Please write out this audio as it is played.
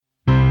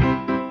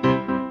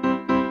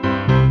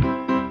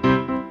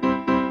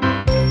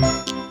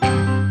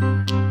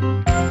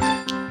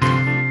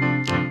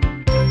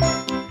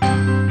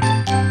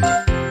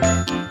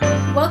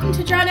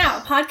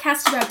a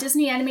podcast about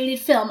Disney animated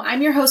film.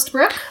 I'm your host,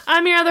 Brooke.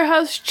 I'm your other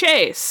host,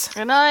 Chase.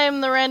 And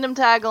I'm the random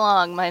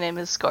tag-along. My name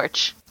is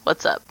Scorch.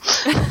 What's up?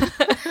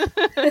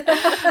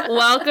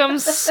 Welcome,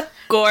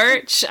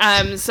 Scorch.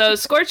 So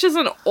Scorch is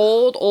an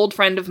old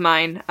friend of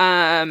mine.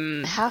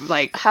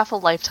 Half a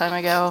lifetime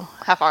ago.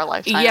 Half our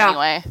lifetime,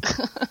 anyway.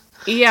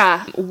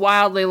 Yeah,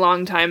 wildly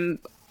long time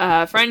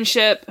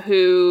friendship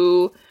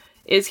who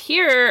is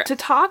here to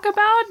talk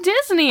about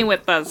Disney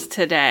with us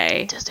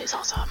today. Disney's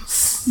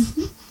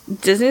awesome.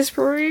 Disney's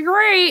pretty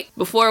great.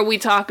 Before we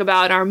talk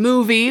about our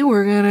movie,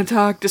 we're gonna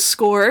talk to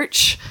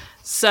Scorch.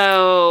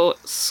 So,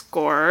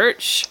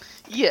 Scorch.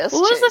 Yes,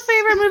 what was the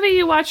favorite movie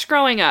you watched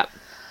growing up?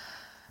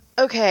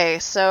 Okay,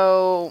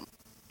 so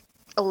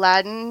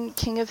Aladdin,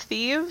 King of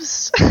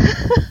Thieves,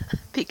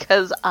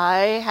 because I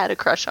had a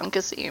crush on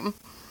Kasim.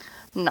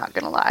 Not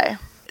gonna lie.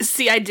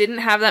 See, I didn't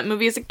have that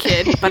movie as a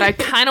kid, but I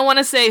kind of want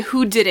to say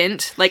who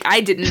didn't. Like, I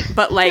didn't,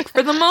 but, like,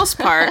 for the most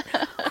part,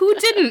 who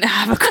didn't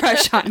have a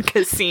crush on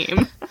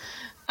Kasim?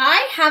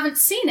 I haven't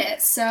seen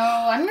it, so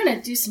I'm going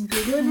to do some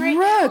Googling right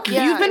now. Brooke,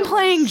 you've been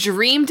playing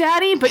Dream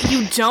Daddy, but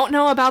you don't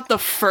know about the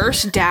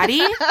first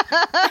Daddy?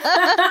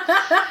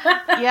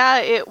 Yeah,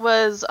 it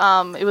was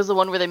the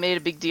one where they made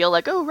a big deal,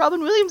 like, oh,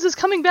 Robin Williams is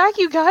coming back,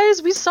 you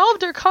guys! We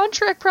solved our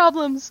contract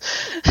problems!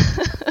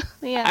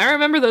 Yeah. I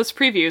remember those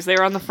previews. They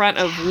were on the front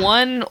of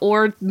one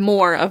or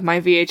more of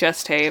my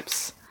VHS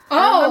tapes.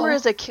 I remember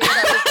as a kid,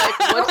 I was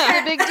like, what's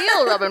the big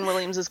deal? Robin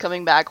Williams is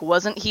coming back.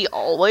 Wasn't he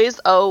always?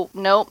 Oh,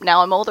 no,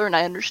 now I'm older and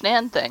I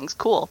understand things.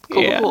 Cool.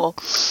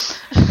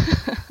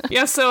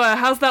 Yeah, so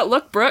how's that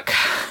look, Brooke?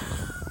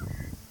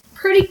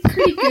 Pretty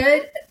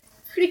good.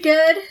 Pretty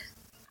good.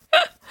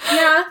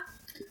 Yeah.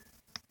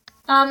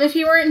 If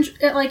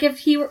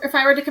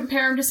I were to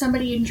compare him to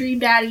somebody in Dream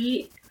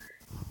Daddy,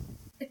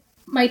 it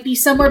might be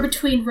somewhere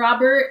between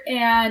Robert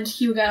and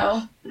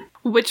Hugo.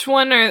 Which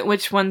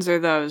ones are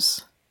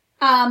those?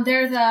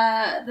 They're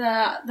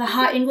the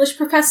hot English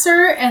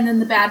professor and then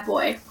the bad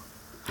boy.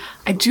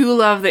 I do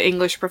love the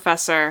English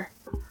professor.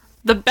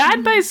 The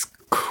bad boy's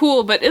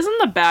cool, but isn't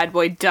the bad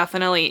boy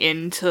definitely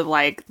into,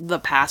 like, the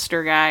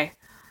pastor guy?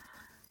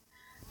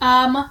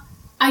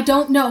 I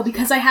don't know,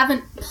 because I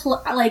haven't,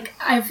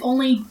 I've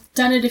only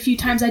done it a few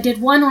times. I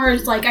did one where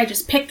it's like I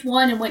just picked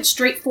one and went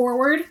straight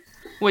forward.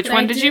 Which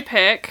one did you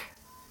pick?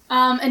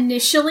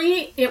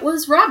 Initially, it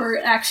was Robert,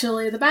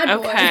 actually, the bad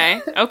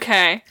boy.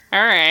 Okay,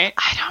 alright.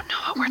 I don't know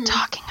what we're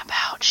talking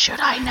about.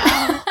 Should I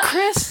know?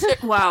 Chris,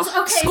 wow.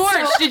 Okay,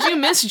 Scorch, did you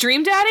miss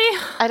Dream Daddy?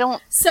 I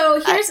don't... So,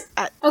 here's...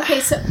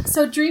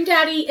 So Dream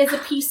Daddy is a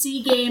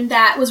PC game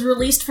that was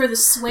released for the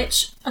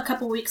Switch a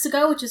couple weeks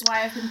ago, which is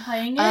why I've been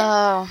playing it.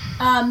 Oh.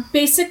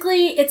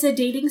 Basically, it's a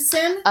dating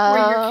sim where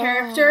your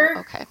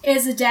character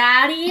is a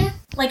daddy,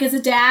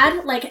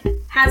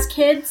 has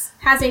kids,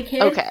 has a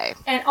kid. Okay.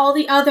 And all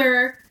the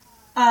other...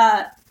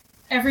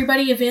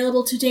 everybody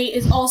available to date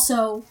is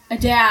also a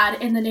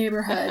dad in the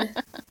neighborhood.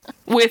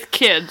 With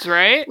kids,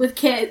 right? With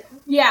kids.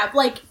 Yeah,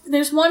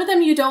 there's one of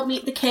them you don't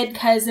meet the kid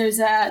because there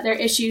are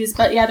issues,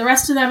 but yeah, the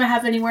rest of them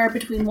have anywhere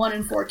between 1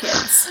 and 4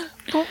 kids.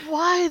 But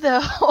why,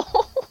 though?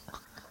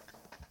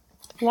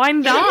 Why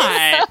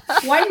not?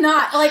 Why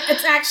not?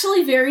 It's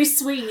actually very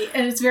sweet,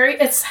 and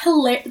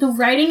the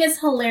writing is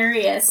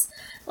hilarious.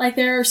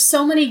 There are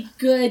so many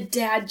good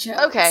dad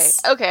jokes.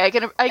 Okay, I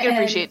can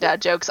appreciate dad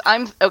jokes.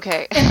 I'm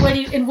okay. And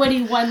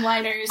witty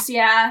one-liners,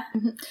 yeah.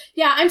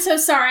 Yeah, I'm so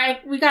sorry.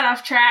 We got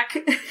off track.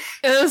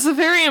 It was a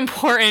very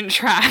important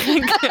track.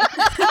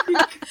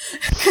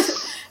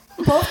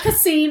 Both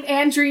Kasim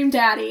and Dream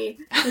Daddy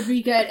would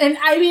be good. And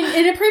I mean,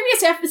 in a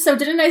previous episode,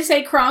 didn't I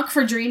say Kronk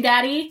for Dream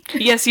Daddy?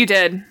 Yes, you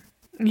did.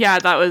 Yeah,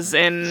 that was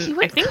in,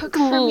 I think,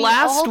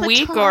 last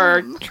week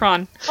or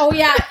Tron. Oh,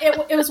 yeah,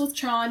 it was with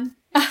Tron.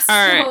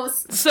 Alright,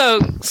 so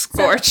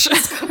Scorch.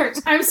 Scorch.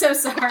 I'm so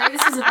sorry.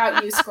 This is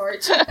about you,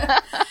 Scorch.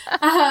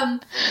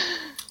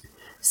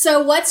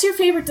 So what's your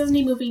favorite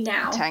Disney movie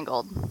now?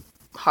 Tangled.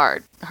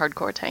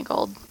 Hardcore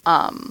Tangled.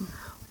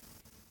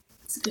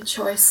 It's a good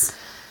choice.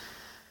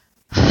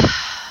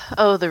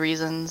 Oh, the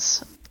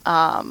reasons.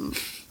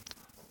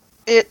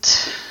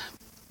 It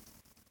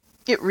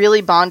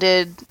really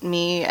bonded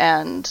me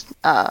and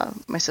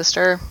my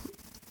sister.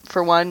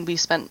 For one, we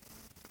spent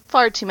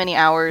far too many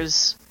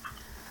hours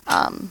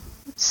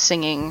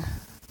singing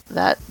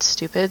that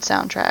stupid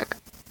soundtrack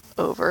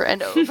over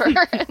and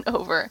over and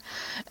over.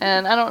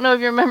 And I don't know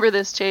if you remember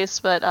this, Chase,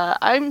 but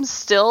I'm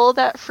still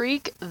that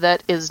freak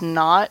that is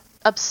not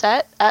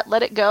upset at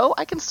Let It Go.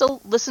 I can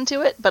still listen to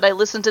it, but I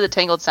listen to the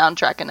Tangled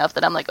soundtrack enough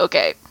that I'm like,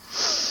 okay,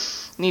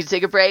 need to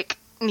take a break,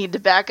 need to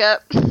back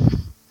up.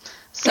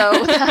 So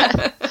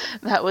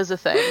that was a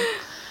thing.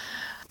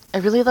 I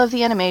really love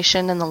the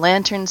animation and the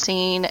lantern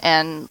scene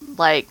and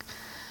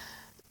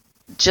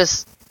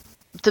just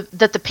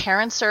that the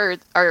parents are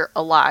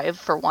alive,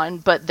 for one,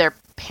 but they're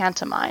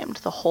pantomimed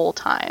the whole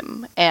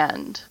time.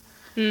 And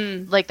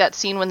that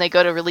scene when they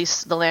go to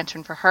release the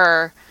lantern for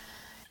her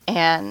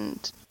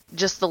and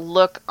just the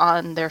look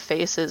on their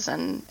faces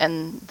and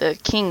the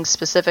king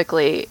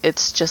specifically,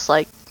 it's just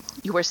like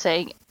you were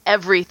saying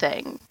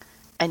everything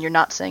and you're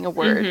not saying a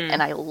word,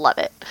 and I love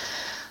it.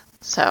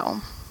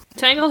 So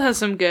Tangled has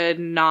some good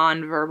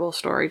non-verbal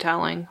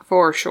storytelling,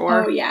 for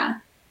sure. Oh, yeah.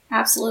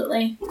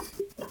 Absolutely.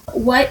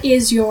 What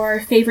is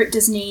your favorite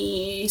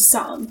Disney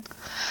song?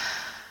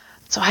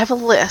 So I have a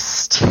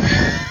list.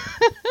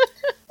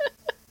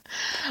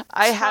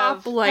 I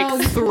have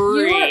like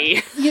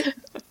 3.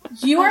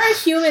 You are a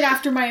human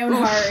after my own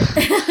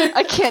heart.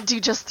 I can't do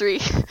just 3.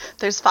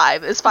 There's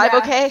 5. Is 5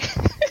 okay?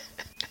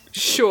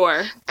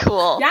 Sure.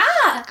 Cool.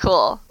 Yeah.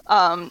 Cool.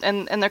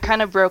 And they're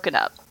kind of broken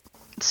up.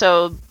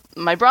 So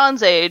my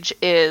Bronze Age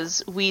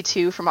is We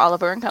Too from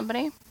Oliver and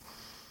Company.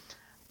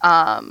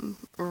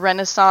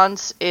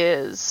 Renaissance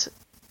is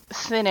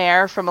Thin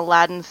Air from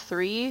Aladdin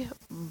 3,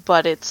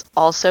 but it's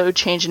also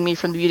Changing Me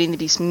from the Beauty and the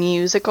Beast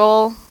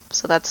musical.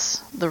 So that's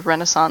the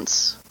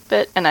Renaissance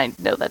bit, and I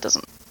know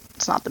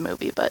it's not the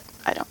movie, but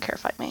I don't care,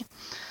 fight me.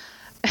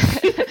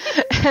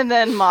 And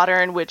then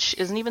modern, which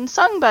isn't even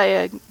sung by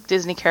a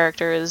Disney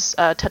character, is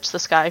Touch the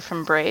Sky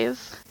from Brave.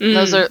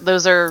 Those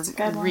are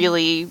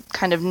really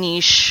kind of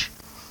niche,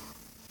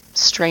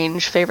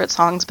 strange favorite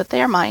songs, but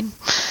they are mine.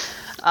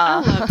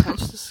 I love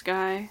Touch the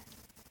Sky.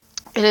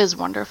 It is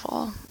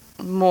wonderful.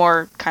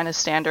 More kind of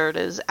standard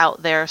is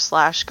Out There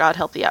 / God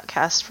Help the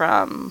Outcast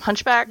from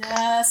Hunchback.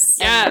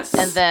 Yes.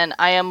 And then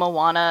I Am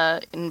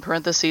Moana, in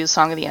parentheses,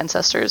 Song of the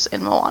Ancestors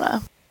in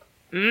Moana.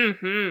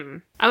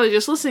 I was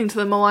just listening to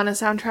the Moana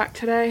soundtrack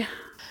today.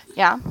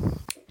 Yeah.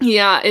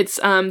 Yeah, it's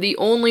the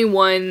only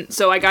one.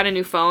 So I got a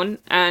new phone,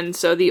 and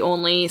so the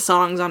only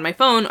songs on my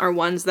phone are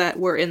ones that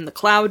were in the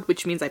cloud,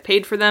 which means I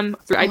paid for them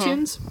through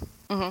iTunes.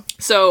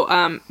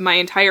 So my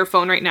entire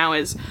phone right now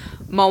is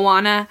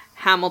Moana,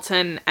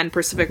 Hamilton, and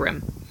Pacific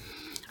Rim.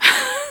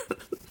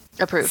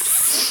 Approved.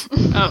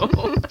 Oh.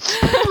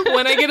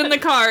 When I get in the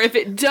car, if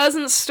it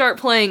doesn't start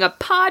playing a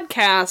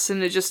podcast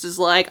and it just is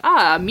like,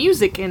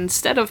 music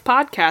instead of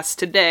podcast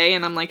today,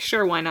 and I'm like,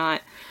 sure, why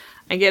not?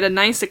 I get a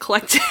nice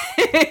eclectic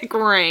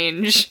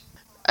range.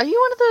 Are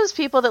you one of those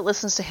people that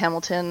listens to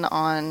Hamilton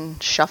on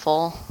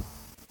shuffle?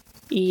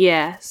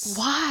 Yes.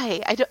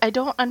 Why? I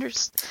don't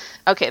understand.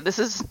 Okay,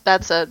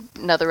 that's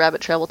another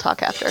rabbit trail we'll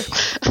talk after.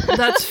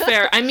 That's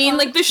fair. I mean,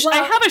 like, I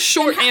have a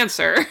short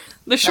answer.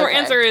 The short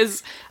answer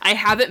is I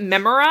have it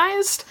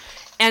memorized,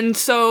 and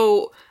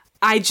so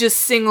I just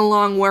sing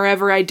along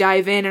wherever I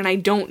dive in, and I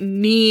don't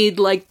need,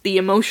 like, the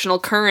emotional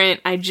current.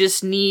 I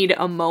just need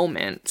a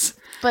moment.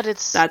 But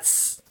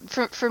that's...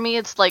 For me,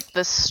 it's like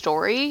the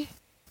story.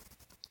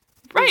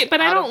 Right,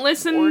 but I don't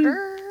listen...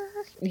 Order?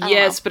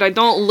 Yes, but I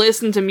don't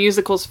listen to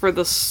musicals for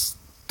the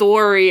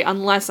story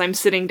unless I'm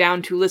sitting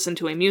down to listen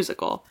to a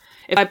musical.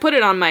 If I put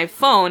it on my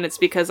phone, it's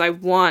because I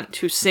want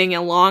to sing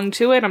along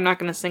to it. I'm not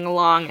going to sing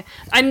along.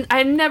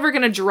 I'm never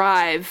going to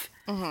drive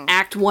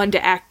Act 1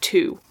 to Act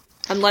 2.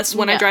 Unless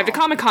when I drive to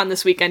Comic-Con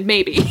this weekend,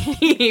 maybe.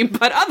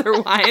 But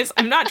otherwise,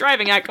 I'm not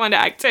driving Act 1 to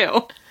Act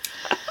 2.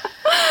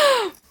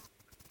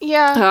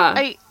 Yeah,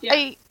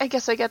 I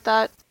guess I get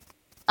that.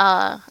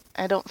 I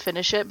don't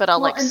finish it, but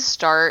I'll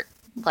start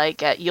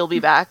at You'll Be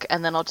Back,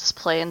 and then I'll just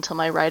play until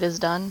my ride is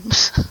done.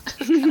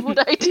 That's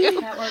what I do.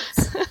 That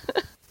works.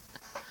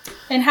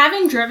 And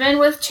having driven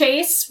with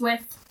Chase,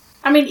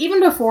 even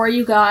before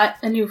you got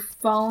a new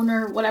phone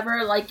or whatever,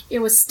 it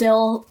was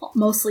still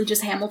mostly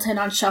just Hamilton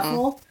on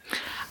shuffle.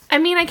 I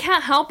mean, I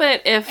can't help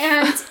it if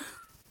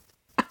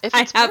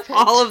I have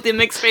all of the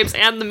mixtapes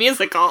and the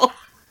musical.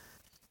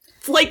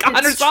 It's like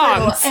 100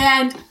 songs.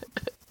 And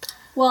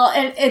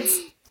it's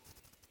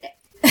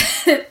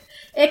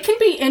it can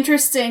be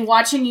interesting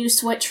watching you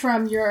switch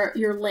from your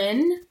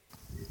Lynn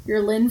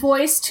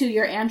voice to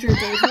your Andrew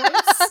Day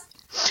voice.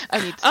 I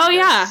need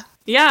to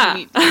yeah.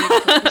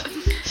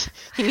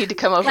 You need to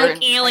come over.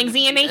 Like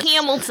Alexander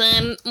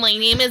Hamilton. My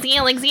name is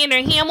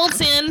Alexander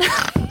Hamilton.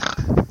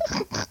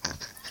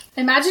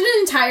 Imagine an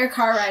entire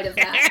car ride of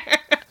that.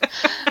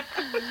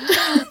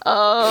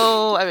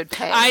 Oh, I would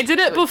pay. I did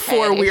it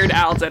before Weird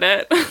Al did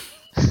it.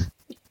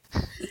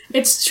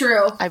 It's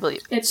true. I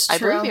believe. It's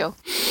true.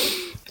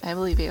 I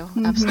believe you.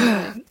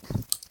 Absolutely.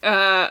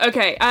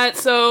 Okay.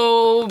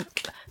 So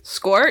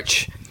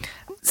Scorch.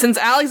 Since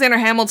Alexander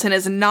Hamilton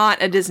is not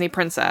a Disney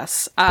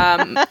princess,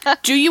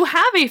 do you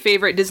have a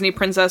favorite Disney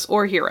princess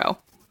or hero?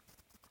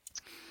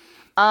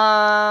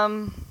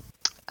 I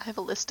have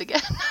a list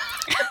again.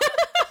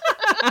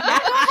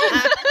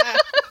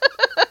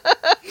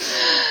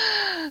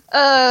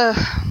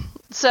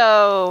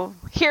 So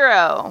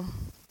hero,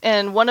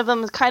 and one of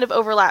them kind of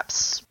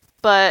overlaps,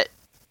 but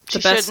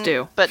she shouldn't.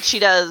 Do. But she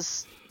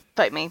does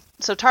bite me.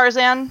 So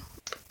Tarzan,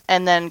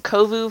 and then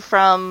Kovu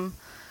from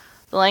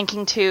The Lion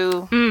King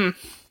 2.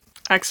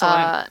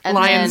 Excellent.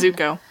 Lion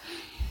Zuko.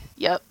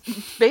 Yep.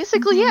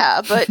 Basically,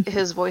 yeah, but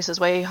his voice is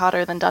way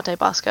hotter than Dante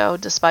Bosco,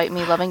 despite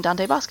me loving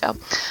Dante Bosco.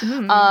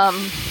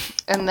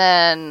 And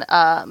then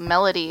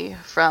Melody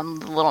from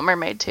The Little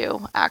Mermaid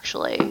 2,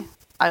 actually.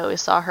 I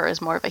always saw her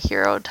as more of a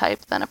hero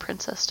type than a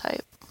princess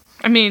type.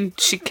 I mean,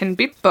 she can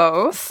be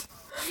both.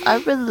 I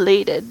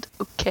related,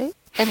 okay?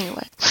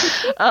 Anyway.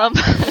 And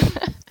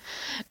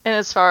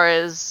as far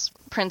as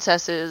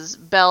princesses,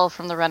 Belle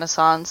from the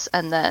Renaissance,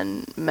 and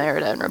then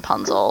Merida and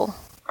Rapunzel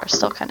are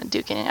still kind of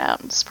duking it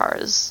out as far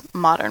as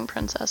modern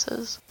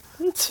princesses.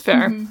 That's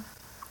fair.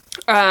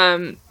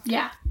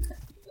 Yeah.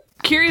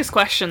 Curious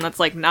question that's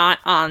like not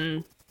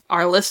on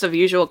our list of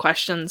usual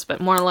questions,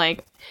 but more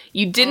like,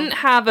 you didn't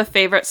have a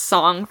favorite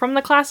song from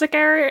the classic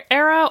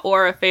era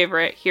or a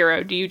favorite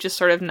hero? Do you just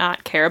sort of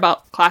not care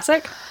about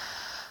classic?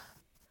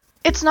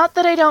 It's not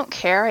that I don't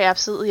care. I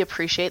absolutely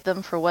appreciate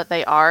them for what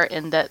they are,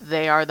 in that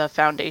they are the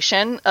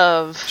foundation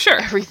of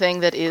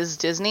everything that is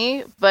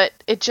Disney, but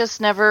it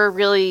just never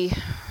really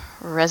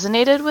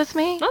resonated with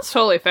me. That's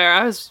totally fair.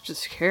 I was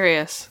just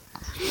curious.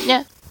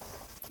 Yeah.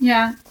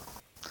 Yeah.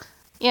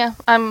 Yeah,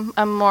 I'm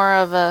more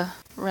of a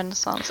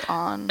Renaissance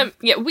on.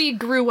 Yeah, we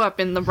grew up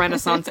in the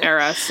Renaissance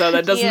era, so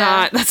that that's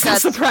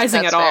not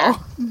surprising at all.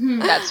 Mm-hmm.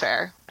 That's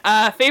fair.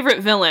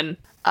 Favorite villain?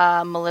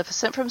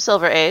 Maleficent from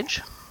Silver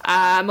Age.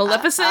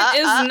 Maleficent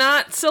is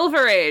not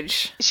Silver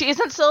Age. She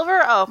isn't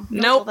Silver? Oh,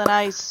 nope. Well, then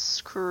I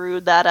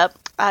screwed that up.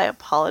 I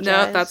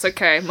apologize. No, that's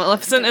okay.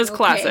 Maleficent is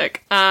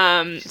classic.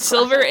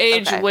 Silver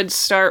Age would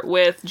start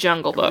with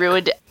Jungle Book.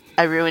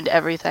 I ruined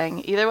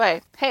everything. Either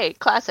way, hey,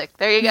 classic.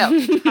 There you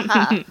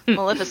go.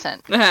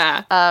 Maleficent.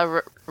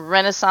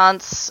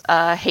 Renaissance,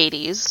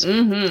 Hades,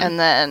 and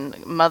then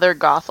Mother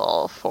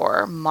Gothel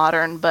for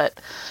modern,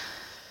 but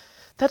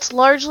that's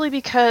largely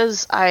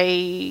because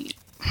I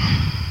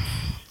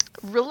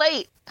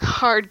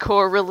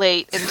hardcore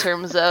relate in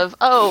terms of,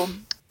 oh,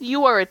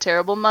 you are a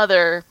terrible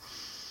mother.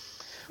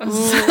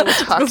 Ooh,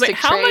 toxic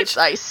traits,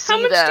 I see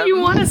them. How much do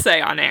you want to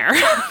say on air?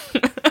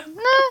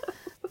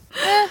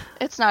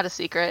 It's not a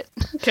secret.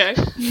 Okay.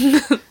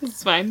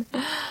 It's fine.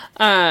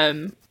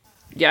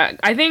 Yeah,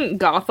 I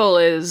think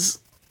Gothel is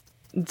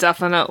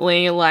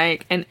definitely,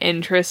 like, an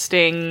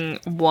interesting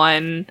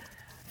one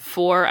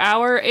for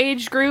our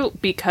age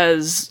group,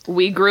 because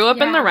we grew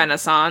up in the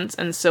Renaissance,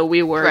 and so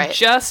we were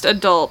just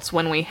adults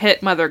when we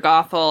hit Mother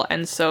Gothel,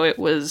 and so it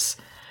was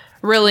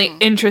really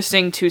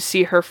interesting to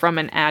see her from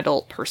an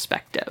adult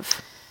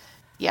perspective.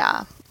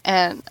 Yeah,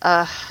 and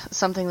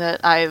something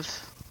that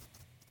I've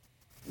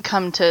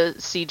come to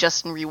see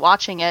just in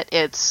rewatching it,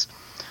 it's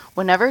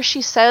whenever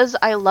she says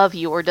I love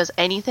you or does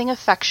anything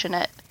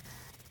affectionate,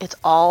 it's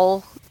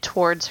all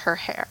towards her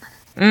hair.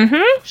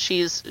 Mm-hmm.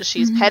 She's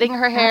petting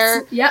her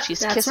hair,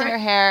 she's kissing her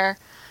hair.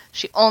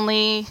 She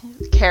only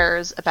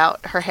cares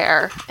about her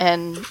hair,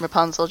 and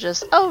Rapunzel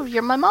just, oh,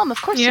 you're my mom, of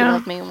course you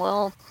love me.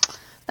 Well,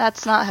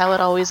 that's not how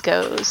it always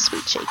goes,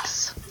 sweet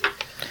cheeks.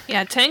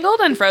 Yeah, Tangled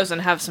and Frozen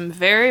have some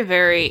very,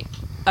 very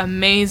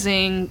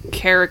amazing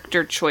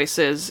character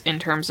choices in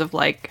terms of,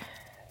 like,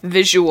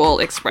 visual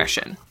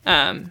expression.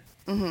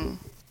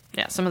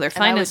 Yeah, some of their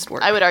finest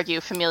work. I would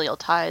argue familial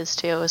ties,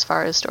 too, as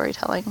far as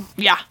storytelling.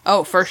 Yeah,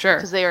 oh, for sure.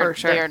 Because they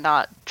are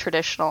not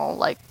traditional,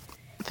 like,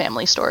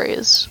 family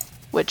stories,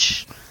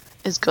 which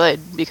is good,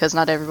 because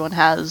not everyone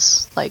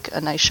has, like, a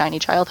nice, shiny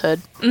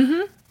childhood.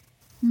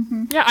 Mm-hmm.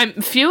 Mm-hmm. Yeah,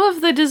 few of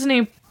the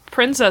Disney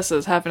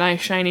princesses have nice,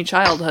 shiny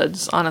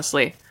childhoods,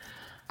 honestly.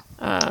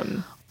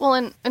 Well,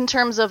 in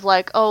terms of,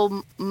 like,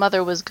 oh,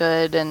 mother was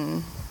good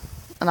and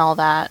all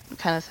that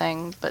kind of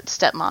thing, but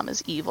stepmom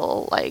is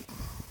evil, like,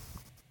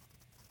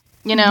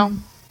 you know?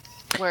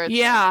 Where it's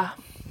yeah.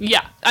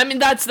 I mean,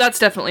 that's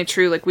definitely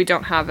true. Like, we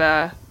don't have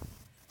a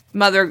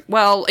mother...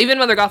 Well, even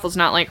Mother Gothel's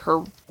not, like,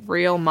 her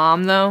real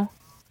mom, though,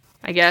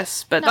 I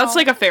guess. But that's,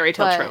 like, a fairy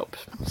tale trope,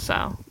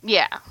 so...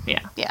 Yeah.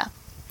 Yeah.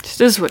 It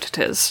is what it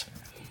is.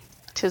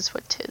 'Tis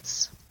what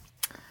 'tis.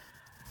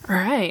 All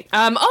right.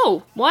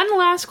 One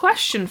last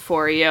question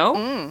for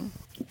you.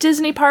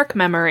 Disney park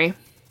memory.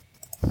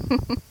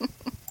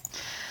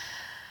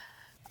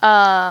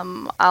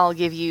 I'll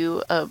give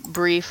you a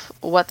brief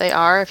what they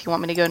are. If you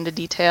want me to go into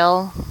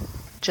detail,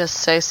 just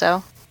say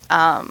so.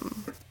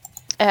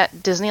 At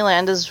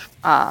Disneyland is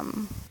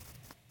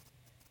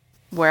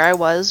where I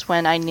was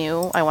when I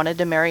knew I wanted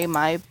to marry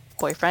my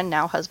boyfriend,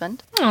 now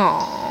husband.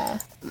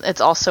 Aww.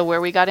 It's also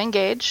where we got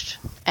engaged,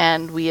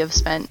 and we have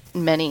spent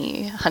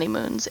many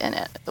honeymoons in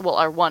it. Well,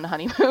 our one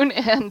honeymoon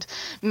and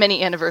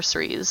many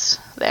anniversaries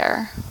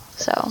there.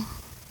 So,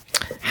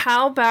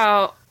 how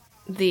about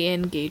the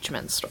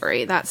engagement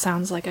story? That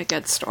sounds like a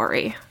good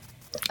story.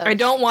 I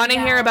don't want to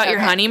hear about your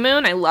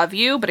honeymoon. I love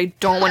you, but I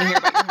don't want to hear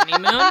about your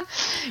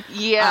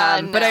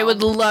honeymoon. But I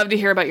would love to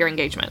hear about your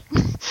engagement.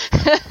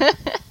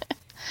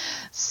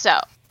 So,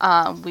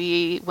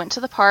 we went to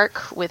the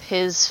park with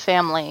his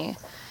family,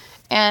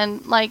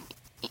 and, like,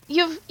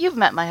 you've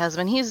met my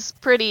husband. He's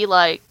pretty,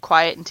 like,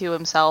 quiet and to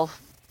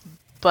himself,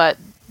 but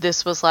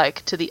this was,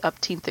 like, to the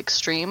upteenth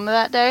extreme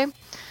that day,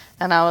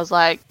 and I was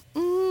like,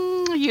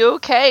 you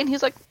okay? And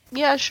he's like,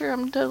 yeah, sure,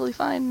 I'm totally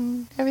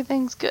fine.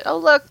 Everything's good. Oh,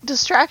 look,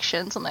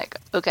 distractions. I'm like,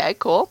 okay,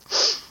 cool.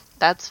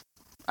 That's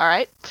all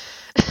right.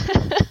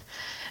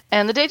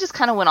 And the day just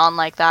kind of went on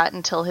like that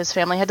until his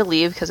family had to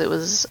leave because it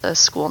was a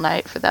school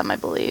night for them, I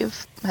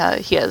believe.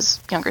 He has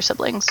younger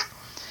siblings.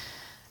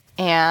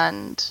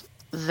 And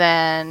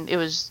then it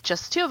was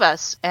just the two of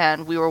us,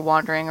 and we were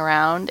wandering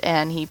around,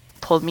 and he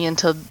pulled me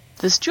into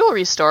this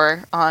jewelry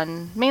store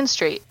on Main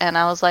Street, and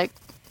I was like,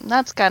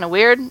 that's kind of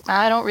weird.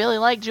 I don't really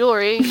like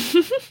jewelry.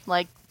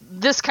 Like,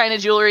 this kind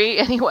of jewelry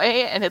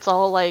anyway. And it's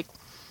all, like,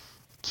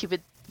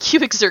 cubic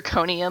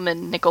zirconium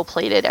and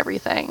nickel-plated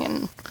everything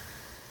and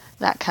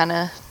that kind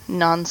of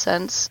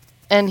nonsense.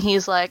 And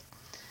he's like,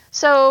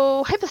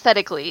 so,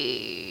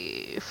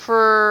 hypothetically,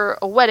 for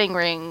a wedding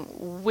ring,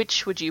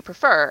 which would you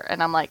prefer?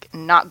 And I'm like,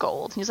 not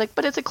gold. He's like,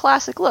 but it's a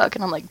classic look.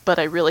 And I'm like, but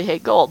I really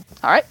hate gold.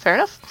 All right, fair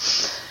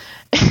enough.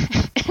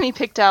 And he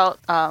picked out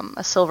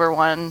a silver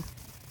one,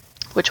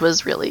 which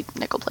was really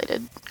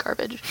nickel-plated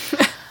garbage.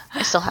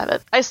 I still have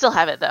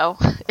it, though.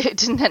 It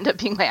didn't end up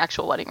being my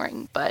actual wedding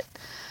ring, but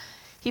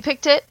he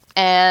picked it.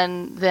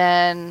 And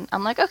then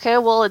I'm like, okay,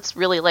 well, it's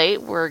really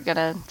late. We're going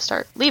to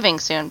start leaving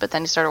soon. But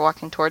then he started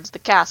walking towards the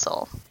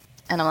castle.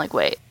 And I'm like,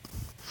 wait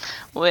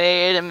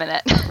a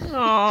minute.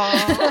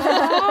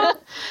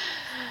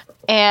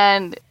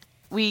 And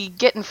we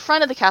get in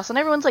front of the castle, and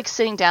everyone's, like,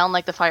 sitting down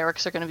like the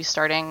fireworks are going to be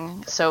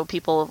starting. So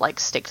people, like,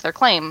 staked their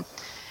claim.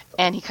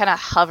 And he kind of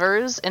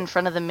hovers in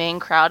front of the main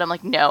crowd. I'm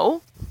like,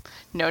 no.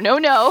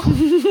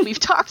 We've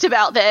talked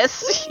about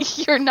this.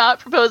 You're not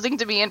proposing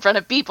to be in front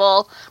of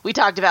people. We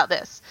talked about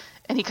this.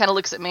 And he kind of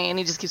looks at me, and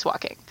he just keeps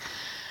walking.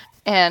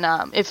 And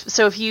if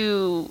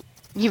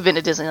you've been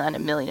to Disneyland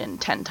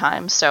 1,010,000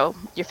 times, so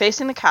you're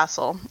facing the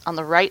castle. On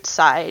the right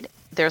side,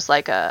 there's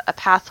like a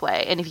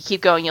pathway, and if you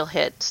keep going, you'll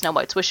hit Snow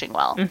White's wishing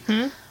well.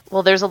 Mm-hmm.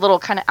 Well, there's a little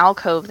kind of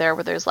alcove there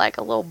where there's like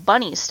a little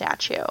bunny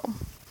statue.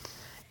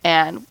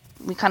 And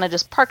we kind of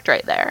just parked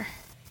right there.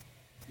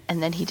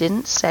 And then he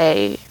didn't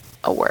say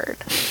a word.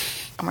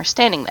 And we're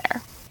standing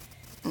there.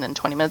 And then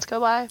 20 minutes go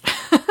by.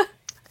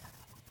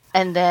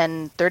 And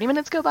then 30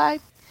 minutes go by.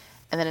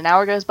 And then an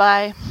hour goes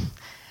by.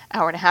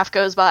 Hour and a half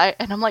goes by.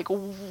 And I'm like,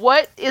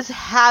 what is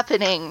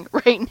happening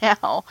right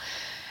now?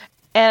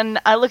 And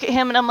I look at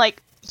him and I'm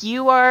like,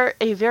 you are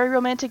a very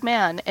romantic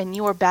man and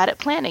you are bad at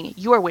planning.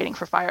 You are waiting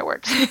for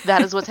fireworks.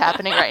 That is what's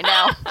happening right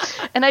now.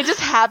 And I just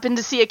happened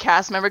to see a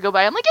cast member go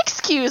by. I'm like,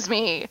 excuse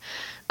me.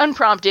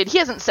 Unprompted. He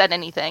hasn't said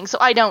anything, so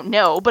I don't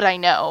know, but I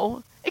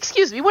know.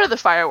 Excuse me, what are the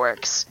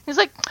fireworks? He's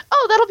like,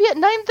 oh, that'll be at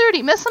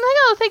 9:30, miss. I'm like,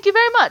 oh, thank you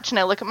very much. And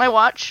I look at my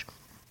watch,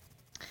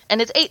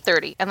 and it's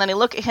 8:30. And then I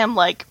look at him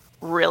like,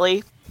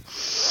 really?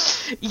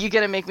 You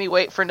gonna make me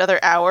wait for another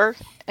hour?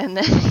 And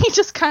then he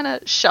just kind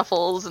of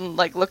shuffles and,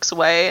 like, looks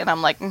away, and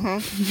I'm like,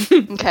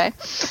 okay.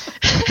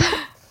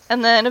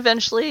 And then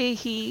eventually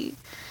he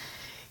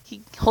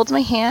holds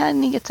my hand,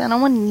 and he gets down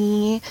on one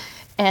knee,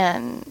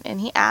 and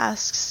he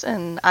asks,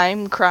 and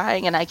I'm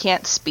crying, and I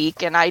can't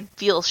speak, and I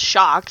feel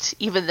shocked,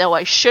 even though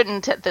I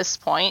shouldn't at this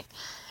point.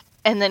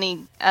 And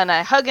then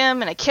I hug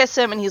him, and I kiss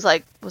him, and he's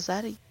like, was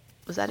that a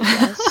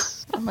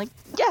yes? I'm like,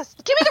 yes,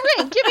 give me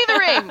the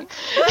ring.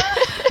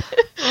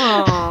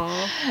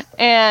 Aww.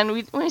 And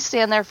we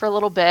stand there for a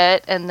little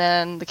bit, and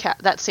then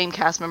that same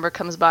cast member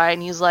comes by,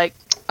 and he's like,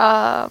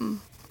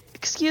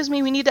 excuse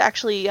me, we need to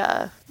actually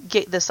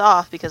get this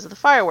off because of the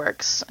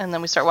fireworks. And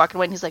then we start walking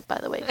away, and he's like, by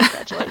the way,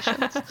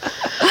 congratulations.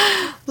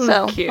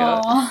 So cute.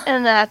 Aww.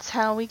 And that's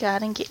how we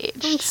got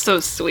engaged. That's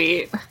so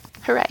sweet.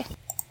 Hooray.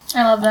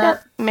 I love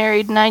that. Yep.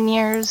 Married 9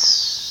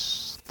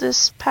 years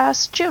this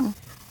past June.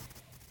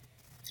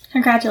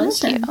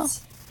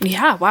 Congratulations.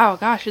 Yeah, wow,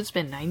 gosh, it's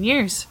been 9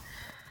 years.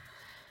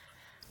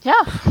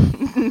 Yeah.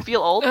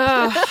 Feel old.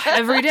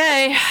 Every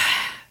day.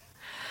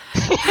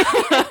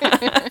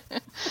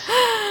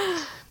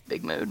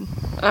 Big mood.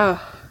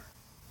 Oh.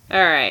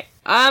 All right.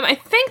 I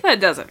think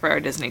that does it for our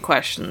Disney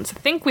questions. I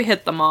think we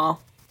hit them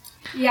all.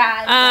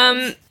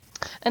 Yeah.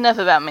 Enough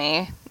about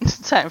me.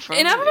 It's time for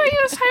Enough about you.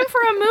 It's time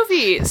for a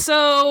movie.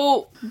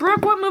 So,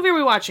 Brooke, what movie are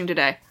we watching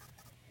today?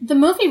 The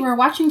movie we're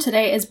watching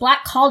today is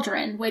Black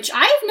Cauldron, which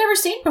I've never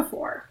seen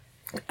before.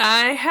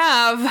 I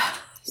have.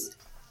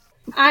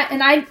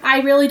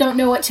 I really don't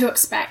know what to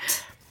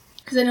expect.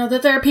 Because I know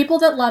that there are people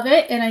that love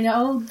it, and I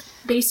know,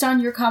 based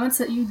on your comments,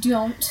 that you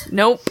don't.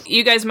 Nope.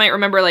 You guys might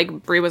remember,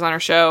 like, Brie was on her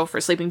show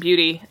for Sleeping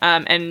Beauty,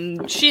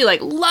 and she,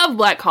 like, loved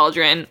Black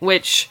Cauldron,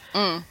 which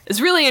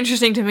is really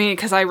interesting to me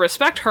because I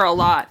respect her a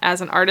lot as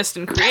an artist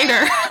and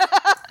creator.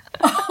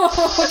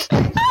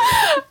 Okay.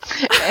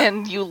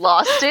 And you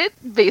lost it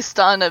based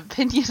on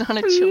opinion on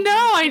a children's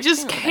No, I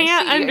just cartoon.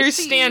 can't I see.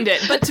 understand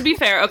it. But to be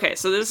fair, okay,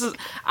 so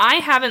I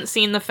haven't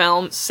seen the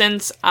film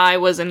since I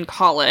was in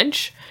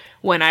college,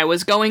 when I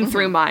was going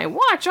through my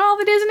watch all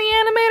the Disney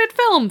animated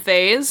film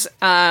phase,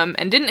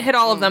 and didn't hit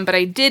all of them, but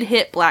I did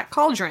hit Black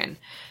Cauldron.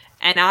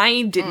 And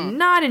I did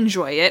not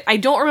enjoy it. I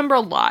don't remember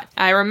a lot.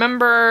 I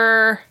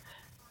remember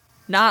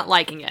not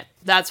liking it.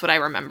 That's what I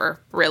remember,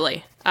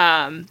 really.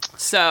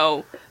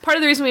 So part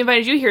of the reason we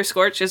invited you here,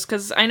 Scorch, is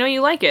because I know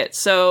you like it.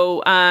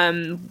 So,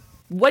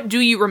 what do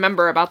you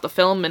remember about the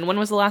film, and when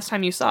was the last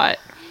time you saw it?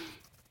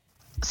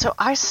 So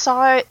I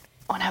saw it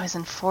when I was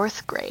in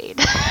 4th grade.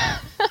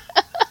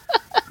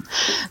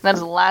 That is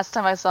the last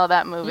time I saw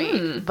that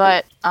movie.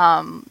 But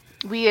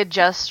we had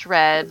just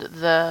read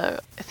I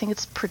think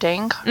it's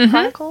Prydain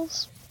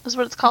Chronicles is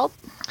what it's called.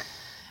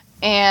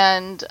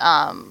 And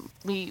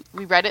we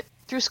read it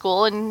through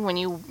school, and when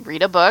you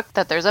read a book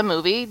that there's a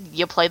movie,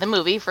 you play the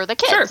movie for the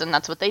kids, Sure. and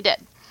that's what they did.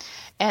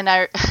 And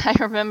I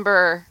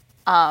remember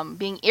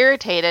being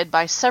irritated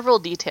by several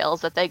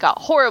details that they got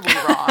horribly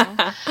wrong.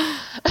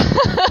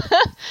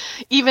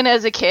 Even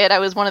as a kid, I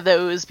was one of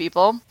those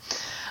people.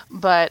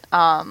 But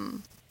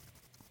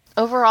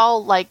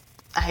overall, like,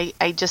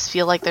 I just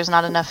feel like there's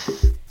not enough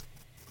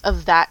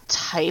of that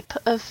type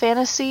of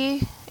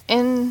fantasy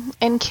in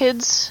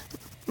kids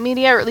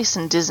media, or at least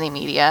in Disney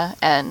media,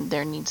 and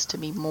there needs to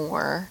be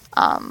more.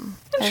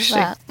 There's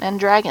that. And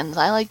dragons.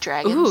 I like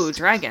dragons. Ooh,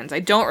 dragons. I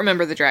don't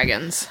remember the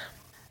dragons.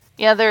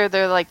 Yeah,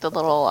 they're like the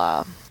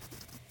little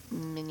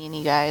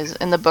minion-y guys.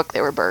 In the book,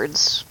 they were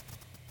birds.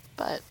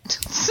 But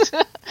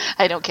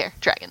I don't care.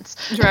 Dragons.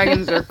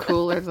 Dragons are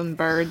cooler than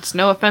birds.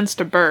 No offense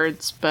to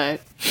birds,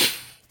 but...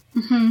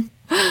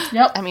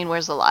 Yep. I mean,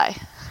 where's the lie?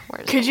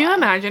 Could you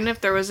imagine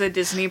if there was a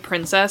Disney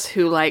princess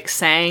who, like,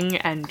 sang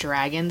and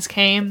dragons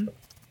came?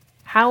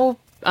 How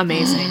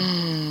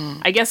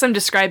amazing. I guess I'm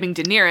describing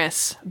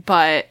Daenerys,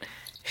 but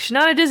she's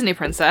not a Disney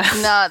princess.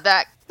 Not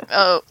that...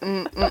 Oh,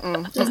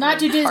 Does not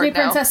do Disney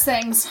princess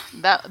things.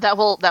 That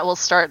will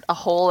start a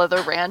whole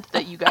other rant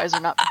that you guys are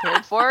not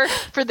prepared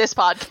for this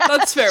podcast.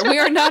 That's fair. We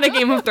are not a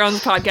Game of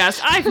Thrones podcast.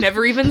 I've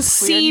never even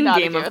seen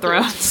Game of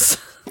Thrones.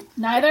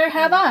 Neither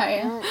have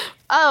I.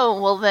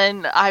 Oh, well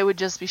then I would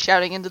just be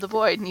shouting into the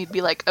void and you'd be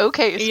like,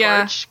 okay,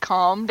 Scorch,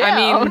 calm down.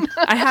 I mean,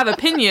 I have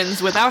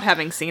opinions without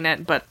having seen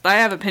it, but I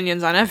have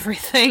opinions on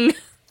everything.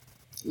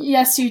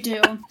 Yes, you do.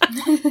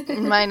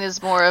 Mine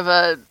is more of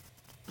a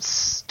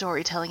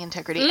storytelling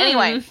integrity.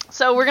 Anyway,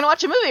 so we're gonna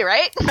watch a movie,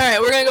 right? Alright,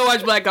 we're gonna go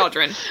watch Black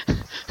Cauldron.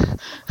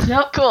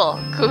 Yep. Cool.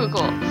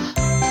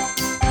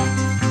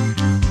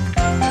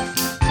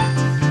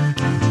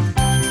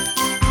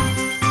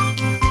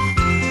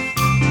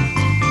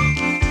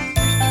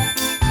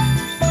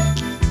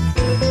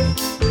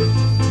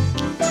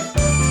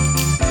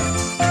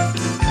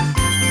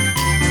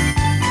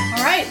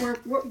 Alright,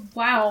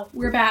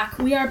 we're back.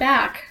 We are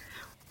back.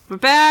 We're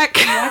back!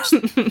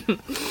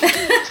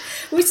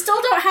 We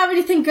still don't have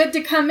anything good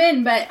to come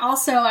in, but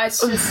also it's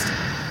just...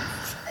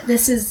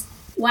 This is...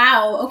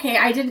 Wow, okay,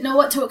 I didn't know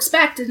what to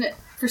expect, and it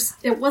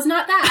was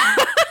not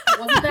that. It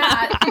wasn't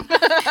that.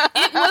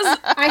 It was...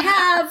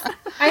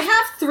 I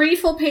have 3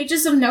 full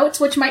pages of notes,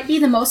 which might be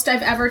the most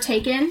I've ever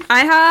taken.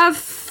 I have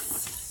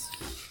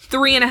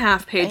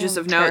 3.5 pages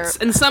of notes,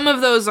 and some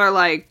of those are,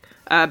 like,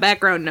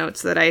 background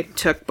notes that I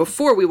took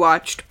before we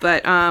watched,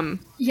 but,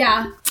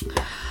 Yeah.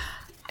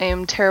 I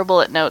am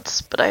terrible at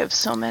notes, but I have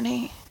so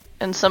many.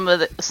 And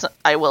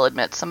I will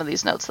admit, some of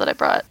these notes that I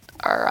brought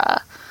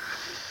are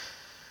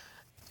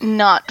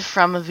not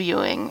from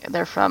viewing.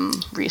 They're from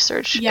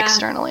research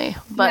externally.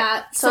 But,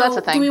 yeah, so that's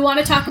the thing. Do we want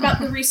to talk about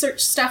the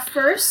research stuff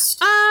first?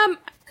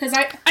 Because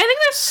I think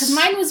because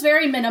mine was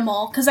very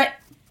minimal. Because I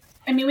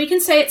mean, we can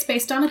say it's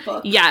based on a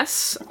book.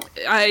 Yes.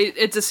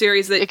 It's a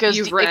series that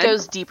you've read. It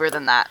goes deeper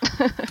than that.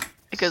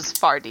 It goes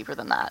far deeper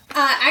than that.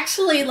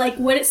 Actually, like,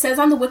 what it says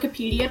on the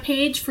Wikipedia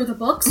page for the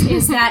books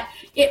is that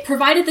it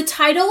provided the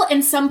title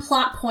and some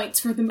plot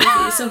points for the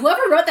movie. So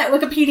whoever wrote that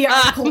Wikipedia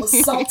article was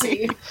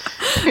salty.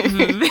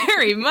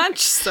 Very much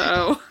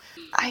so.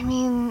 I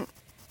mean,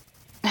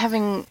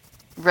 having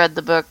read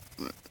the book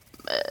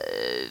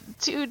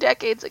 2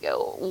 decades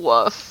ago,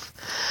 woof.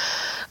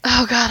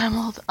 Oh god, I'm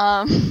old.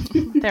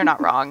 They're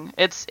not wrong.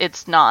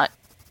 It's not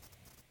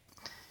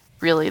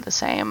really the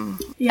same.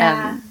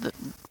 Yeah. And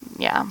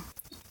yeah.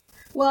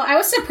 Well, I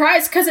was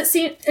surprised because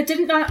it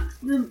did not,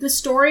 the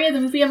story of the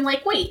movie, I'm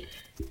like, wait,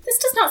 this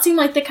does not seem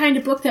like the kind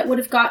of book that would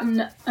have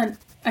gotten a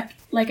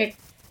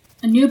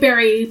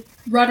Newbery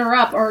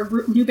runner-up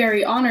or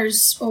Newbery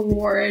Honors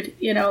Award,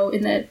 in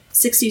the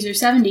 60s or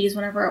 70s,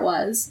 whenever it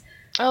was.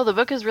 Oh, the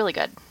book is really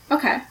good.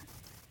 Okay.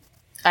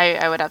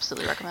 I would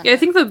absolutely recommend it. I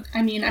think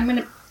I mean, I'm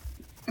gonna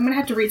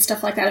have to read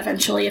stuff like that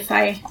eventually if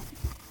I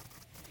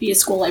be a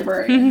school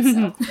librarian,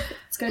 so...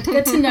 It's good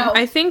to know.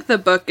 I think the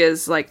book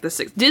is like the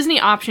 6th. Disney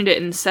optioned it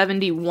in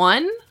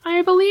 71,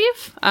 I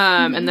believe,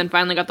 and then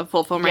finally got the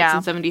full film rights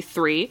in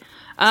 73.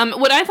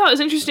 What I thought was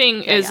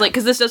interesting is, like,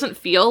 because this doesn't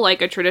feel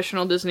like a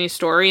traditional Disney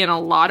story in a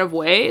lot of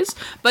ways,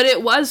 but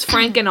it was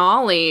Frank and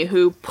Ollie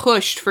who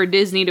pushed for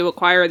Disney to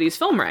acquire these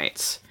film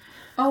rights.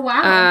 Oh,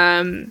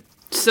 wow.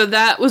 So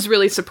that was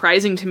really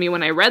surprising to me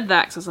when I read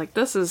that, because I was like,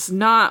 this is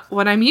not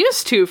what I'm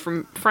used to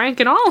from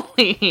Frank and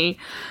Ollie.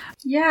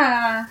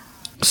 Yeah.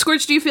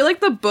 Scorch, do you feel like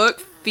the book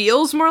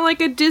feels more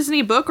like a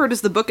Disney book, or does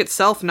the book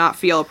itself not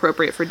feel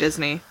appropriate for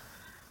Disney?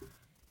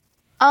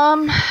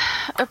 I'm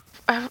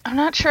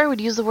not sure I would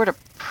use the word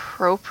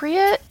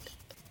appropriate.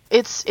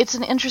 It's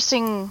an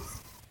interesting...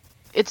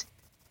 It's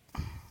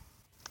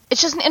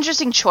just an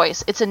interesting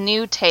choice. It's a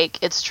new take.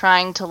 It's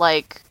trying to,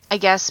 like, I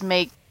guess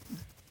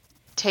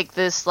take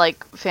this,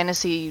 like,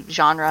 fantasy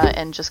genre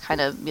and just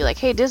kind of be like,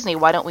 hey, Disney,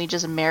 why don't we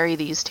just marry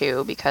these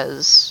two?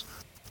 Because...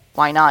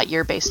 why not?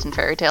 You're based in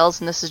fairy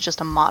tales, and this is just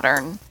a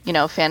modern,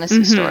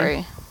 fantasy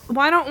story.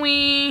 Why don't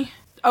we...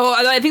 Oh,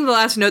 I think the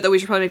last note that we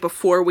should probably make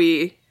before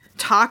we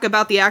talk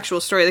about the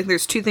actual story, I think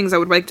there's 2 things I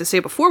would like to say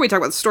before we talk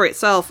about the story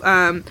itself.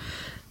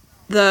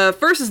 The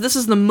first is this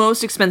is the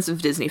most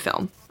expensive Disney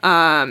film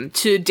to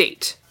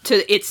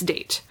its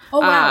date. Oh,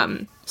 wow.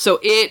 So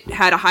it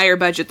had a higher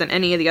budget than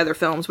any of the other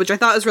films, which I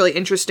thought was really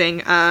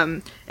interesting.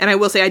 And I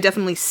will say I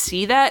definitely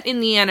see that in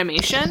the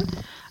animation.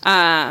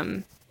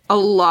 A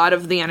lot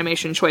of the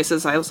animation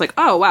choices, I was like,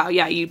 oh, wow,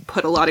 yeah, you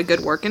put a lot of good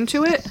work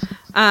into it.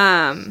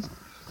 And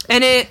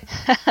it...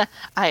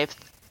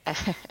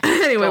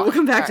 Anyway, we'll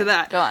come back to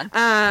that. Go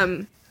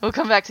on. We'll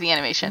come back to the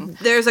animation.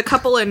 There's a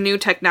couple of new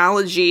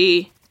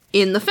technology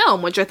in the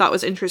film, which I thought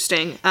was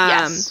interesting.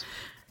 Yes.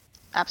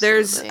 Absolutely.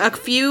 There's a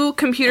few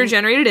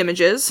computer-generated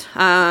images,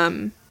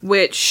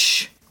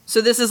 which... So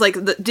this is like,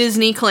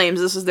 Disney claims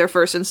this is their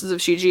first instance of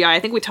CGI. I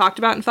think we talked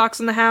about in Fox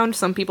and the Hound.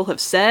 Some people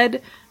have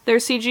said they're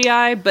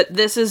CGI, but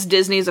this is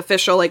Disney's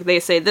official, like they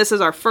say, this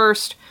is our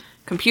first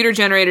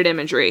computer-generated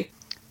imagery.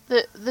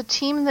 The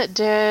team that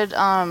did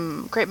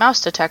Great Mouse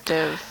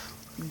Detective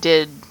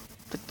did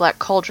the Black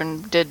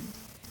Cauldron, did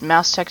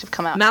Mouse Detective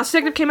come out? Mouse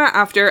Detective came out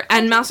after,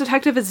 and Mouse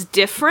Detective is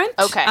different.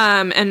 Okay.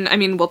 And I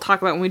mean, we'll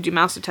talk about when we do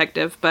Mouse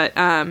Detective, but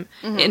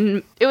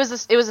it was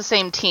the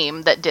same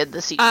team that did the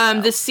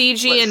CG. The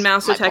CG in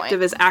Mouse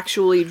Detective is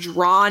actually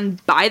drawn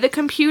by the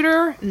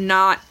computer,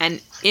 not an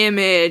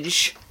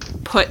image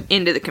put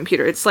into the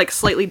computer. It's like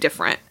slightly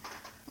different.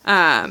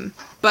 But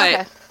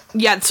Okay.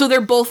 yeah, so they're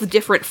both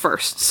different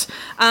firsts.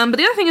 But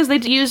the other thing is they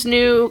use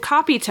new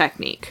copy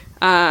technique.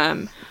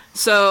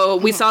 So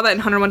we saw that in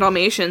 101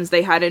 Dalmatians,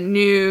 they had a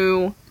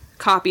new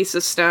copy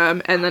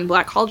system, and then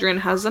Black Cauldron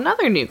has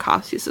another new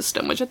copy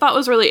system, which I thought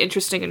was really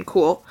interesting and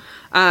cool.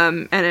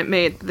 And it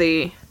made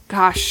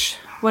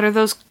what are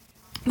those?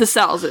 The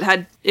cells.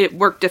 It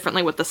worked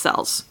differently with the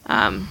cells.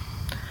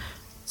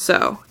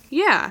 So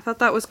yeah, I thought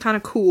that was kind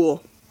of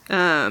cool.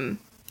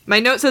 My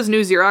note says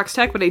new Xerox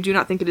tech, but I do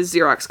not think it is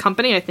Xerox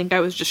company. I think I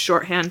was just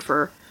shorthand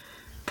for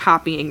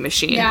copying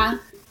machine. Yeah.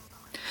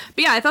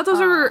 But yeah, I thought those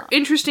were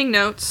interesting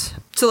notes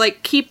to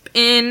like keep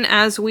in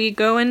as we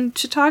go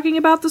into talking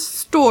about the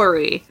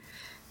story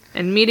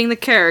and meeting the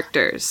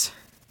characters.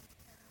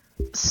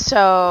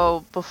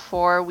 So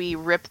before we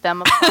rip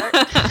them apart,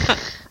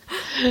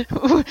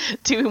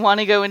 do we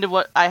want to go into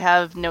what I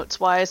have notes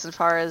wise as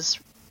far as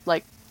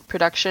like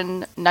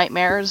production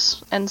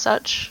nightmares and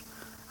such,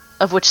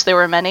 of which there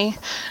were many?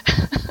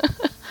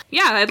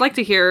 Yeah, I'd like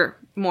to hear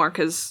more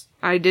because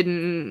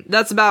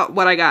that's about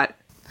what I got.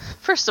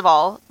 First of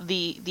all,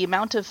 the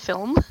amount of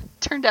film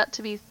turned out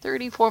to be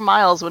 34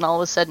 miles when all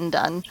was said and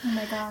done. Oh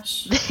my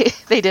gosh.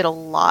 They did a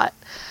lot.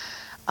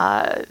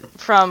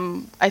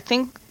 From I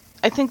think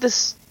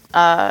this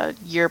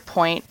year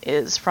point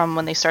is from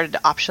when they started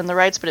to option the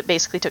rights, but it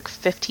basically took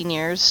 15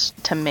 years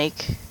to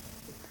make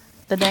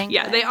the dang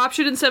Yeah, thing. they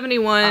optioned in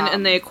 71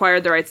 and they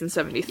acquired the rights in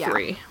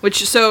 73. Yeah.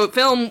 Which, so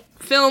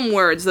film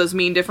words, those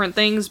mean different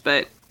things,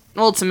 but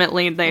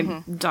ultimately they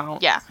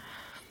don't. Yeah.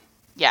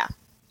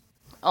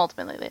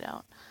 Ultimately, they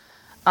don't.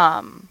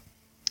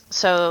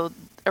 So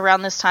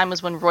around this time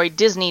was when Roy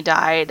Disney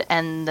died,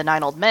 and the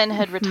 9 Old Men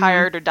had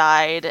retired or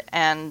died,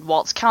 and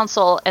Walt's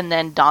council, and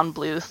then Don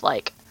Bluth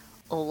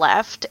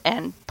left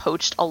and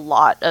poached a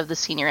lot of the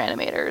senior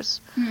animators.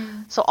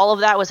 So all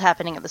of that was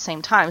happening at the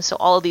same time. So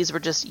all of these were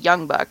just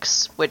young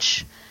bucks,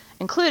 which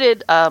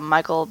included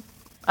Michael.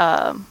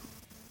 I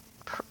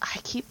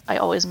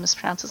always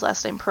mispronounce his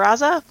last name,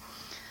 Peraza,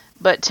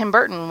 but Tim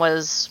Burton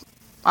was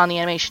on the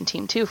animation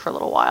team too for a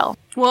little while.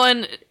 Well,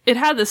 and it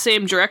had the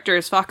same director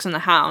as Fox and the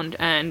Hound,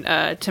 and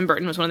Tim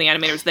Burton was one of the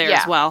animators there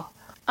as well.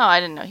 Oh, I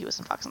didn't know he was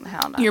in Fox and the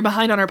Hound. You're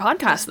behind on our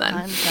podcast then.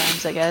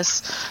 Sometimes, I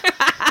guess.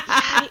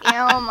 I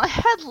am. I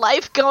had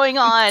life going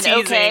on. Teasing.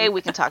 Okay,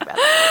 we can talk about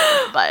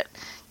that later, but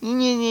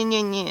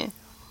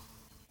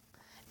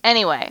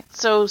anyway,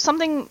 so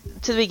something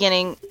at the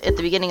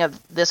beginning of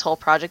this whole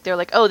project, they're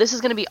like, oh, this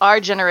is going to be our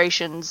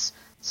generation's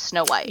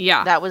Snow White.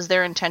 Yeah. That was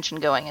their intention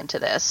going into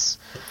this.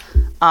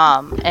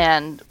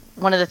 And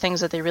one of the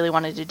things that they really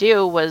wanted to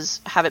do was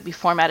have it be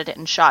formatted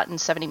and shot in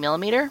 70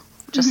 millimeter,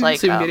 just like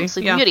Sleeping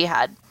Beauty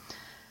had.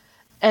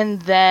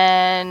 And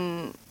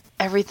then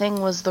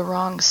everything was the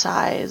wrong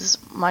size.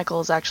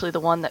 Michael is actually the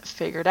one that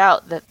figured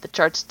out that the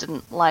charts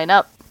didn't line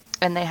up,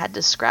 and they had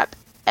to scrap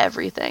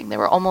everything. They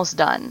were almost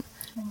done,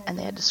 and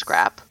they had to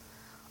scrap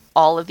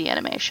all of the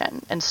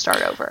animation and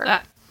start over.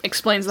 That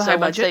explains the high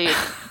budget.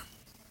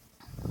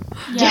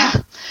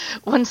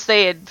 Once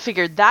they had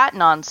figured that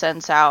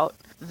nonsense out,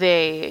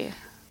 the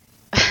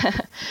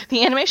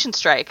animation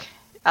strike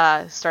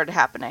started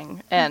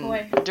happening,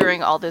 and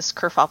during all this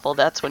kerfuffle,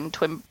 that's when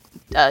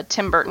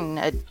Tim Burton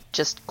had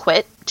just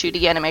quit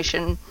 2D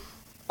animation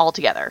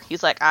altogether.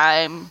 He's like,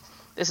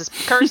 this is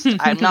cursed.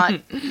 I'm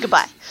not.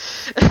 Goodbye.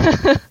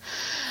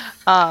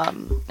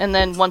 And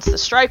then once the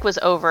strike was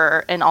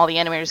over and all the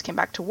animators came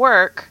back to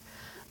work,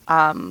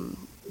 the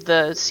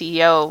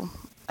CEO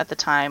at the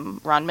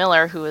time, Ron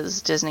Miller, who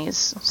was Disney's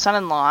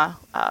son-in-law,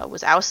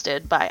 was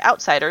ousted by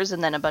outsiders,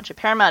 and then a bunch of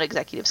Paramount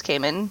executives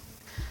came in,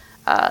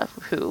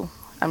 who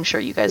I'm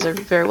sure you guys are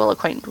very well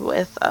acquainted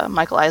with,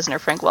 Michael Eisner,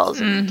 Frank Wells,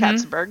 and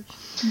Katzenberg.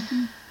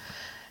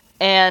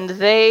 And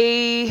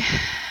they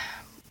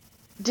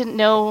didn't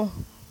know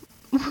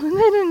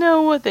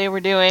what they were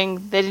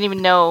doing. They didn't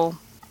even know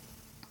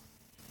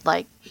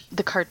like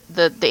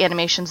the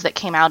animations that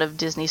came out of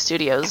Disney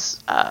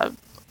Studios.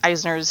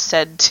 Eisner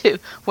said to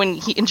when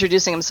he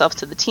introducing himself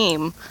to the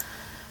team,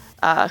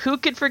 who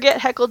could forget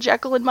Heckle,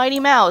 Jekyll, and Mighty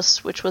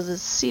Mouse, which was a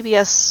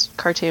CBS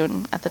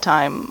cartoon at the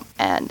time,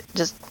 and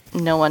just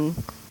no one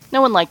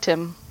liked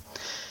him,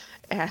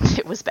 and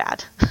it was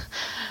bad.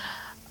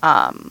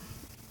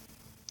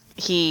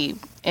 He,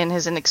 in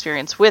his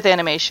inexperience with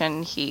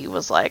animation, he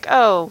was like,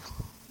 "Oh,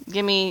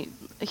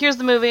 here's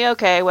the movie,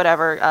 okay,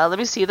 whatever. Let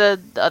me see the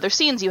other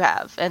scenes you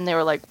have." And they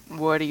were like,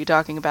 "What are you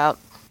talking about?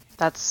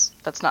 That's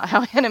not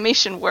how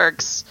animation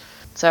works."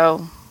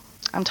 So,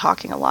 I'm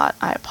talking a lot.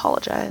 I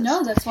apologize.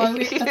 No, that's why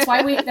we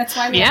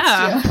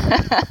Yeah.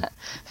 asked you.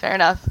 Fair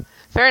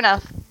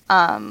enough.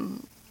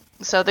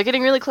 So they're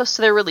getting really close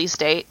to their release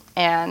date,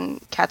 and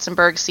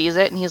Katzenberg sees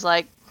it, and he's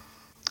like,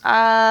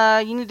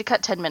 you need to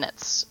cut 10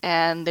 minutes.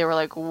 And they were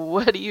like,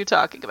 what are you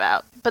talking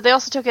about? But they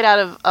also took it out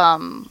of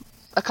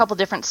a couple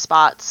different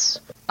spots,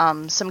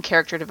 some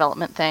character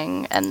development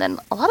thing, and then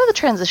a lot of the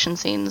transition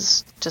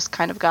scenes just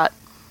kind of got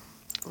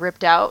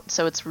ripped out,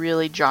 so it's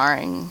really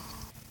jarring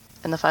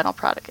in the final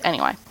product.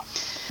 Anyway.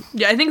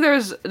 Yeah, I think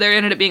there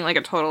ended up being like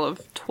a total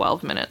of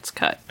 12 minutes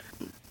cut.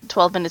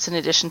 12 minutes in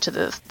addition to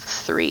the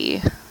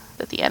 3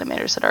 that the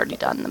animators had already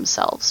done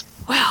themselves.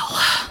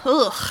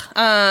 Well,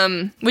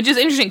 which is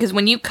interesting because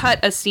when you cut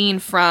a scene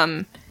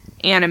from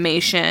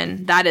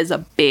animation, that is a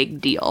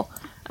big deal.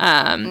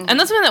 And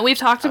that's something that we've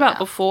talked about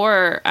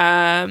before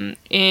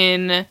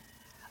in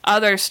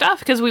other stuff,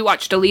 because we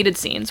watch deleted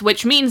scenes,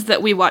 which means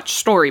that we watch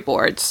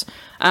storyboards.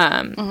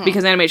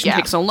 Because animation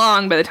takes so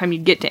long, by the time you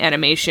get to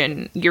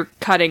animation, you're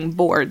cutting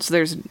boards.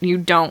 You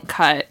don't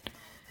cut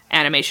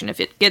animation. If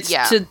it gets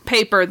to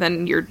paper,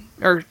 then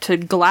or to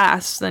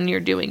glass, then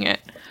you're doing it.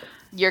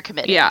 You're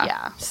committed,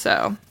 yeah.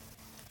 So,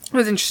 it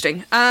was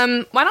interesting. Why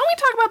don't we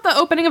talk about the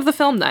opening of the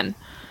film, then?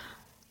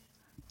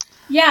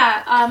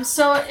 Yeah,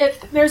 so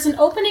there's an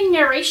opening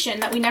narration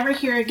that we never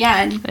hear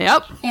again.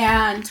 Yep.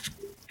 And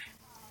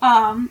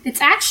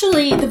it's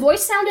actually, the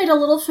voice sounded a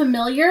little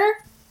familiar,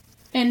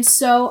 and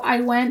so I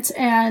went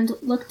and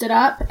looked it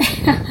up,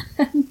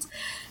 and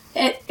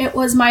it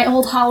was my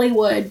old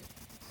Hollywood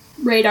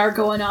radar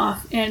going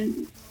off,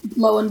 and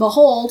lo and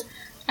behold,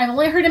 I've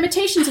only heard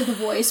imitations of the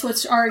voice,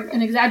 which are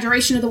an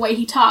exaggeration of the way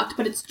he talked,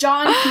 but it's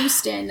John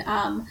Huston,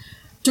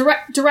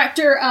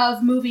 director of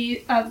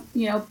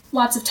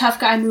lots of tough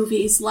guy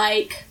movies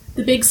like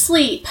The Big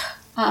Sleep,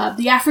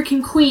 The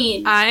African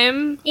Queen,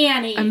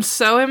 Annie. I'm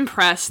so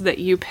impressed that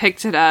you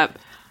picked it up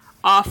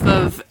off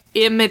of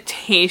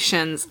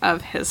imitations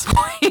of his voice.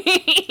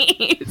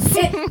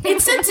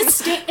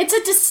 It's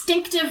a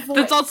distinctive voice.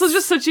 That's also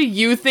just such a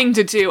you thing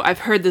to do. I've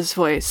heard this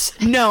voice.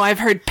 No, I've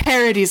heard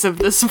parodies of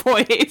this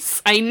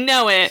voice. I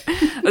know it.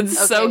 That's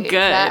so good.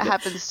 That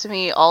happens to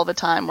me all the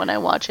time when I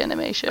watch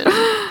animation.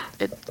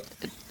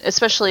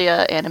 Especially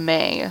anime.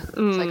 It's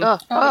like, yeah.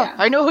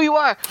 I know who you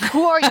are.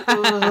 Who are you?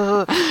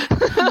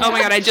 Oh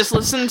my god, I just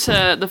listened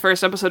to the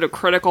first episode of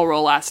Critical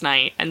Role last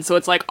night, and so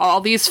it's like all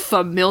these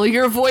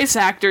familiar voice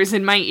actors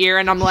in my ear,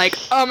 and I'm like,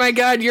 oh my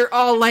god, you're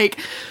all like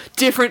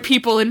different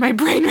people in my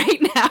brain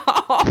right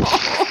now.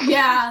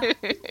 Yeah.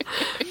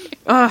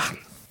 Ugh.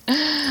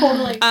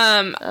 Totally.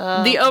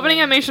 The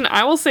opening animation,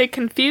 I will say,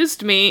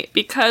 confused me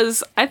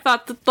because I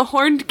thought that the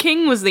Horned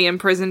King was the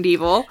imprisoned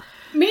evil.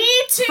 Me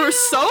too! For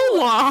so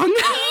long. Me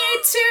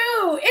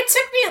too! It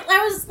took me,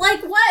 I was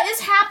like, what is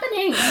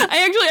happening?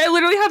 I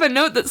literally have a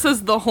note that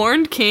says the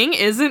Horned King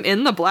isn't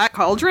in the Black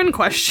Cauldron, ?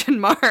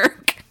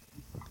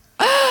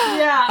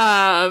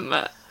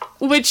 Yeah.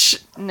 Which,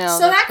 no,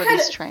 so that's what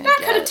he's trying to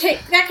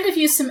get. That could have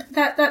used some,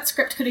 that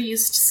script could have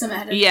used some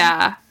editing.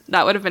 Yeah.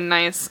 That would have been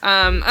nice.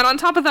 And on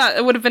top of that,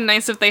 it would have been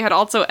nice if they had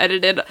also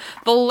edited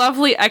the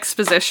lovely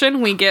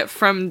exposition we get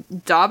from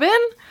Dobbin.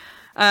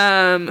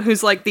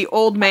 Who's like the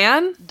old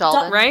man,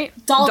 right?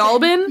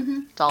 Dalbin. Mm-hmm.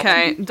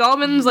 Okay,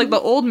 Dalbin's like the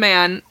old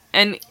man,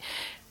 and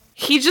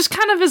he just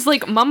kind of is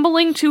like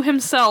mumbling to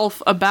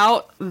himself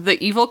about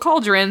the evil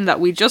cauldron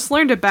that we just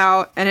learned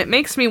about, and it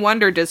makes me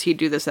wonder, does he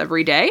do this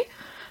every day?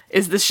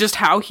 Is this just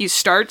how he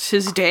starts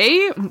his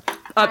day,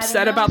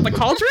 upset about the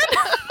cauldron?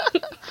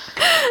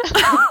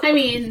 I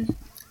mean,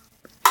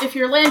 if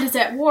your land is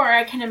at war,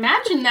 I can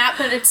imagine that,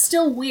 but it's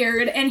still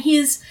weird, and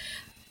he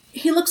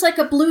looks like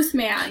a Bluth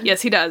man.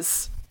 Yes, he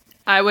does.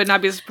 I would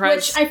not be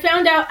surprised. Which I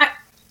found out,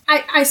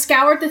 I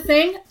scoured the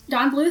thing.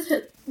 Don Bluth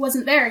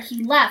wasn't there.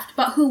 He left.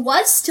 But who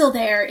was still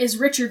there is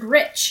Richard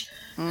Rich.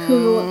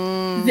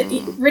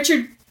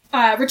 Richard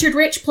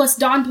Rich plus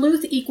Don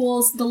Bluth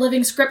equals the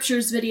Living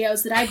Scriptures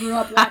videos that I grew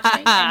up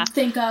watching and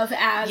think of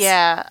as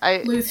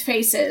Bluth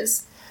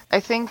faces. I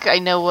think I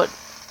know what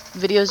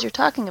videos you're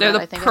talking about. They're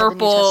the I think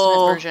purple...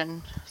 I have the New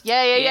Testament version.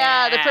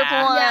 Yeah, the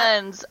purple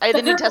ones. I had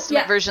the New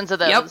Testament versions of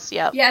those.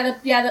 Yep.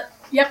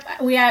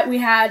 Yep. We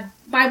had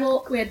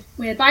Bible. We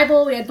had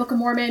Bible. We had Book of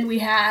Mormon. We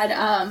had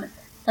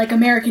like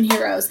American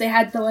Heroes. They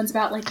had the ones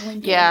about like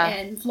Lincoln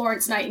and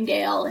Florence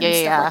Nightingale and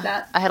stuff like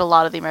that. I had a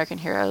lot of the American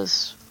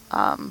Heroes.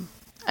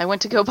 I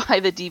went to go buy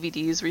the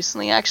DVDs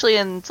recently, actually,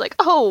 and it's like,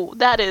 oh,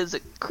 that is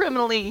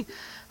criminally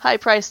High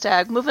price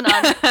tag. Moving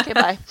on. Okay,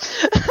 bye.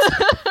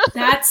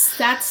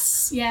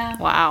 That's yeah.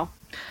 Wow.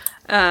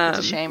 It's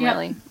a shame, Yep.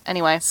 really.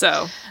 Anyway.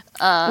 So,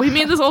 we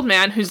meet this old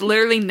man who's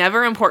literally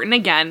never important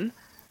again.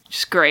 Which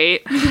is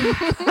great.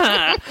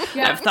 I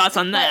have thoughts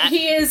on that. But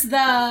he is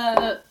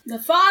the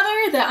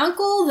father, the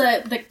uncle,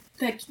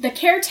 the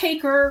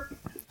caretaker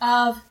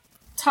of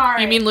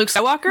Tara. You mean Luke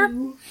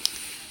Skywalker?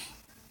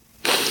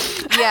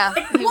 Yeah.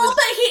 But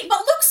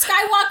Luke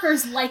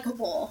Skywalker's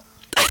likable.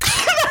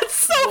 That's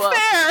so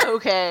fair!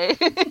 Okay.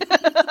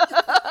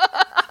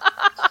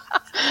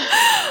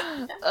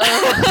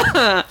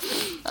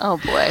 Oh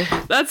boy.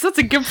 That's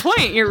a good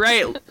point. You're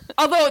right.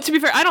 Although, to be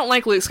fair, I don't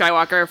like Luke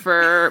Skywalker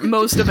for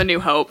most of A New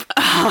Hope.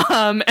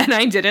 And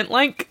I didn't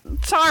like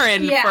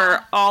Taran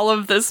for all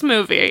of this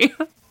movie.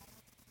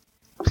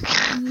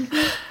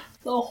 The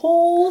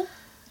whole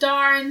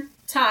darn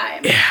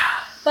time. Yeah.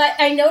 But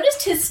I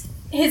noticed his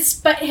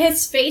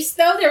face,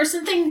 though. There was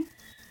something,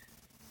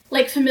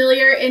 like,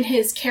 familiar in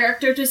his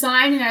character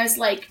design, and I was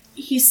like,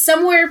 he's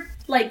somewhere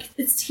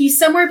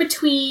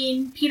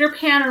between Peter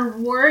Pan or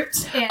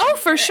Wart and... Oh,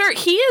 for sure.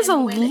 He is a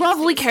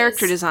lovely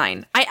character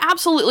design. I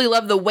absolutely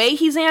love the way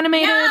he's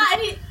animated. Yeah,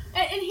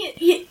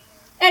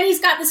 and he's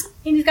got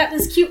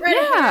this cute red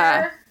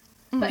hair.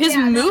 But his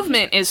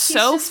movement is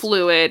so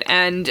fluid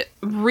and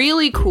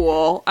really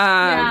cool.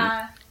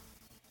 Yeah.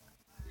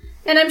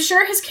 And I'm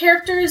sure his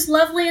character is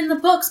lovely in the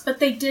books, but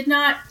they did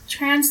not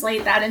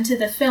translate that into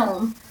the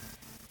film.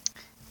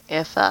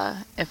 If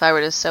I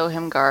were to sew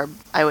him garb,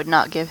 I would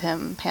not give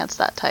him pants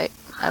that tight.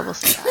 I will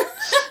say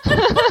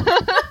that.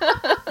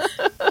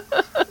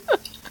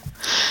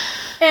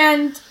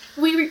 And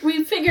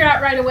we figured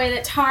out right away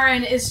that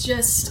Taran is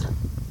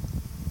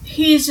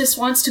he just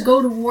wants to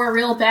go to war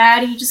real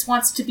bad. He just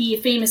wants to be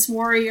a famous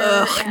warrior.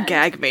 Ugh,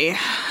 gag me.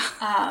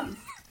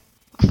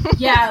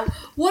 Yeah.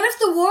 What if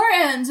the war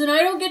ends and I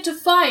don't get to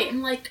fight?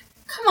 I'm like,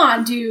 come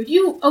on, dude.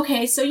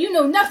 So you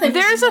know nothing.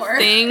 There's anymore. a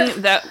thing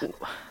that...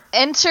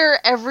 Enter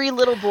every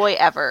little boy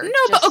ever. No,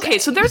 but okay,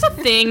 so there's a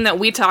thing that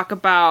we talk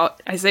about,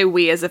 I say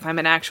we as if I'm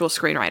an actual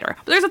screenwriter,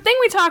 but there's a thing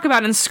we talk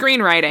about in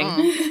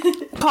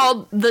screenwriting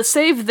called the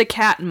save the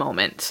cat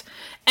moment.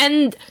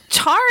 And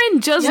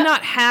Taran does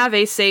not have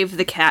a save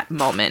the cat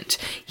moment.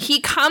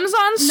 He comes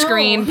on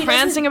screen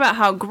prancing about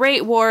how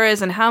great war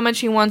is and how much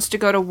he wants to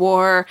go to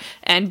war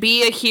and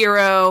be a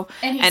hero,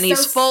 and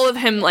he's full of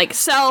him like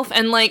self,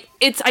 and like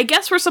I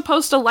guess we're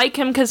supposed to like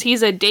him because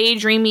he's a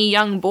daydreamy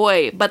young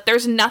boy, but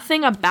there's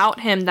nothing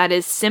about him that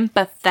is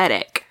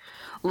sympathetic.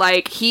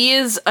 Like, he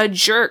is a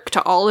jerk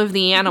to all of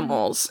the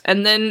animals,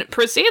 and then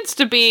proceeds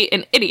to be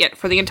an idiot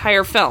for the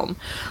entire film.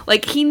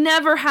 Like, he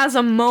never has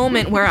a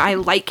moment where I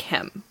like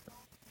him.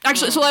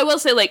 Actually, so I will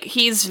say, like,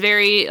 he's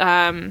very,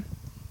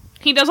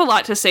 he does a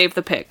lot to save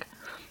the pig.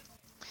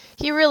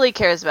 He really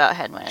cares about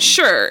Hedwyn.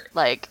 Sure.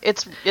 Like,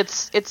 it's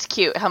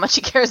cute how much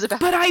he cares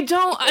about But I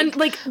don't,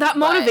 that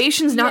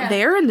motivation's not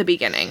there in the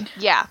beginning.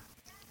 Yeah.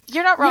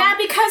 You're not wrong. Yeah,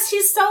 because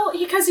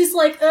he's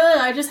like,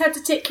 I just have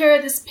to take care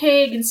of this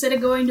pig instead of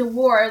going to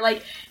war.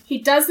 Like, he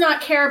does not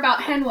care about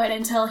Henwin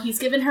until he's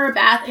given her a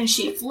bath and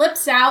she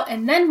flips out,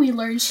 and then we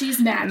learn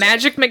she's magic.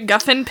 Magic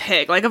MacGuffin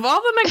pig. Like, of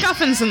all the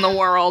MacGuffins in the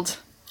world.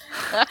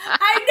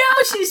 I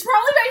know, she's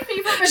probably my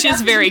favorite MacGuffin.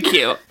 She's very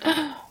cute.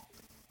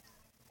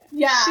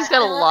 Yeah. She's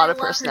got a lot of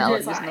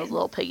personalities in those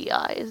little piggy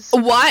eyes.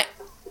 What?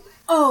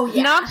 Oh,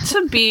 yeah. Not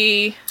to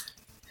be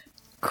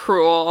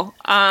cruel.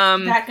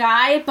 That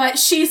guy, but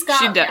she's got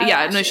she does.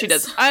 Yeah, no, she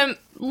does. I'm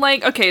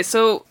like, okay,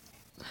 so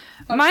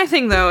my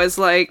thing though is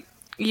like,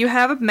 you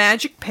have a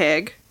magic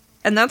pig,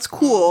 and that's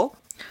cool,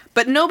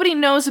 but nobody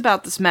knows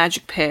about this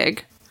magic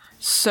pig,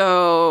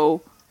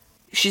 so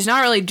she's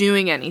not really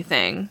doing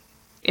anything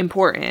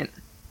important.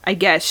 I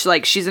guess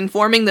like she's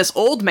informing this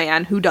old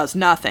man who does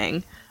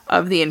nothing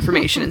of the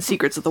information and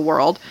secrets of the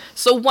world.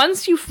 So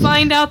once you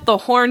find out the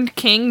Horned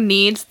King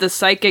needs the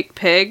psychic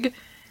pig,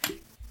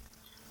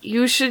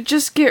 you should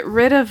just get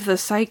rid of the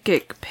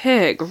psychic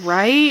pig,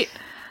 right?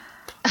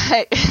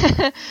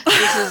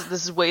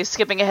 This is way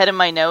skipping ahead in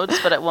my notes,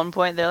 but at one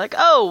point they're like,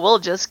 "Oh, we'll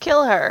just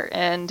kill her,"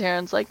 and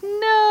Taran's like,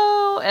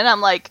 "No," and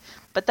I'm like,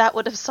 "But that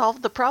would have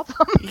solved the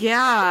problem."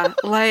 Yeah,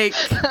 like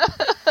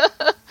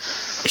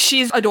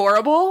she's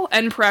adorable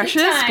and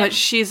precious, but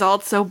she's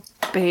also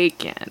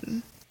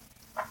bacon.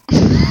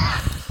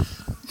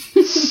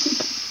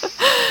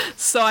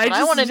 So what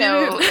I want to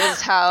know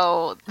is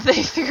how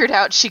they figured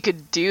out she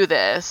could do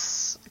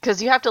this.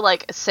 Because you have to,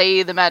 like,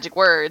 say the magic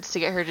words to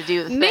get her to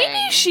do the thing.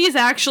 Maybe she's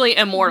actually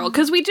immortal.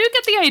 Because we do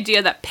get the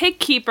idea that Pig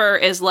Keeper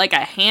is, like, a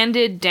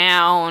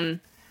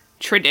handed-down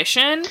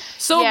tradition.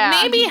 So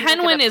maybe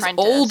Henwin is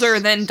older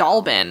than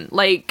Dalbin.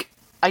 Like,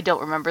 I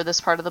don't remember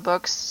this part of the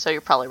books, so you're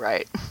probably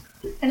right.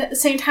 And at the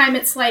same time,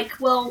 it's like,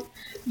 well,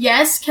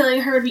 yes,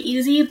 killing her would be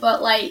easy,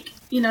 but, like,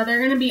 you know, there are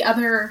going to be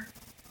other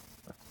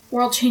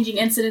world-changing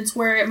incidents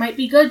where it might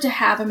be good to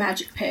have a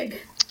magic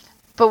pig.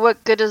 But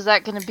what good is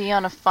that going to be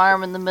on a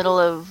farm in the middle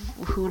of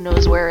who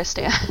knows where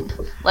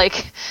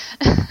like,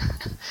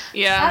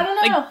 yeah, I don't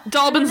know. Like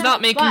Dalbin's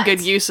not making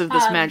good use of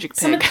this magic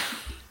pig.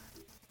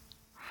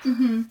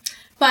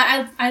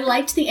 But I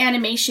liked the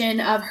animation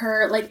of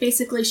her, like,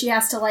 basically she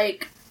has to,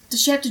 like,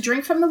 does she have to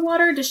drink from the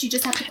water? Does she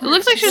just have to put It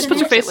looks like she just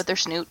puts her face with her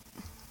snoot.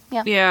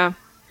 Yeah.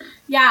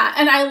 Yeah,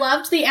 and I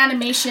loved the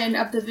animation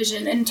of the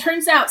vision, and it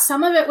turns out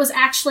some of it was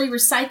actually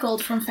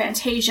recycled from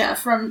Fantasia,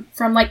 from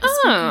like the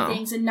spooky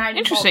things in Nine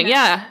interesting,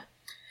 yeah.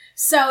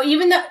 So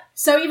even though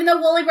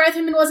Wooly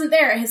Reitherman wasn't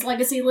there, his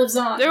legacy lives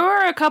on. There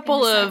were a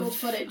couple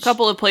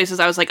of places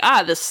I was like,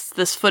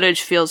 this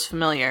footage feels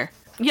familiar.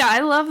 Yeah, I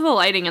love the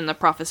lighting in the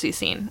prophecy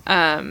scene.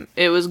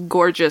 It was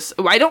gorgeous.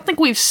 I don't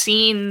think we've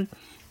seen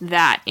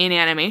that in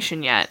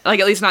animation yet. Like,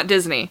 at least not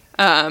Disney.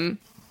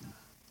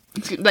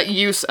 That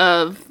use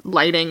of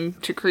lighting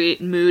to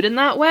create mood in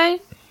that way.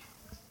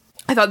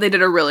 I thought they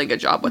did a really good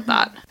job with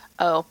that.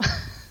 Oh.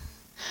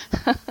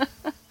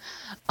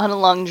 On a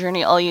long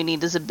journey, all you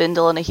need is a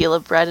bindle and a heel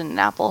of bread and an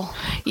apple.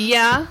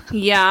 Yeah.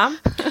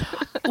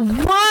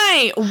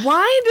 Why?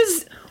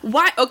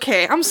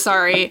 Okay, I'm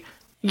sorry.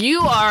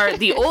 You are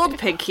the old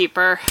pig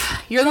keeper.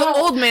 You're the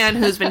old man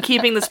who's been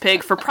keeping this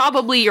pig for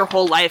probably your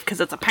whole life because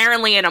it's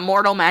apparently an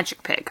immortal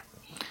magic pig.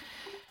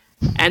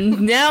 And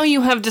now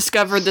you have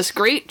discovered this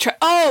great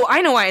oh,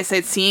 I know why I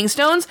said seeing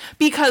stones.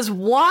 Because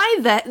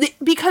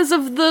because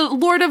of the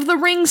Lord of the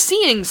Rings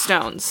seeing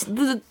stones.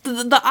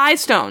 The eye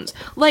stones.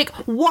 Like,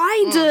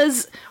 why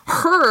does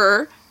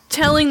her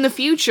telling the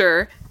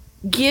future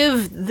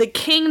give the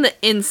king the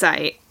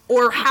insight?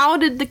 Or how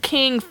did the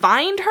king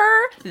find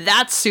her?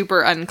 That's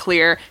super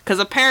unclear, because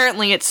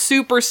apparently it's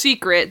super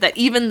secret that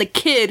even the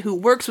kid who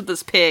works with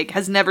this pig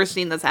has never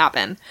seen this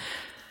happen.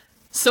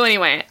 So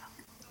anyway,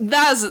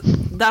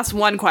 that's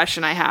one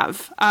question I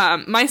have.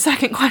 My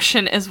second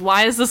question is,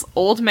 why does this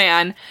old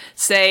man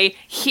say,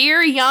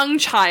 "Here, young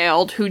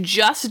child who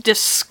just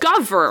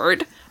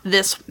discovered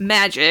this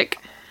magic,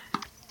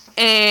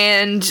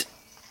 and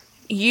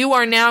you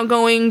are now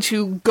going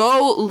to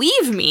go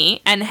leave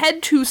me and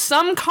head to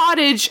some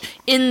cottage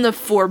in the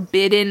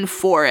Forbidden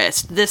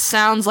Forest. This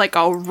sounds like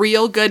a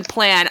real good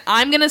plan.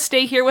 I'm gonna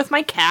stay here with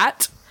my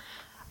cat."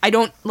 I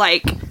don't,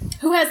 like...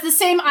 Who has the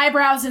same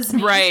eyebrows as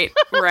me. Right.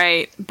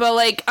 But,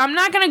 like, I'm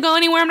not gonna go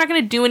anywhere. I'm not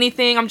gonna do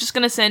anything. I'm just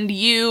gonna send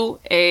you,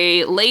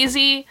 a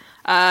lazy,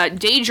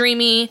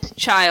 daydreamy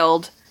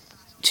child,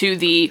 to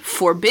the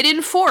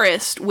Forbidden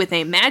Forest with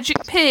a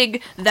magic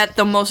pig that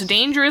the most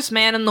dangerous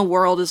man in the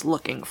world is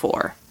looking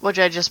for. Which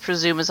I just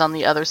presume is on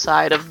the other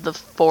side of the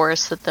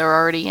forest that they're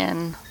already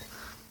in.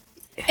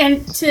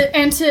 And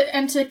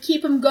to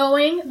keep him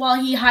going while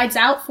he hides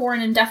out for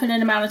an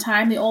indefinite amount of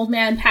time, the old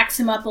man packs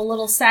him up a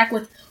little sack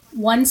with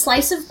one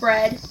slice of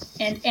bread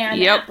and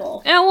an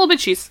apple. And a little bit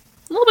of cheese.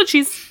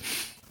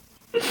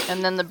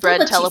 And then the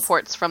bread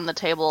teleports from the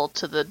table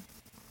to the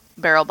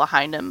barrel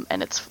behind him,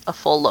 and it's a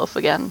full loaf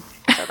again.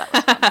 So that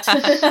was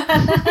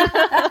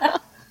fun.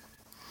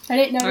 I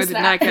didn't notice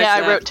that.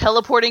 I wrote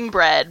teleporting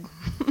bread.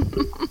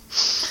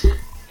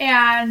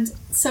 And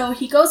so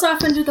he goes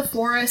off into the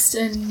forest,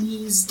 and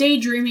he's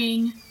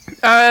daydreaming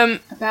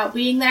about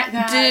being that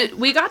guy.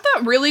 We got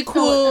that really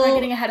cool am I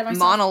getting ahead of myself?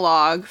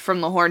 monologue from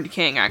the Horned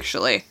King,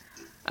 actually.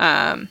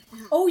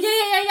 Oh,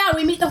 yeah.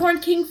 We meet the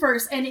Horned King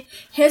first, and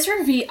his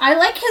reveal... I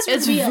like his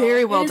reveal. It's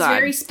very well done. It's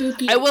very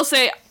spooky. I will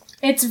say...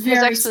 It's very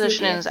His exposition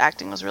spooky. and his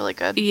acting was really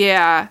good.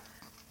 Yeah.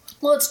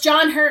 Well, it's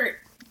John Hurt.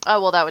 Oh,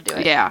 well, that would do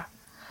it. Yeah.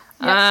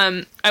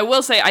 Yep. I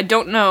will say, I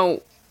don't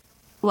know,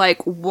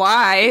 like,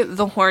 why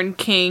the Horned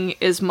King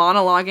is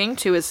monologuing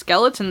to his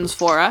skeletons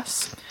for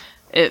us.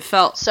 It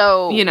felt,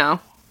 so,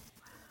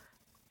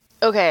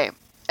 Okay.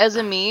 As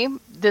a me,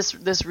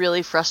 this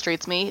really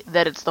frustrates me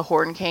that it's the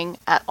Horned King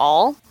at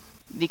all.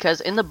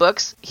 Because in the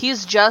books,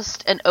 he's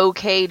just an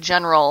okay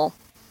general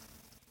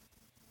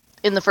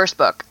in the first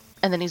book.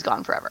 And then he's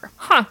gone forever.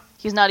 Huh.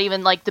 He's not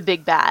even, like, the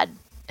big bad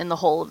in the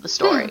whole of the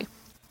story.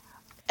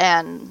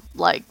 And,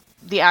 like,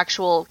 the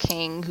actual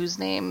king, whose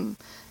name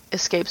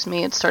escapes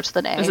me, it starts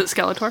with an A. Is it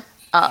Skeletor?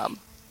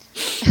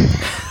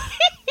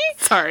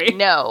 Sorry.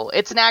 No,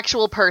 it's an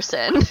actual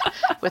person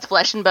with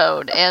flesh and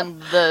bone.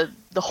 And the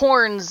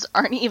horns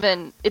aren't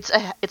even... It's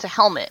a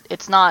helmet.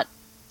 It's not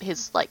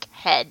his, like,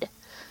 head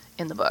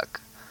in the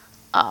book.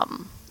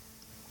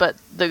 But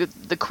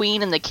the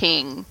queen and the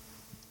king...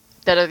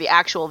 that are the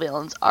actual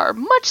villains are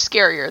much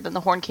scarier than the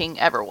Horned King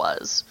ever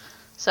was.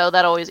 So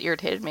that always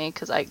irritated me,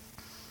 because I,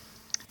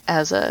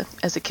 as a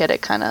kid,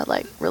 it kind of,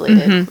 like,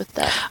 related with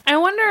that. I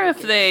wonder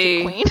if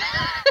they... Queen.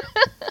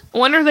 I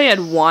wonder if they had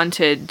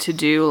wanted to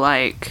do,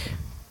 like,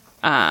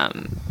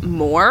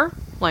 more.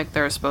 Like,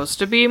 there's supposed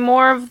to be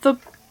more of the...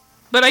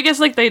 But I guess,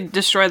 like, they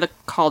destroy the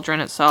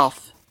cauldron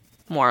itself,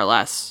 more or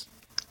less.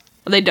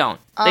 They don't.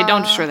 They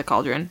don't destroy the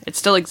cauldron. It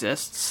still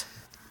exists.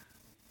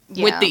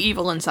 Yeah. With the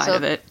evil inside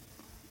of it.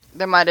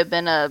 There might have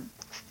been a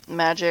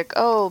magic,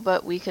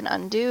 but we can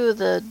undo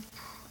the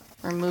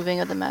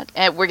removing of the magic.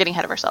 We're getting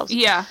ahead of ourselves.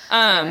 Yeah.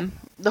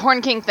 The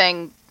Horned King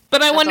thing.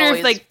 But I wonder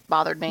if, like,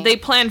 bothered me. They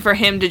planned for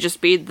him to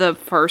just be the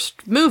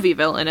first movie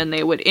villain, and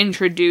they would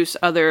introduce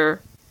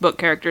other book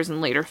characters in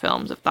later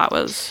films if that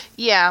was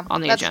on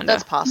the agenda.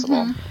 That's possible.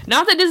 Mm-hmm.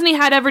 Not that Disney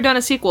had ever done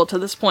a sequel to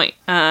this point.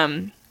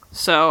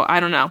 So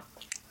I don't know.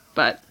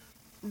 But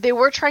They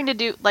were trying to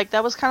do, like,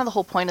 that was kind of the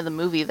whole point of the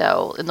movie,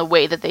 though, in the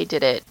way that they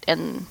did it,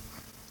 and,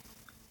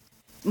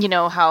 you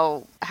know,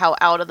 how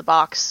out of the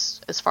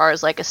box, as far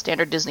as, like, a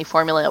standard Disney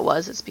formula it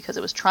was, it's because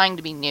it was trying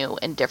to be new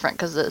and different,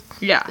 because the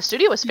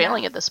studio was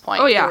failing at this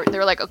point. Oh, yeah. They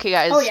were like, okay,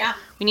 guys,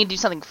 we need to do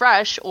something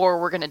fresh, or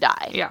we're gonna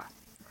die. Yeah.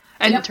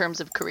 And in terms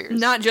of careers.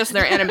 Not just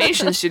their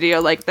animation studio,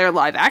 like, their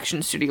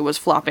live-action studio was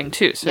flopping,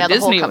 too, so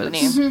Disney the whole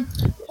company. was...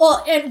 Mm-hmm.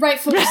 Well, and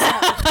rightfully so,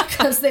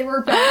 because they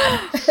were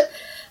bad.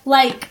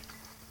 Like...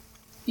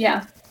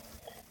 Yeah.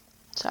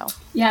 So.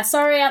 Yeah,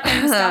 sorry out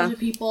there, nostalgia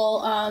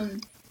people.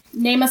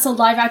 Name us a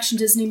live-action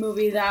Disney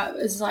movie that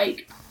is,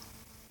 like,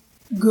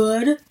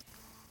 good.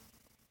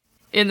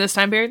 In this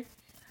time period?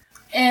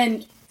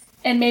 And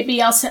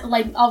maybe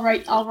I'll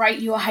write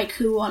you a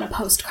haiku on a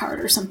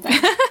postcard or something.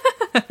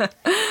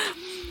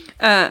 The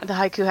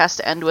haiku has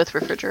to end with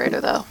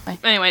refrigerator, though.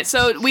 Anyway,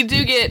 so we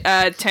do get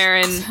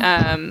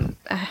Taran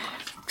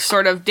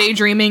sort of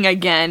daydreaming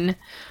again,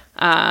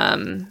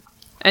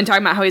 and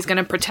talking about how he's going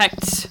to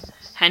protect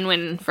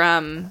Henwin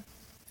from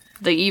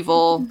the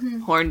evil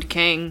Horned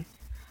King.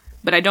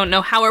 But I don't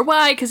know how or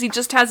why, because he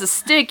just has a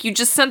stick. You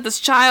just sent this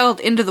child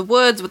into the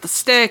woods with a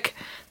stick.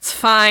 It's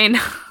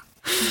fine.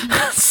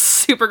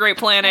 Super great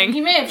planning.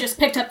 He may have just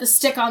picked up the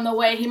stick on the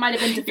way. He might have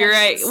been defenseless. You're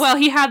right. Well,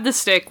 he had the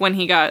stick when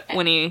he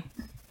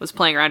was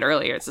playing around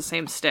earlier. It's the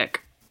same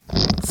stick.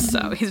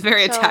 So he's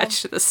very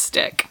attached to the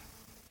stick.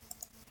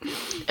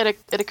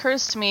 It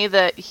occurs to me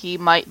that he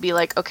might be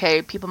like,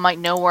 okay, people might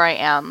know where I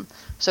am,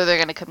 so they're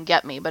going to come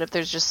get me. But if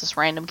there's just this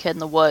random kid in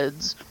the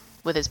woods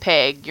with his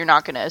pig, you're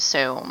not going to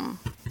assume...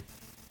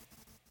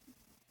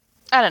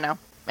 I don't know.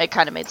 It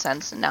kind of made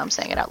sense, and now I'm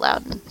saying it out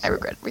loud, and I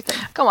regret everything.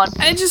 Go on.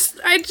 I just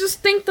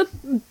think that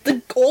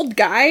the old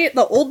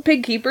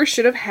pig keeper,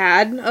 should have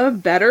had a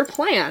better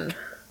plan.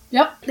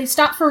 Yep. They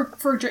stopped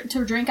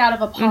to drink out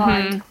of a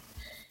pond.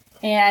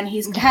 And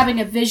he's having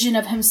a vision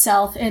of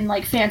himself in,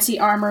 like, fancy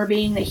armor,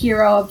 being the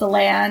hero of the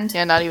land.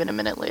 Yeah, not even a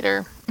minute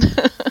later.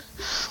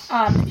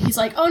 He's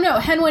like, oh no,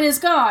 Henwin is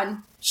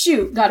gone.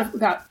 Shoot,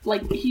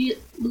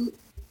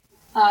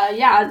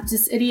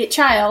 this idiot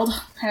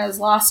child has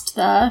lost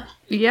the...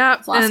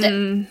 Yep,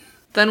 and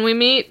then we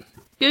meet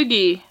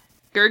Gurgi.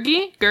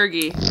 Gurgi?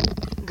 Gurgi.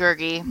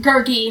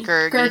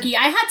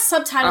 I had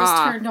subtitles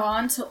turned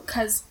on,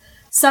 because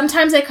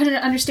sometimes I couldn't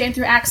understand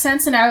through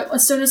accents, and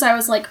as soon as I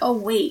was like, oh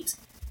wait...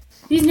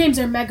 These names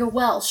are mega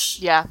Welsh.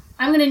 Yeah.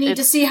 I'm going to need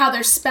to see how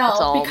they're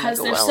spelled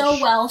because they're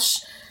so Welsh.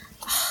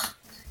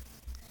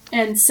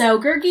 And so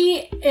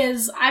Gurgi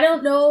is, I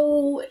don't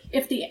know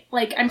if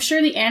I'm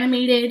sure the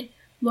animated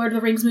Lord of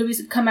the Rings movies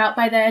have come out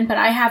by then, but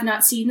I have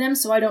not seen them,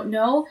 so I don't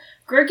know.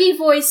 Gurgi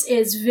voice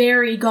is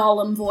very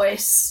Gollum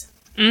voice.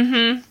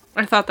 Mm-hmm.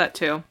 I thought that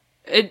too.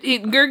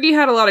 Gurgi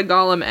had a lot of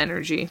Gollum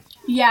energy.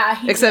 Yeah,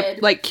 he Except,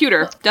 did. like,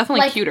 cuter.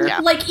 Definitely cuter.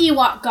 Like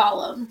Ewok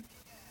Gollum.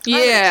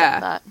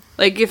 Yeah.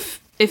 Like, if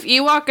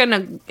Ewok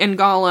and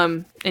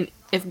Gollum, and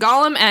if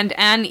Gollum and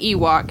an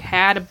Ewok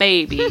had a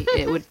baby,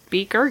 it would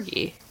be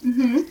Gurgi.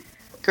 Mm-hmm.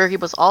 Gurgi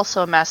was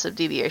also a massive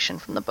deviation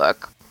from the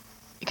book.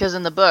 Because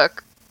in the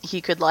book,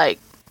 he could, like,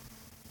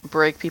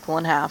 break people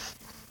in half.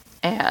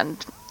 And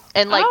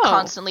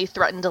constantly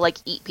threaten to, like,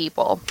 eat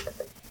people.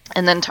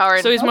 And then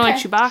Taran... So he's more like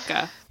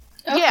Chewbacca.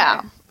 Okay.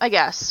 Yeah, I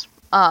guess.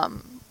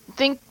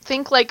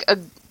 Think like a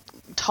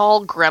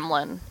tall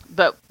gremlin,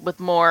 but with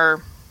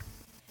more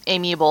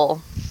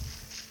amiable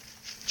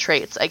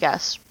traits, I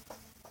guess.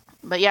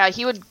 But yeah,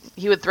 he would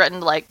threaten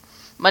to, like,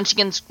 blah,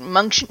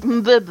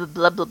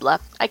 blah, blah, blah.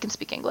 I can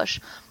speak English.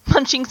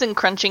 Munchings and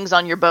crunchings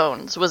on your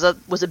bones was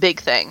a big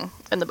thing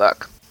in the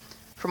book,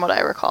 from what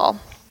I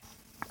recall.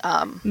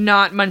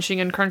 Not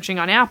munching and crunching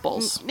on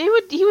apples. He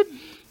would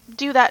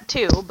do that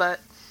too, but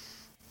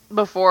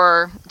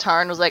before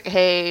Taran was like,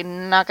 "Hey,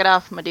 knock it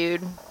off, my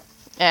dude,"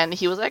 and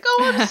he was like,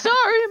 "Oh, I'm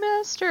sorry,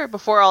 master."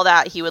 Before all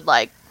that, he would,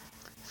 like,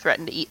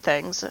 threaten to eat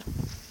things.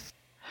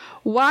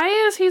 Why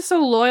is he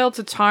so loyal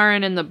to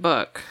Taran in the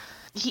book?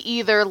 He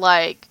either,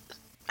 like,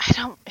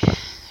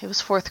 it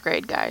was 4th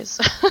grade, guys.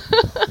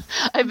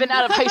 I've been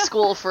out of high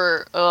school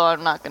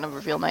I'm not going to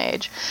reveal my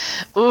age.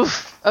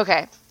 Oof.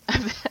 Okay.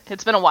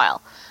 It's been a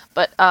while.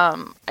 But,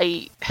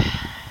 I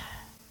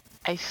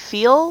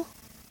feel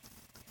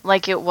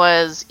like it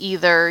was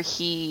either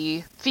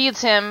he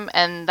feeds him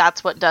and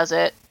that's what does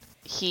it,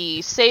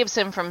 he saves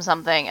him from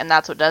something and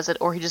that's what does it,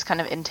 or he just kind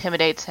of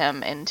intimidates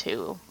him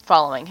into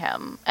following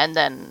him, and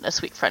then a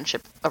sweet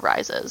friendship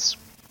arises.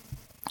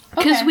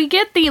 Because we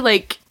get the,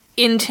 like,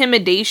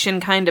 intimidation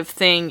kind of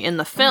thing in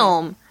the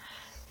film,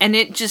 and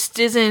it just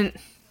doesn't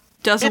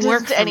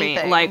work for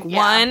me. Like,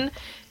 one,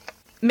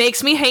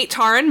 makes me hate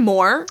Taran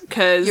more,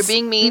 because you're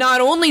being mean. Not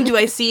only do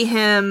I see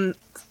him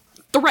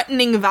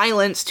threatening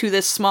violence to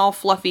this small,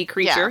 fluffy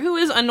creature, who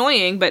is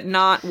annoying, but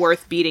not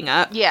worth beating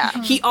up. Yeah.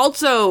 He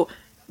also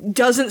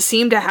doesn't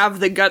seem to have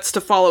the guts to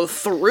follow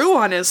through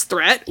on his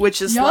threat,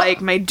 which is like,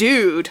 my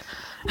dude,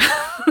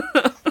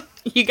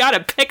 you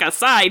gotta pick a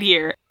side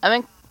here.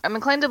 I'm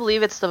inclined to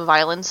believe it's the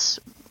violence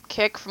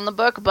kick from the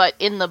book, but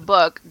in the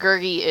book,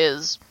 Gurgi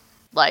is,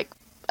 like,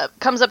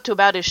 comes up to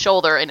about his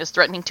shoulder and is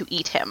threatening to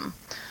eat him.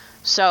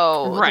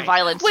 So the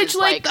violence is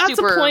like that's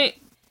super a point.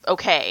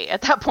 Okay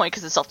at that point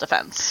because it's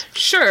self-defense.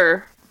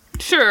 Sure,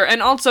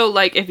 and also,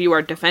 like, if you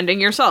are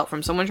defending yourself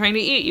from someone trying to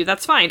eat you,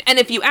 that's fine. And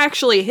if you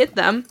actually hit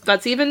them,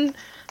 that's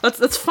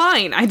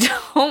fine. I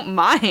don't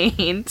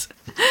mind.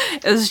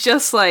 It's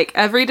just, like,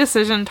 every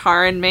decision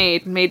Taran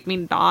made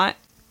me not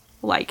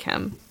like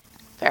him.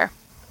 Fair.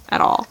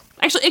 At all.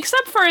 Actually,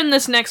 except for in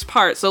this next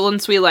part. So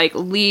once we, like,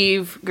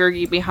 leave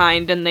Gurgi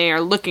behind and they are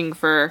looking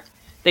for...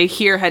 They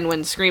hear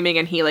Henwin screaming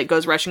and he, like,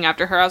 goes rushing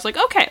after her. I was like,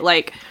 okay,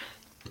 like,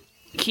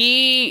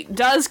 he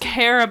does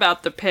care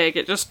about the pig.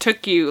 It just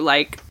took you,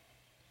 like...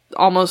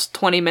 almost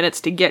 20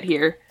 minutes to get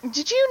here.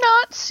 Did you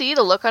not see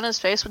the look on his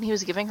face when he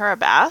was giving her a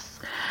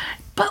bath?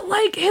 But,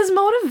 like, his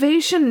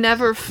motivation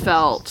never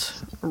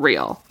felt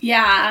real.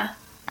 Yeah.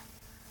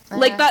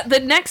 Like, the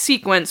next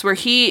sequence where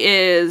he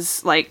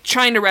is, like,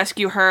 trying to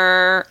rescue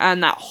her,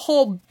 and that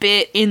whole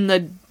bit in the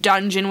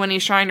dungeon when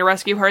he's trying to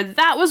rescue her,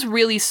 that was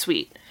really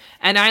sweet.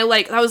 And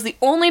that was the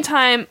only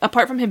time,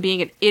 apart from him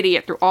being an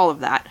idiot through all of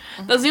that,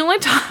 that was the only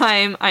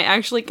time I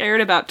actually cared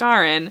about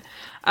Taran.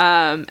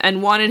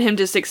 And wanted him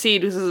to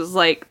succeed because it was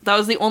like, that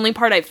was the only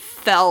part I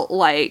felt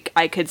like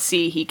I could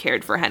see he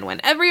cared for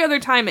Henwin. Every other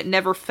time it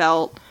never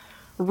felt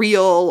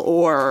real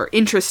or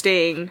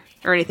interesting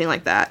or anything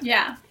like that.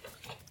 Yeah.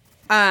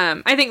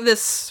 I think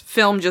this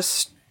film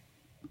just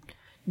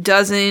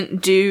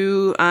doesn't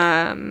do,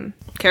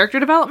 character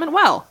development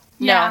well.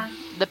 Yeah.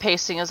 No, the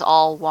pacing is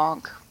all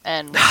wonk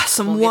and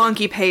some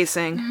wonky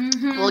pacing.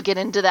 Mm-hmm. We'll get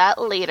into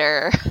that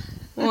later.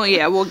 Well,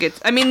 yeah, we'll get...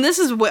 I mean, this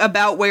is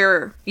about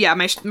where... Yeah,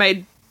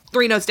 my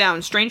 3 notes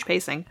down. Strange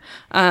pacing.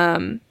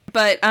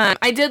 But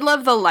I did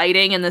love the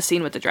lighting in the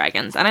scene with the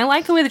dragons. And I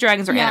like the way the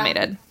dragons are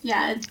animated.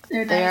 Yeah,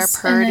 they're They nice.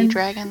 are pretty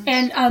dragons.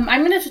 And I'm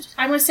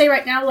gonna say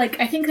right now, like,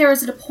 I think there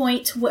was at a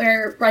point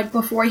where, like,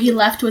 before he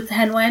left with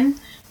Henwin,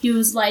 he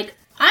was like,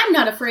 I'm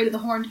not afraid of the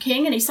Horned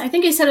King. And I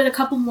think he said it a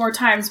couple more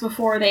times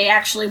before they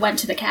actually went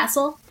to the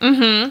castle.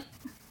 Mm-hmm.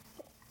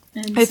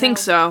 I think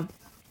so.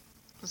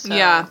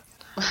 Yeah.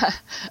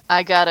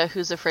 I got a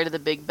Who's Afraid of the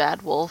Big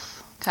Bad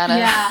Wolf kind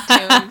of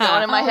tune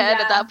going in my head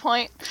at that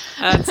point.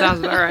 That sounds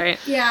about right.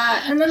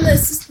 Yeah, and then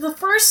the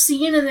first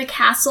scene in the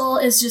castle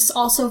is just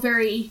also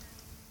very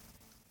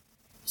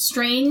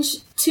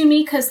strange to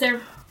me because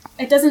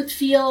it doesn't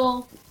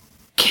feel...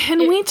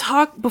 Can we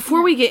talk,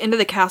 before we get into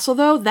the castle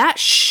though, that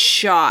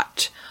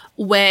shot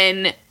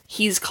when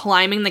he's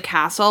climbing the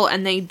castle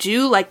and they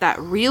do like that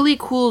really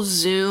cool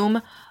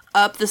zoom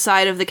up the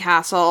side of the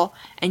castle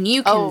and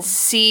you can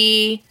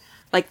see...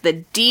 like, the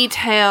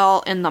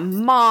detail in the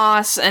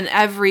moss and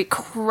every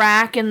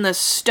crack in the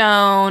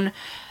stone.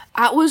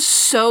 That was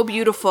so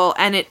beautiful,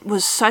 and it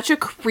was such a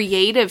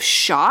creative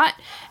shot.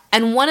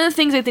 And one of the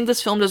things I think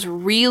this film does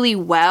really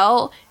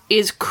well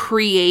is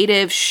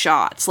creative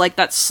shots. Like,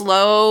 that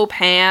slow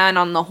pan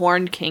on the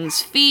Horned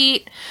King's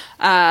feet,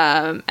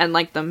 and,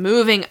 like, the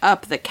moving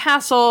up the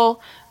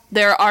castle.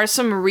 There are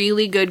some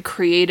really good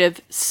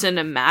creative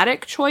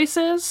cinematic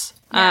choices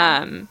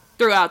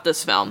throughout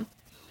this film.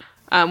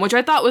 Which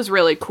I thought was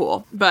really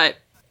cool. But,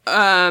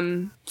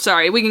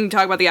 sorry, we can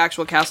talk about the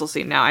actual castle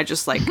scene now. I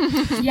just, like,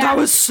 that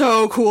was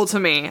so cool to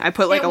me. I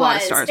put, like, a lot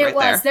of stars right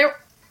there.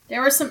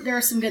 There was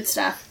some good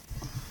stuff.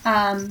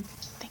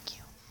 Thank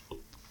you.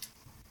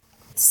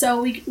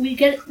 So we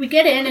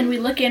get in and we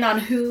look in on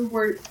who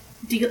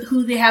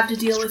they have to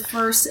deal with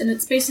first, and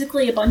it's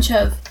basically a bunch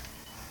of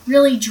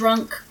really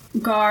drunk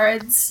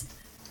guards.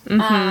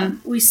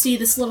 Mm-hmm. We see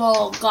this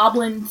little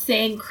goblin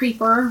thing,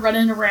 creeper,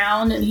 running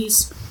around, and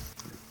he's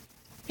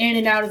in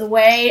and out of the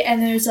way,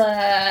 and there's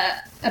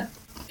a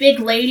big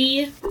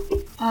lady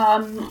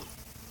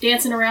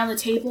dancing around the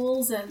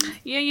tables, and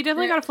yeah, you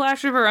definitely got a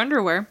flash of her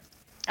underwear.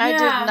 I did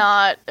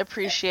not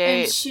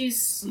appreciate and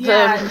she's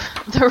the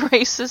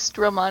racist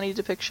Romani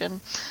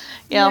depiction.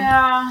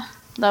 Yeah,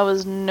 that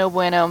was no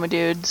bueno, my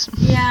dudes.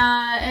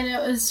 Yeah, and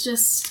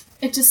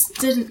it just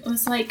didn't. It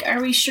was like,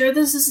 are we sure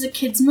this is a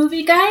kids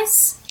movie,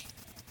 guys?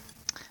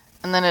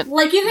 And then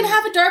like, you can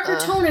have a darker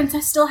tone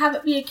and still have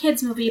it be a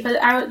kids movie, but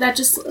that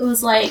just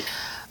was like...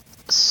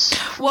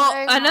 Well,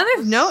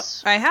 another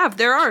note I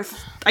have,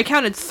 I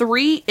counted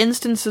 3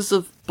 instances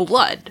of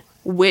blood,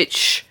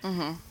 which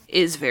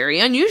is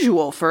very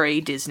unusual for a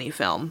Disney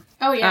film.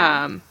 Oh,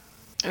 yeah.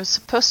 It was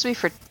supposed to be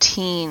for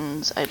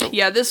teens, I believe.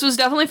 Yeah, this was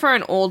definitely for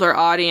an older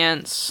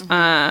audience,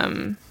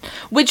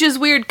 which is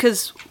weird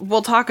because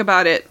we'll talk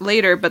about it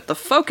later, but the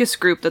focus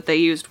group that they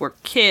used were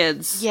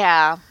kids.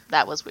 Yeah,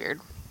 that was weird.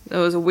 It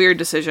was a weird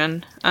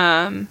decision.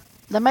 That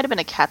might have been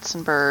a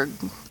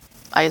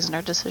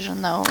Katzenberg-Eisner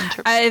decision, though.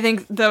 I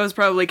think that was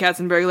probably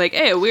Katzenberg, like,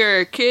 hey, we're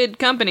a kid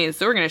company,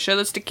 so we're going to show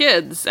this to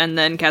kids. And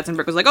then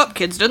Katzenberg was like, oh,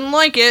 kids didn't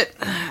like it.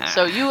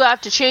 So you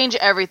have to change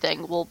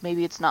everything. Well,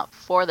 maybe it's not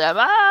for them.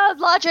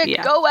 Logic,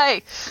 go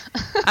away.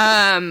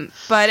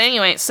 But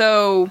anyway,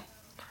 so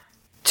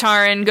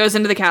Taran goes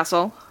into the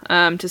castle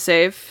to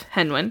save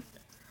Henwin.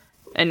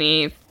 And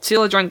he sees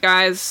all the drunk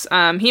guys.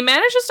 He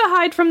manages to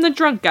hide from the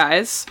drunk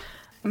guys.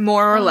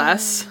 More or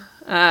less.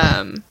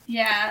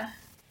 Yeah.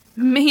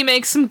 he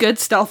makes some good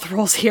stealth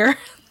rolls here.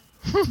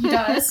 He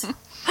does.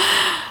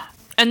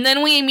 And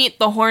then we meet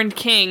the Horned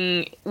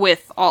King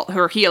with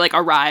he like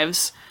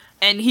arrives,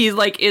 and he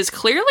like is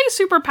clearly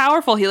super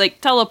powerful. He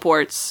like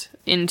teleports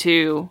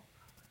into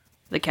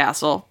the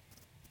castle.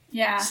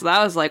 Yeah. So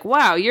that was like,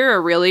 wow, you're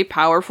a really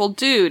powerful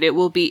dude. It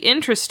will be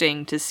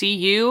interesting to see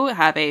you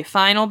have a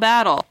final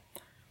battle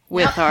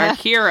with our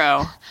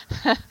hero.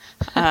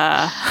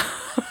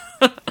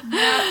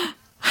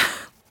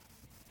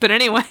 But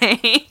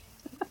anyway,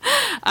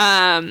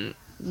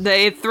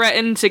 they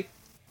threaten to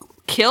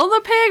kill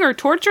the pig or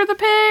torture the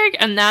pig,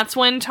 and that's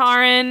when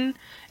Taran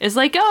is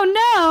like, "Oh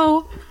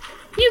no,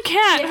 you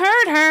can't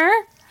hurt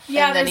her."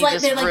 Yeah, and then he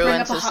just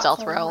ruins his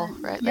stealth roll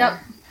right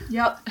there.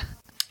 Yep.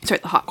 That's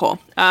right, the hot coal.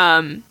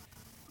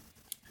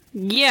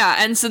 Yeah,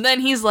 and so then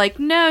he's like,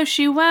 "No,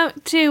 she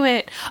won't do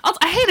it."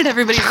 I hated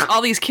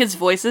all these kids'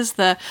 voices.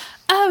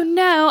 Oh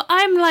no,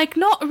 I'm like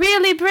not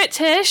really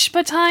British,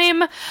 but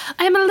I'm a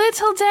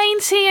little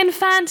dainty in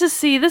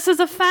fantasy. This is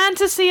a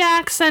fantasy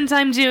accent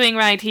I'm doing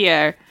right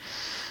here.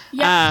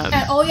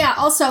 Yeah.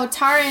 Also,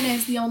 Taran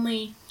is the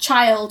only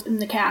child in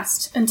the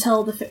cast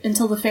until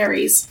the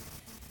fairies.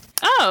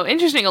 Oh,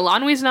 interesting.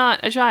 Elanwi's not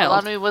a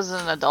child. Elanwi was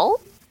an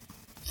adult?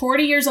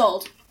 40 years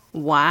old.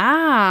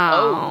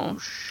 Wow.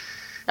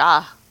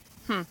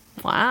 Oh.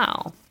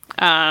 Wow.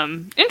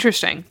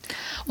 Interesting.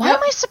 Why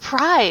am I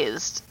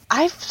surprised?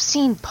 I've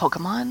seen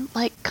Pokemon.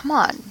 Like, come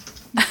on.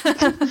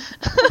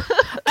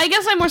 I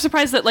guess I'm more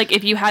surprised that, like,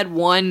 if you had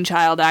one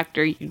child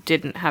actor, you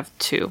didn't have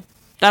two.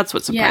 That's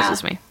what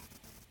surprises me.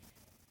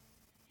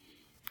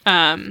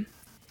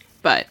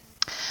 But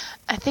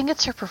I think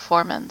it's her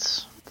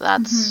performance.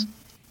 That's...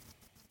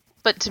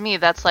 But to me,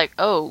 that's like,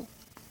 oh,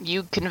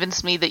 you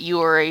convinced me that you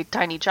were a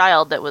tiny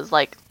child that was,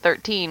 like,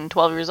 13,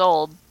 12 years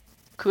old.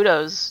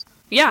 Kudos.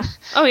 Yeah.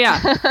 Oh, yeah.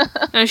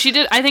 No, she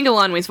did. I think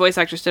Elanwi's voice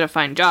actress did a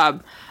fine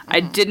job. I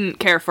didn't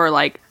care for,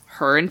 like,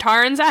 her and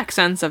Taran's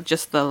accents of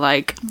just the,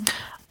 like,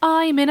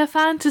 I'm in a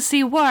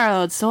fantasy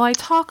world, so I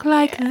talk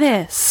like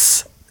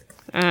this.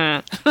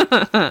 And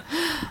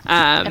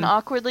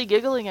awkwardly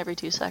giggling every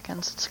 2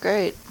 seconds. It's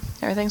great.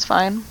 Everything's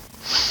fine.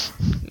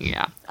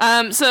 Yeah.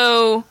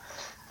 So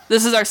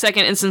this is our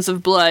second instance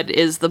of blood,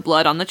 is the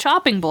blood on the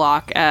chopping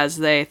block as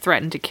they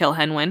threaten to kill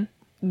Henwin.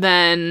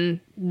 Then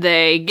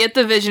they get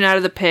the vision out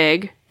of the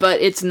pig, but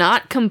it's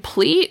not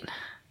complete.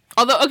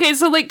 Although, okay,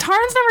 so, like,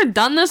 Taran's never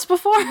done this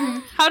before.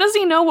 How does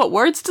he know what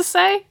words to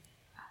say?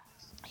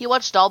 He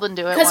watched Dalbin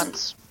do it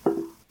once.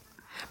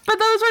 But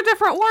those were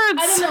different words.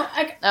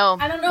 I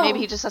don't know. Maybe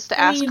he just has to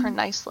ask her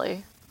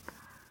nicely.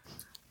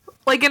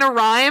 Like in a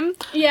rhyme?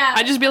 Yeah.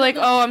 I'd just be like,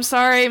 oh, I'm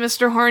sorry,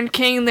 Mr. Horned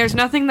King. There's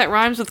nothing that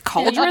rhymes with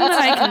cauldron that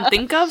I can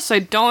think of, so I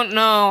don't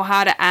know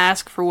how to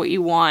ask for what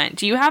you want.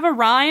 Do you have a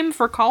rhyme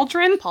for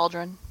cauldron?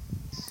 Pauldron.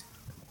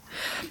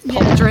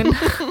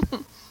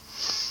 Pauldron.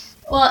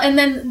 Well, and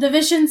then the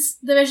vision's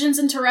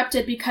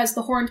interrupted because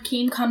the Horned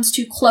King comes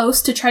too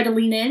close to try to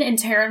lean in, and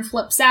Taran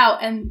flips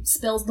out and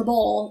spills the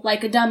bowl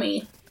like a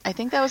dummy. I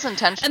think that was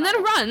intentional. And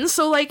then runs,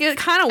 so, like, it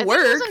kind of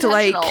worked.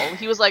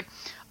 He was like,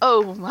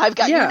 oh, I've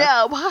got you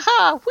now.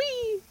 Haha,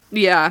 whee!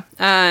 Yeah.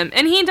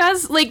 And he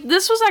does, like,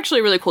 this was actually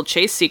a really cool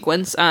chase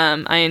sequence.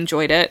 I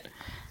enjoyed it.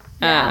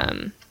 Yeah.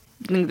 I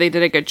think they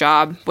did a good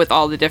job with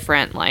all the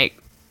different, like,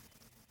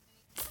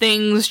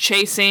 things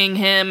chasing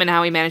him and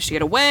how he managed to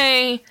get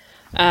away.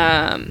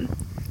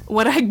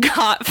 What I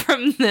got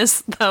from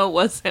this, though,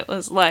 was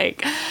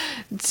like,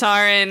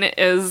 Taran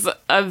is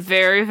a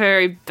very,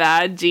 very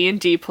bad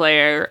D&D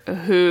player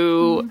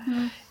who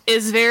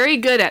is very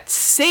good at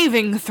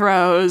saving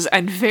throws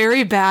and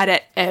very bad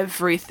at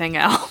everything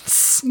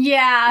else.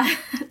 Yeah.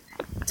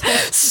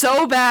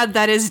 So bad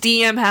that his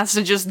DM has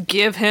to just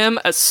give him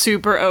a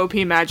super OP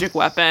magic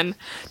weapon.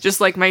 Just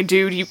like, my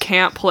dude, you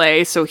can't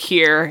play, so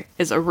here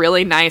is a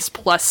really nice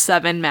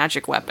 +7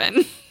 magic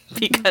weapon.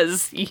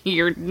 Because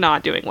you're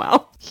not doing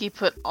well. He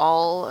put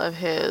all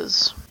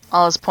his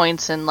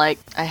points in, like,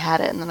 I had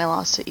it and then I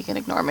lost it, you can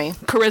ignore me.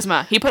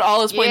 Charisma. He put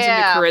all his points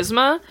into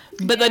charisma,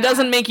 but that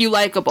doesn't make you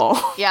likable.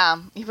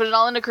 Yeah, he put it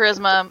all into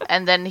charisma,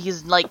 and then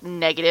he's, like,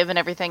 negative in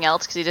everything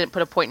else because he didn't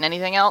put a point in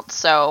anything else,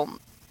 so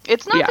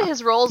it's not that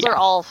his rolls are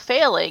all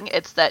failing,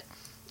 it's that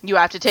you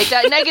have to take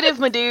that negative,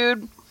 my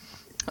dude.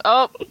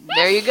 Oh,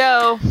 there you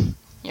go.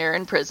 You're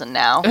in prison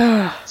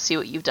now. See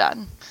what you've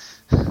done.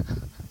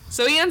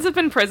 So he ends up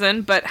in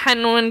prison, but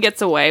Henwin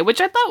gets away, which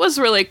I thought was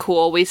really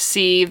cool. We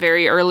see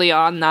very early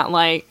on that,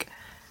 like,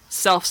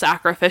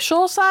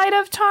 self-sacrificial side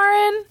of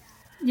Taran.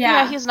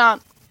 Yeah, he's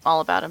not all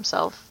about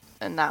himself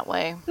in that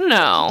way.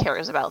 No. He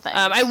cares about things.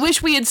 I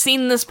wish we had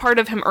seen this part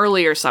of him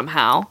earlier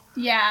somehow.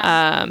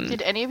 Yeah.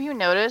 Did any of you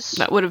notice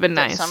that would have been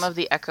nice. Some of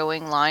the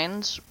echoing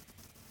lines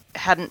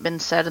hadn't been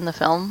said in the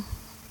film?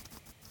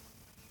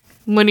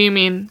 What do you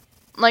mean?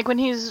 Like, when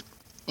he's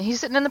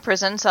sitting in the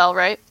prison cell,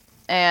 right?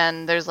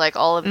 And there's, like,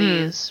 all of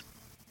these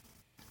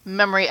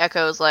memory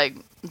echoes, like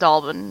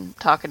Dalbin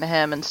talking to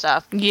him and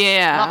stuff.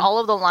 Yeah. Not all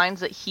of the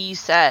lines that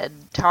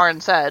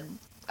Taran said,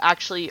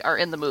 actually are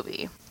in the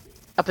movie.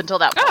 Up until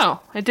that point. Oh,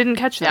 I didn't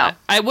catch that.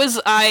 I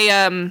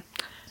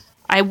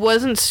I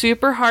wasn't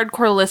super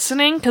hardcore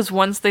listening, because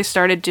once they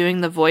started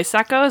doing the voice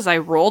echoes, I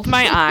rolled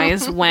my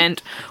eyes,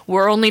 went,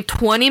 we're only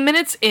 20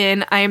 minutes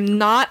in, I am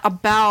not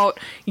about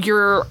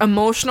your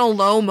emotional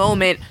low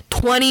moment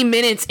 20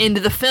 minutes into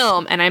the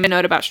film, and I made a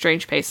note about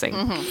strange pacing.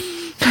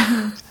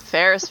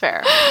 Fair is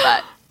fair,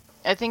 but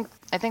I think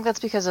that's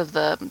because of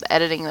the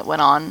editing that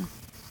went on.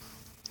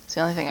 It's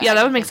the only thing. Yeah,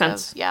 that would make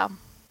sense. Yeah.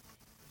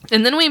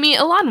 And then we meet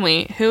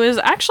Elanwi, who is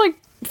actually,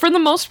 for the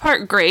most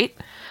part, great.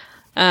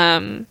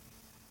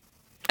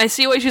 I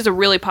see why she's a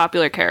really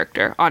popular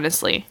character,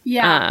 honestly.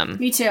 Yeah,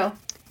 me too.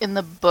 In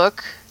the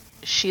book,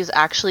 she's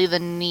actually the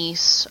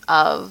niece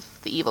of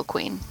the evil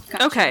queen.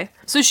 Gotcha. Okay,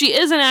 so she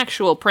is an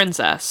actual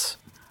princess.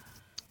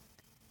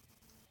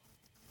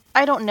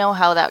 I don't know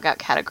how that got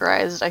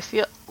categorized. I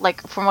feel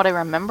like, from what I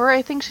remember,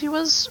 I think she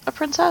was a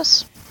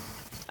princess.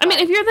 I mean,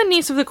 if you're the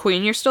niece of the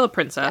queen, you're still a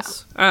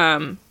princess.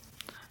 Yeah.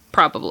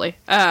 Probably.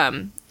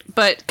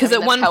 But, because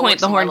at one point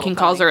the Horn King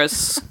calls her a...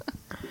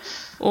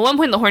 Well, at one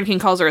point the Horn King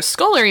calls her a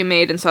scullery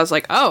maid, and so I was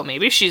like, oh,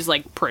 maybe she's,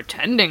 like,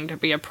 pretending to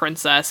be a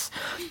princess.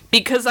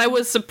 Because I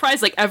was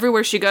surprised, like,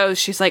 everywhere she goes,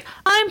 she's like,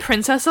 I'm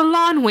Princess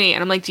Elanwi.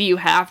 And I'm like, do you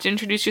have to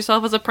introduce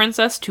yourself as a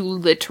princess to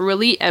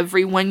literally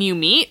everyone you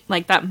meet?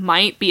 Like, that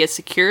might be a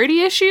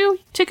security issue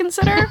to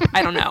consider?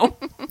 I don't know.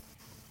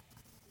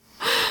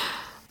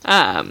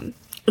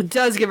 It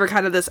does give her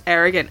kind of this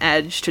arrogant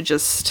edge to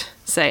just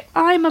say,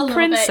 I'm a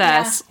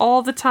princess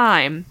all the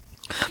time.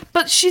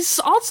 But she's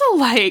also,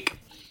 like...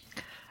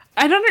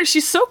 I don't know,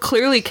 she's so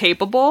clearly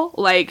capable.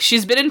 Like,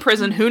 she's been in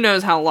prison who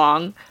knows how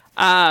long.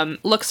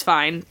 Looks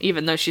fine,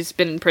 even though she's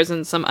been in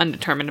prison some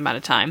undetermined amount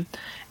of time.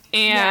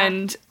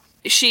 And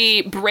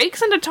she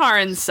breaks into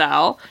Taran's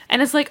cell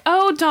and is like,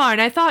 oh darn,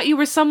 I thought you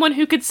were someone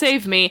who could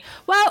save me.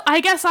 Well, I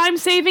guess I'm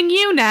saving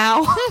you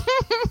now.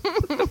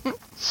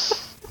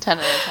 10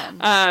 out of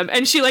 10.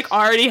 And she, like,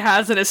 already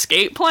has an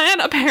escape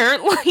plan,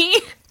 apparently.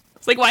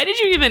 It's like, why did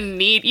you even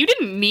you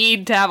didn't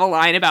need to have a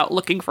line about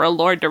looking for a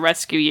lord to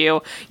rescue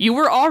you. You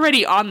were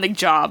already on the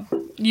job.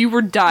 You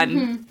were done.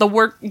 Mm-hmm. The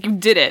work, you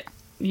did it.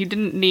 You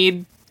didn't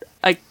need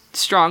a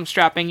strong,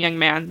 strapping young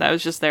man that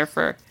was just there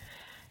for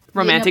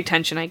romantic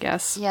tension, I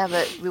guess. Yeah,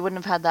 but we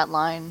wouldn't have had that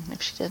line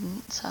if she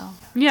didn't, so.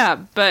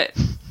 Yeah, but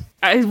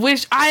I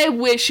wish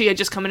she had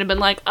just come in and been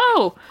like,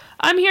 oh,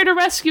 I'm here to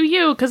rescue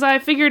you, because I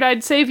figured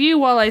I'd save you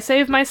while I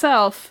save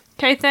myself.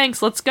 Okay,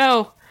 thanks, let's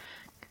go.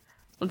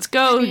 Let's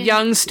go,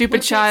 young,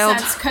 stupid child.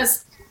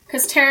 Because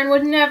Taran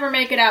would never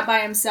make it out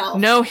by himself.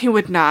 No, he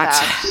would not.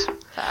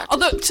 Fact.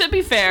 Although, to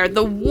be fair,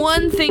 the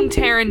one thing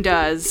Taran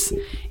does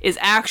is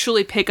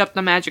actually pick up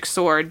the magic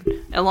sword.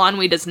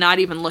 Elanwi does not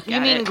even look at it.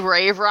 You mean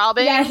grave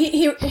robbing? Yeah,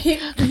 he yeah,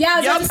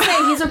 I was about to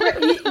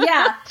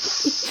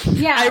say,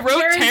 yeah. I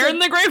wrote Taran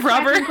the grave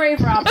robber.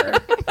 Grave robber.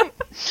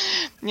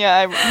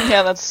 Yeah,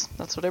 that's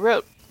what I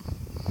wrote.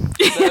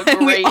 The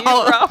grave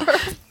robber.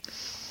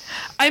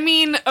 I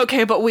mean,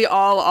 okay, but we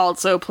all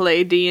also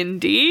play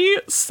D&D,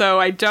 so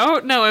I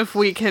don't know if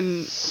we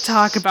can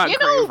talk about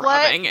grave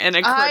robbing in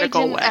a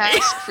critical way. I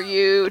didn't ask for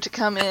you to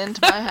come into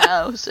my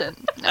house and...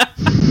 No.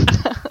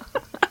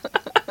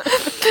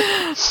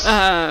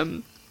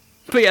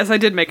 But yes, I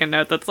did make a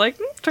note that's like,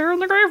 Taran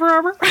the grave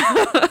robber.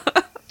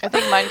 I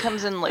think mine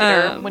comes in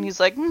later when he's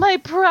like, my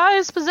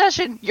prized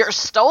possession, your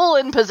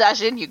stolen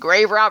possession, you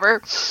grave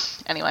robber.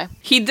 Anyway.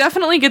 He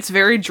definitely gets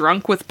very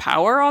drunk with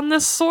power on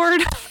this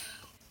sword.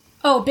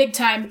 Oh, big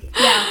time.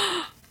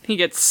 Yeah. He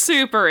gets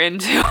super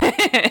into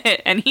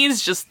it, and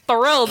he's just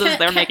thrilled as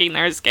they're making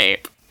their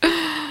escape.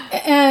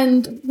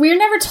 And we're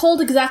never told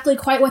exactly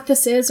quite what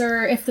this is,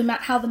 or if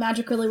how the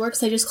magic really works.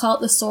 They just call it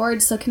the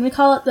sword, so can we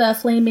call it the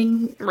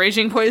flaming...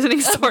 Raging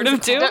Poisoning Sword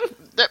of Doom?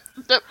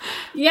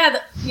 Yeah,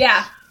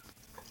 yeah.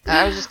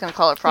 I was just going to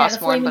call it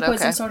Frostmourne, but okay.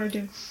 Poison Sword of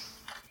Doom.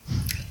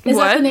 Is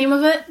that the name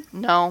of it?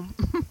 No.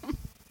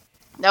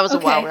 That was a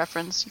WoW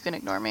reference. You can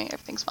ignore me.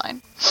 Everything's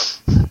fine.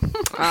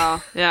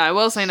 Oh, yeah, I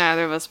will say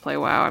neither of us play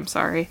WoW. I'm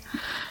sorry.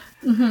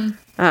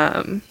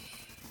 Mm-hmm.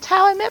 It's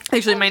how I met.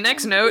 Actually, my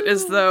next note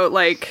is, though,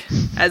 like,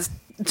 as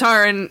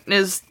Taran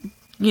is,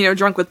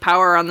 drunk with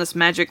power on this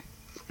magic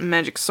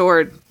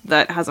sword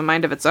that has a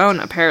mind of its own,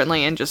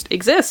 apparently, and just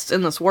exists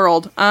in this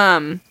world,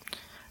 and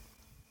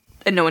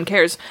no one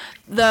cares.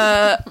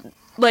 Elanwi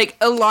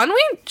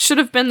should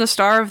have been the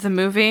star of the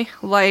movie,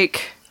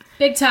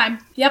 Big time.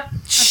 Yep.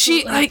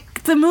 Absolutely.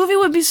 The movie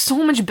would be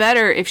so much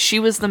better if she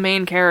was the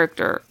main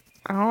character.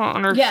 I don't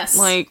understand. Yes.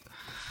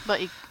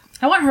 But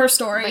I want her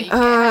story. But you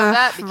can't have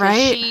that because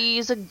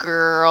she's a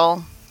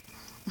girl.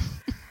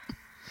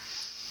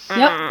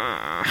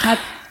 Yep.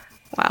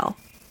 Well.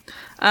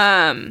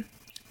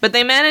 But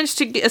they manage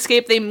to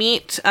escape. They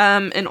meet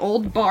an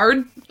old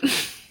bard.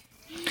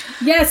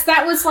 Yes,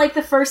 that was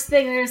the first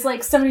thing. There's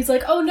somebody's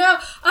like, oh no,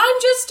 I'm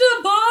just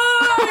a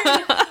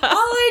bard!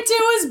 All I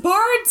do is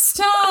bard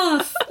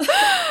stuff!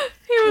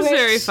 He was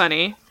very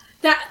funny.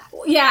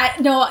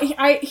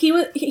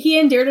 He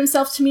endeared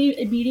himself to me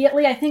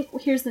immediately. I think,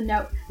 here's the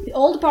note. The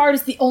old bard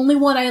is the only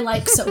one I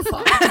like so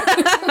far.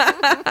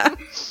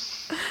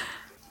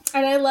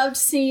 And I loved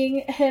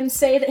seeing him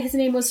say that his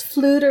name was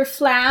Flute or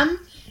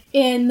Flam,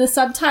 in the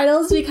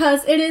subtitles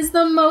because it is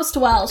the most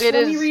Welsh.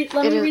 Let me read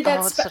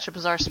that. It's such a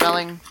bizarre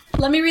spelling.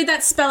 Let me read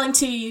that spelling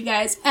to you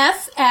guys.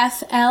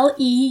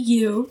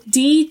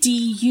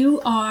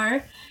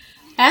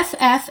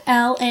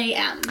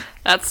 FFLEUDDURFFLAM.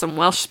 That's some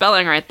Welsh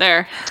spelling right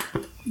there.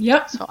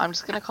 Yep. So I'm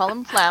just gonna call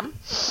him Flam.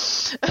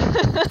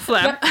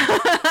 Flam.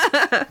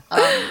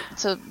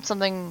 So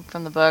something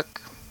from the book,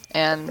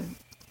 and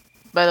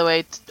by the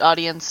way,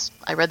 audience,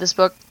 I read this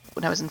book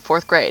when I was in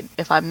 4th grade.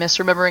 If I'm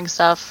misremembering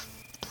stuff,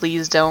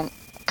 please don't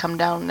come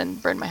down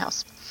and burn my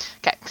house.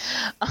 Okay.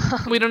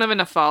 We don't have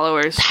enough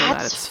followers for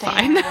that. It's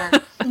fine.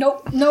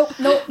 Nope.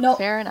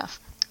 Fair enough.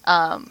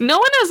 No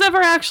one has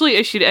ever actually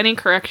issued any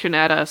correction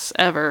at us,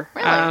 ever.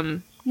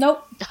 Really?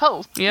 Nope.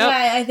 Oh. Yep.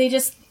 Yeah, they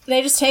just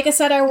take us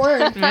at our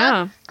word.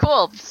 Yeah.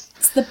 Cool.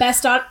 It's the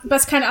best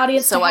kind of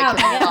audience So to I have,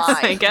 can guess.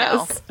 lie. I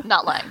guess. No,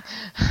 not lying.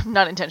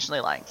 Not intentionally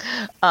lying.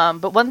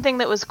 But one thing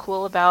that was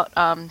cool about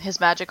his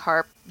magic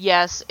harp,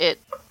 yes, it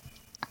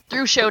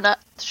through show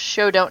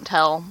don't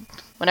tell.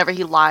 Whenever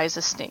he lies,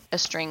 a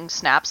string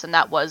snaps, and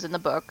that was in the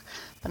book.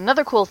 But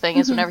another cool thing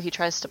is whenever he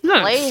tries to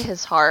play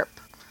his harp,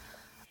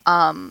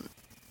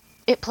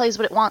 it plays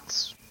what it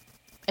wants.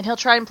 And he'll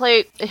try and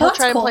play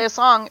a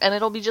song, and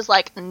it'll be just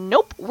like,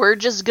 nope, we're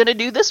just gonna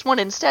do this one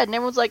instead. And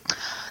everyone's like,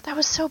 that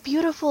was so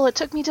beautiful. It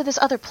took me to this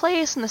other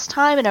place and this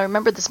time, and I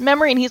remember this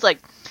memory. And he's like,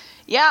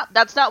 yeah,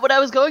 that's not what I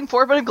was going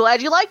for, but I'm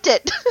glad you liked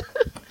it.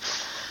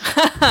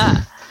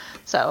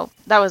 So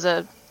that was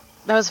a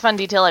fun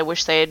detail I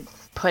wish they'd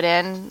put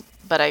in,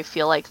 but I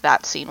feel like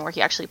that scene where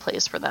he actually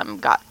plays for them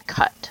got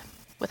cut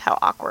with how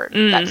awkward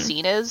that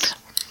scene is.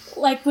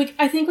 I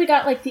think we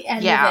got the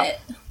end of it.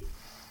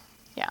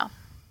 Yeah.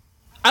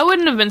 I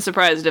wouldn't have been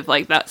surprised if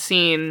that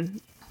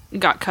scene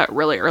got cut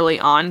really early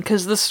on,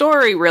 because the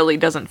story really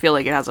doesn't feel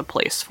like it has a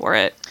place for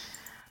it.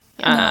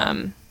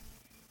 The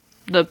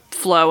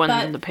flow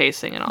and the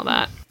pacing and all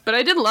that. But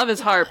I did love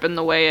his harp and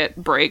the way it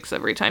breaks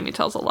every time he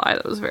tells a lie.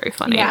 That was very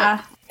funny.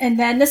 Yeah. And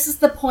then this is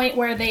the point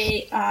where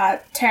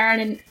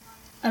Taryn and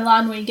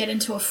Elanwy get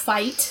into a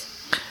fight,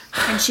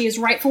 and she is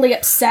rightfully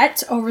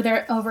upset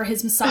over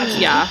his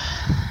misogyny. Yeah.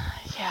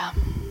 Yeah.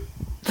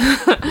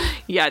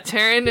 Yeah,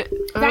 Taryn.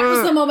 That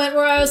was the moment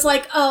where I was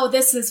like, "Oh,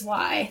 this is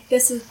why.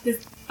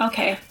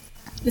 Okay,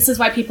 this is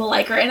why people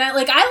like her." And I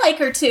like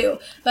her too,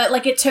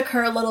 but it took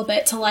her a little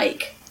bit to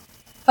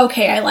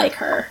okay, I like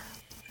her.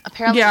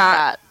 Apparently,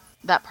 that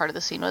part of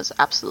the scene was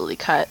absolutely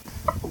cut.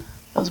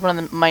 That was one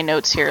of my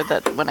notes here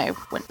that when I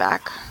went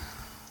back.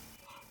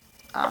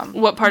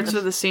 What parts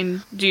of the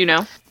scene do you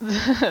know?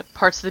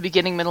 Parts of the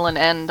beginning, middle, and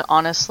end.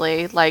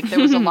 Honestly, there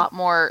was a lot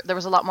more. There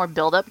was a lot more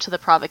build up to the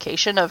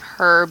provocation of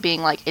her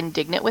being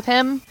indignant with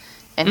him,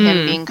 and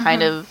him being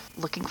kind of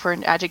looking for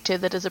an adjective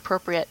that is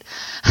appropriate.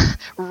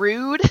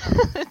 Rude,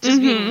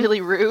 just being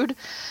really rude.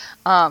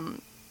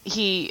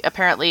 He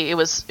apparently it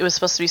was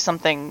supposed to be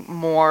something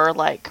more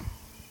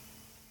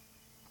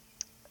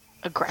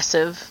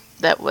aggressive.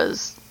 That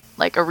was.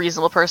 A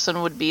reasonable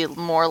person would be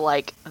more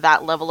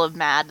that level of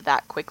mad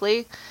that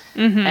quickly.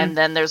 And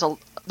then there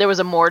was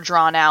a more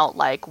drawn out,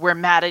 we're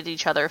mad at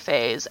each other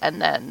phase, and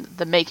then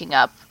the making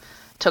up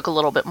took a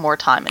little bit more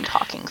time in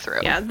talking through.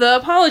 Yeah, the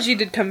apology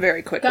did come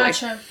very quickly.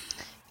 Gotcha.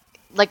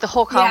 The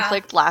whole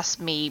conflict lasts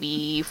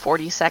maybe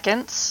 40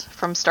 seconds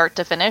from start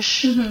to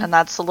finish, and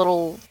that's a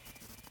little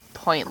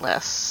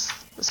pointless.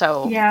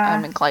 So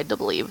I'm inclined to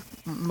believe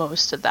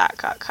most of that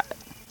got cut.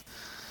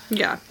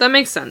 Yeah, that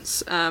makes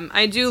sense.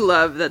 I do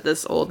love that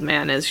this old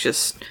man is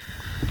just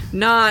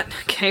not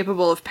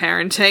capable of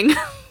parenting.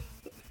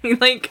 He's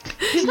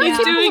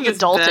doing his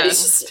adulting.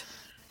 best.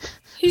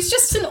 He's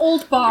just an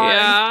old bard.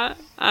 Yeah.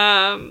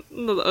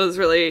 That was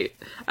really...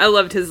 I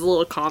loved his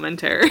little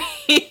commentary.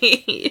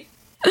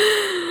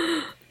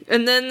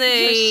 And then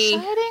they...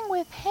 You're siding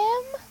with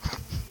him?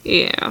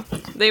 Yeah.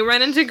 They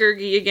run into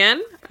Gurgi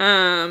again.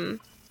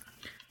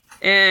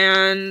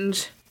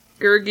 And...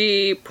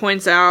 Gurgi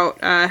points out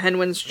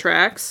Henwin's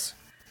tracks.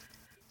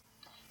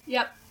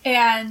 Yep,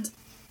 and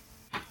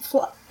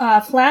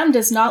Flam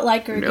does not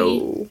like Gurgi.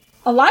 No.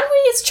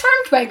 Elanwy is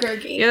charmed by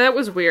Gurgi. Yeah, that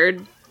was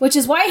weird. Which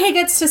is why he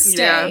gets to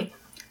stay.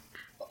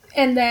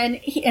 Yeah. And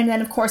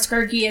then of course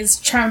Gurgi is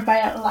charmed by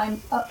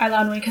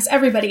Elanwy because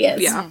everybody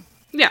is. Yeah.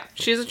 Yeah,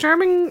 she's a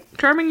charming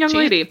young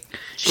lady.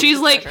 She's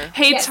like,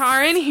 hey, yes.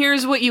 Taryn,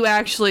 here's what you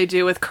actually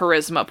do with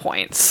charisma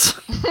points.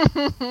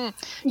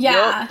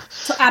 Yeah,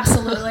 so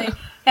absolutely.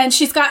 And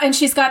she's got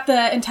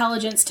the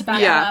intelligence to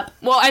back it up.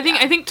 Well, I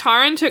think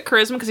Taryn took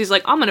charisma because he's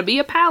like, I'm gonna be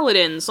a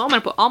paladin, so I'm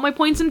gonna put all my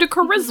points into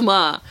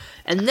charisma,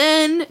 and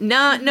then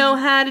not know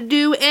how to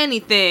do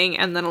anything.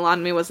 And then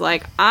Elanwy was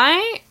like,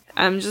 I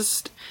am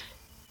just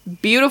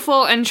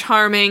beautiful and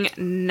charming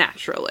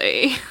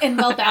naturally, and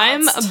well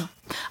balanced.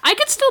 I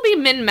could still be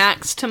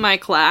min-maxed to my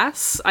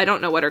class. I don't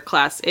know what her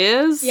class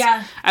is.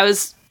 Yeah. I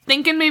was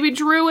thinking maybe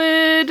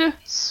druid,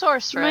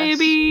 sorceress,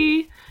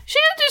 maybe. She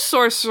could do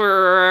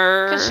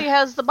sorcerer. Because she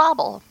has the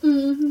bauble.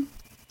 Mm-hmm.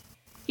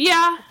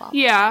 Yeah,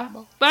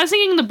 But I was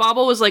thinking the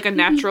bauble was like a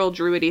natural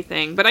druidy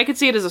thing. But I could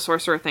see it as a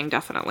sorcerer thing,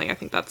 definitely. I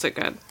think that's a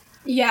good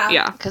Yeah.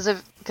 Yeah. Because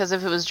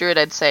if it was Druid,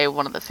 I'd say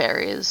one of the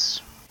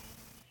fairies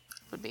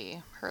would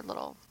be her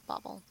little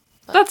bauble.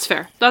 But That's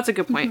fair. That's a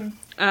good point.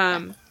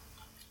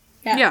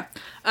 Yeah.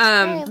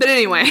 But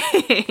anyway.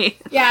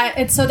 Yeah,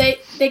 and so they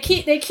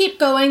keep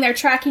going. They're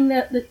tracking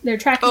they're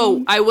tracking.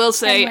 Oh, I will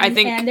say, Henwin, I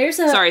think. and there's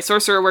a Sorry,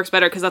 sorcerer works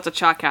better because that's a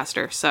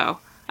chalkcaster. So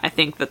I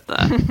think that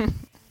the.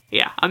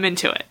 Yeah, I'm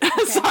into it.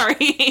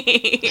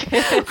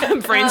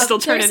 Sorry, brain's still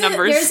turning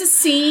numbers.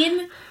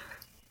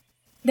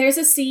 There's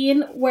a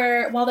scene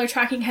where while they're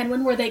tracking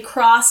Henwin, where they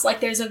cross, like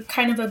there's a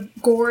kind of a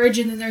gorge,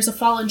 and then there's a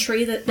fallen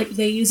tree that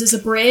they use as a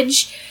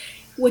bridge,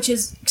 which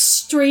is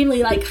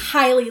extremely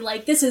highly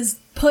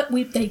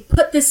they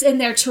put this in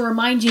there to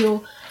remind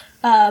you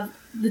of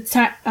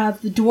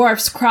the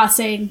dwarfs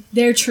crossing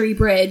their tree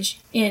bridge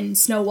in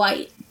Snow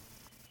White.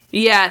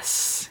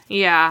 Yes.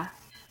 Yeah.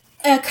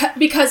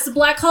 Because the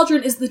Black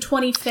Cauldron is the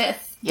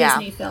 25th Yeah.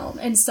 Disney film,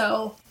 and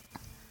so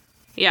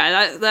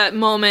Yeah, that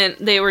moment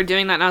they were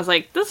doing that, and I was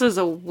like, this is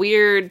a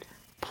weird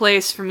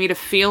place for me to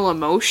feel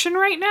emotion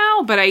right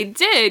now, but I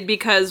did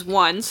because,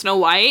 one, Snow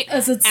White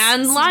As it's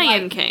and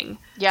Lion like- King.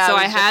 Yeah, So I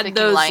I was just had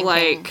thinking those,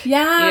 Lion King.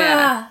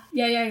 yeah.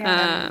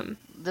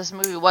 This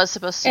movie was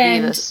supposed to be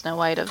And- the Snow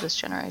White of this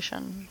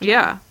generation.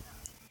 Yeah.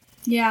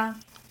 Yeah.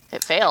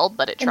 It failed,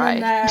 but it And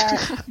tried. then,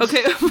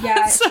 Okay,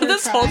 Yeah, so sure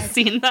this whole tried.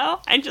 scene, though,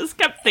 I just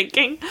kept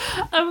thinking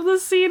of the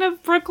scene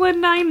of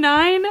Brooklyn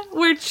Nine-Nine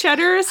where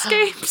Cheddar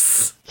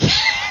escapes. yeah.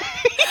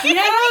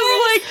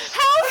 I was like,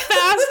 how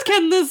fast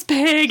can this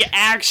pig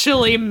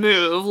actually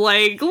move?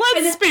 Like,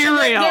 let's be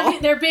real.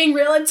 They're being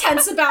real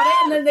intense about it,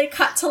 and then they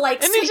cut to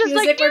And sweet it's just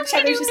music like, where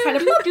Cheddar's just kind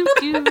of.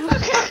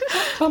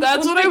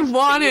 That's what I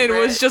wanted,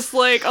 was just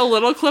like a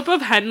little clip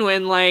of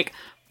Henwin, like,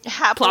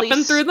 Happily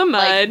plopping through the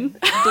mud. like,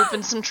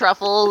 booping some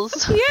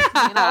truffles.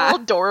 Yeah. You know,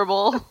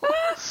 adorable.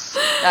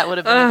 That would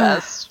have been the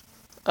best.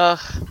 Ugh.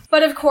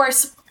 But of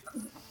course,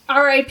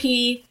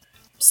 R.I.P.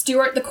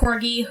 Stuart the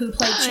Corgi, who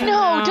played Cheddar.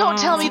 No, don't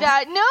tell me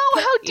that.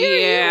 No, how dare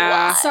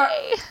Yeah. you?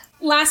 Sorry.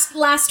 Last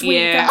week,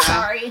 Yeah. I'm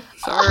sorry.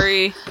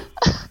 Sorry.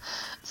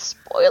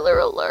 Spoiler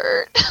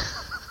alert.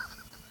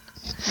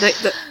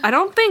 I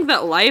don't think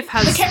that life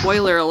has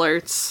spoiler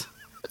alerts.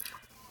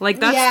 Like,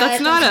 Yeah,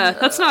 that's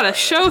it not a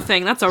show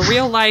thing. That's a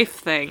real life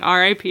thing.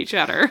 R.I.P.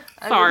 Cheddar.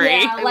 Sorry.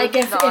 Yeah, I like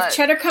was if not-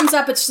 Cheddar comes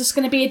up, it's just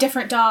going to be a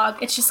different dog.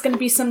 It's just going to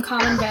be some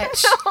common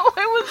bitch. Oh,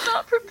 I was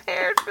not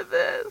prepared for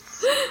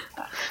this.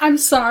 I'm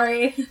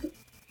sorry.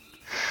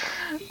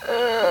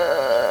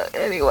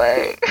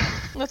 Anyway,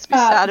 let's be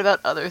sad about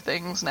other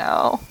things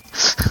now.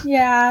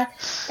 Yeah,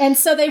 and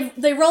so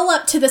they roll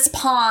up to this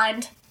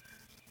pond.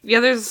 Yeah,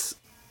 there's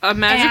a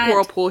magic And-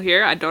 whirlpool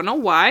here. I don't know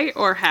why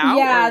or how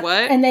Yeah, or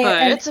what, and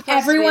but It's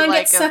supposed to be everyone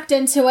like gets a- sucked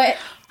into it.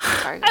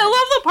 Sorry. I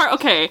love the part.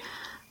 Okay,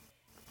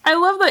 I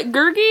love that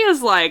Gurgi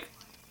is like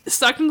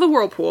stuck into the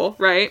whirlpool,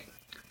 right?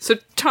 So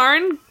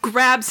Tarn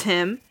grabs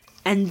him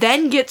and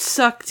then gets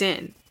sucked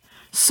in.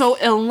 So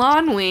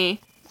Elanwi,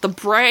 the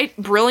bright,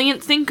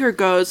 brilliant thinker,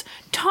 goes,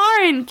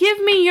 "Tarn, give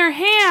me your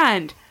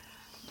hand."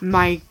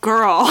 My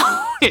girl,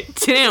 it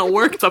didn't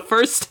work the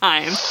first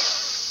time.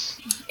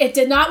 It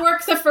did not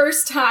work the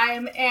first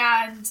time,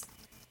 and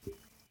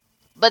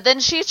But then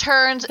she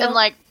turns and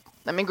like,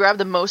 let me grab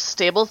the most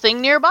stable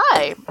thing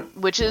nearby,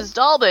 which is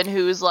Dalbin,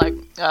 who's like,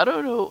 I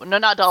don't know. No,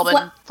 not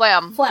Dalbin.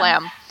 Flam.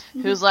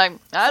 Who's like,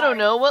 I don't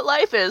know what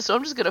life is, so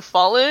I'm just gonna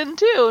fall in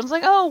too. And it's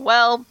like, oh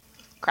well,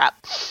 crap.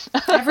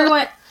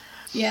 everyone,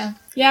 everyone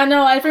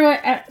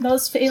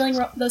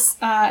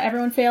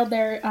failed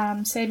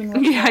their saving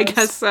rolls. Yeah, I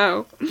guess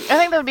so. I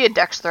think that would be a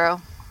dex throw.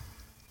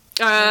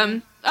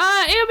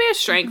 It would be a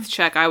strength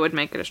check. I would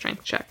make it a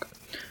strength check.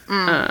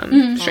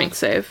 Strength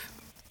save.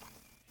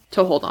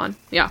 To hold on.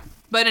 Yeah.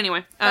 But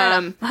anyway,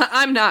 I'm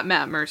not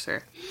Matt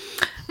Mercer.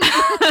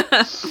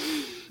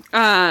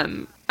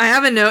 I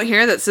have a note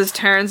here that says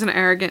Taryn's an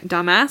arrogant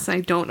dumbass.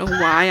 I don't know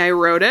why I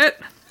wrote it.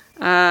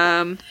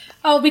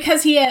 Oh,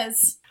 because he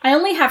is. I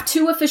only have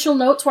 2 official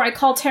notes where I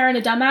call Taryn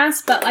a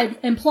dumbass, but I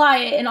imply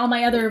it in all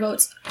my other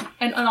votes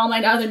and on all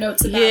my other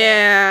notes about it.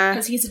 Yeah.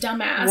 Because he's a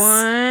dumbass.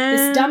 One,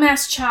 This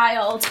dumbass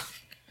child.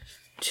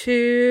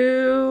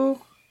 2.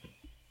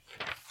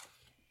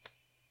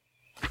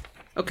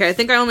 Okay, I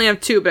think I only have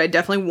 2, but I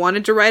definitely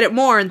wanted to write it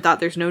more and thought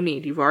there's no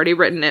need. You've already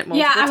written it multiple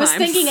Yeah, I was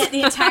times. thinking it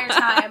the entire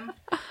time.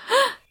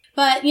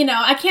 But,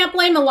 I can't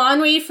blame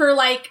Elanwi for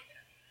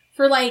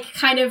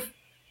kind of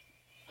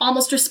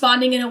almost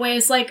responding in a way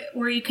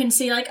where you can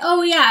see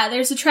oh yeah,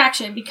 there's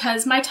attraction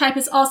because my type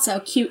is also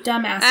cute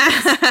dumbasses.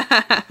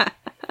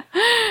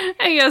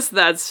 I guess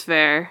that's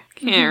fair.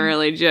 Can't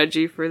really judge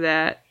you for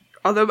that.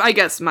 Although I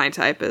guess my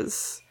type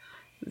is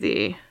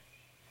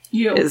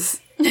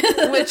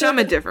which I'm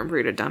a different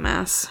breed of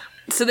dumbass.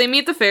 So they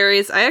meet the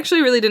fairies. I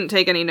actually really didn't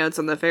take any notes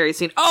on the fairy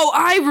scene. Oh,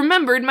 I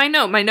remembered my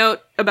note. My note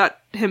about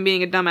him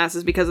being a dumbass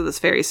is because of this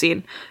fairy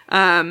scene.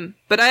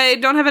 But I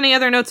don't have any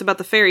other notes about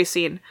the fairy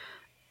scene.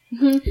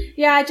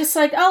 Yeah, just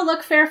oh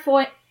look, fair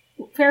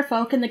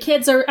folk, and the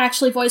kids are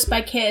actually voiced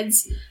by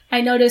kids.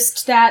 I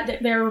noticed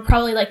that they were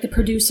probably the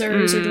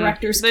producers or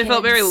directors. They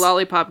felt very kids.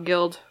 Lollipop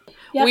Guild.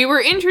 Yep. We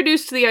were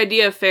introduced to the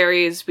idea of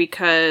fairies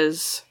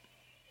because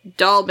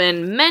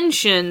Dalbin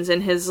mentions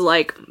in his,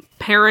 like,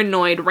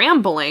 paranoid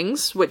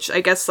ramblings, which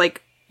I guess,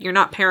 like, you're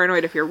not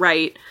paranoid if you're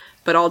right,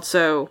 but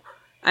also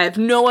I have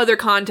no other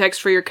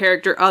context for your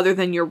character other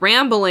than your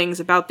ramblings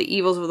about the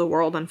evils of the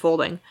world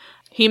unfolding.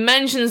 He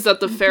mentions that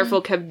the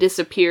Fairfolk have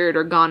disappeared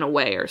or gone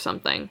away or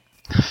something.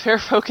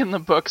 Fairfolk in the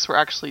books were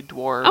actually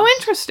dwarves. Oh,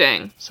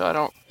 interesting. So I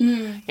don't...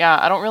 Yeah,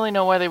 I don't really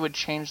know why they would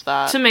change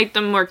that. To make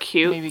them more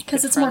cute. Maybe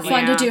Because it's more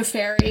fun Yeah. to do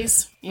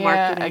fairies. Yeah,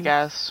 Marketing. I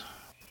guess.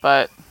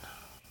 But...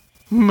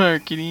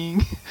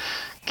 Marketing.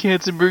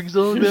 Katzenberg's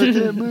all about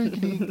that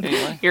marketing.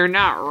 Anyway. You're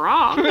not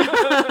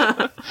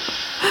wrong.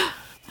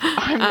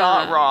 I'm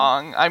not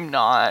wrong. I'm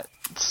not.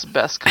 It's the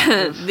best kind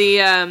of...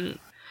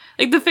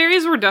 The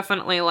fairies were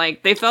definitely,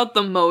 like, they felt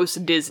the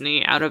most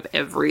Disney out of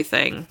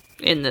everything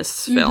in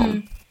this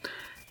film.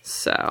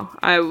 So,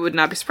 I would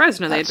not be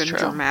surprised if they'd That's been true.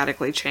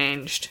 dramatically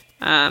changed.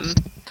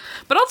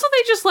 But also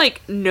they just,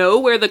 like, know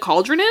where the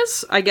cauldron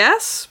is, I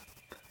guess,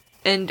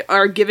 and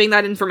are giving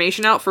that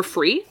information out for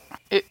free.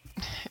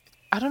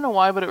 I don't know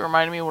why, but it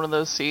reminded me of one of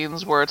those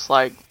scenes where it's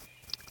like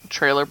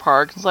trailer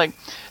park. It's like,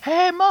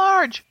 hey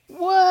Marge,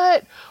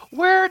 what?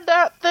 Where'd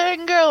that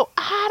thing go?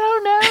 I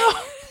don't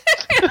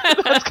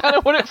know. That's kind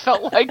of what it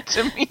felt like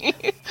to me.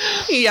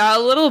 Yeah, a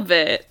little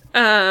bit.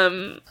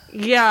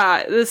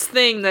 Yeah, this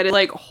thing that is,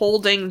 like,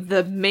 holding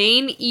the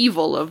main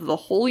evil of the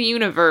whole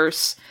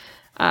universe.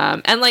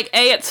 And, like,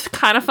 it's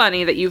kind of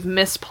funny that you've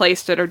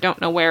misplaced it or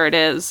don't know where it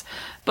is.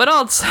 But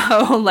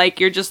also, like,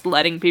 you're just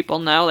letting people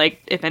know,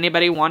 like, if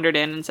anybody wandered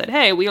in and said,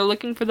 hey, we are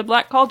looking for the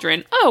Black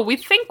Cauldron. Oh, we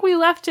think we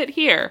left it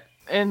here.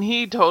 And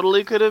he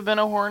totally could have been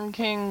a Horn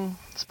King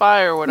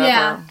spy or whatever.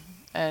 Yeah.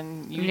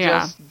 And you Yeah.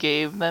 just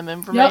gave them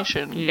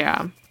information.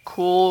 Yeah.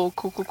 Cool.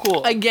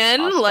 Again,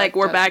 Prospect like,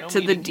 we're has back no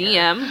to the meaning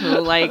here. DM who,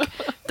 like,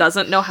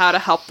 doesn't know how to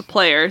help the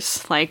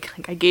players. Like,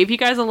 I gave you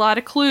guys a lot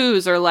of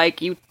clues, or,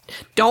 like, you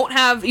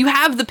have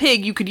the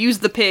pig, you could use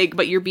the pig,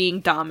 but you're being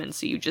dumb, and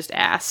so you just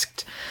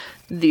asked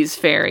these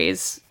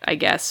fairies, I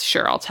guess.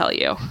 Sure, I'll tell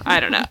you. I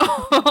don't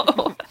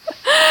know.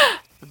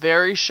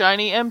 Very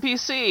shiny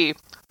NPC.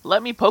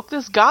 Let me poke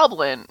this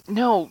goblin.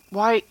 No,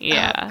 why?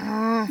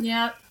 Yeah.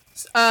 Yep.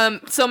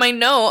 So my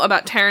note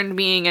about Taryn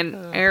being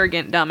an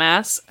arrogant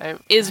dumbass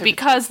is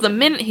because the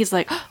minute he's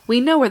like, we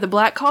know where the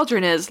Black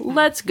Cauldron is,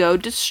 let's go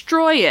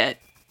destroy it.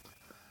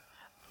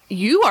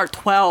 You are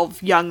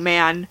 12, young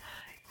man.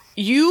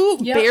 You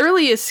Yep.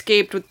 barely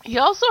escaped with... He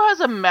also has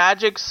a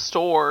magic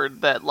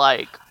sword that,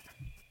 like,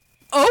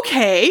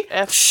 Okay,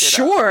 F shit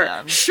up, sure,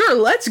 man. sure,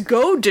 let's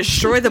go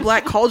destroy the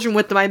Black Cauldron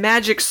with my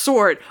magic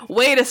sword.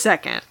 Wait a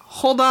second.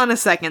 Hold on a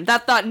second.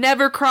 That thought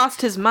never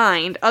crossed his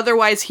mind.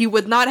 Otherwise, he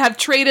would not have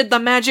traded the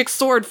magic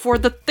sword for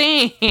the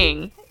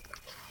thing.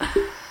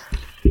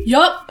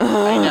 Yup.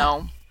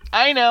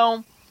 I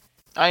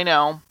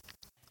know.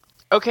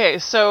 Okay,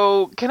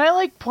 so can I,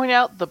 like, point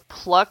out the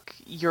pluck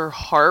your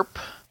harp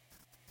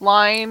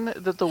line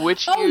that the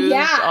witch Oh, used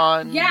yeah.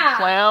 on Yeah.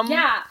 Clam?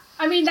 Yeah.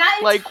 I mean, that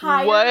Like,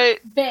 entire what?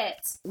 bit.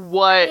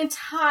 What?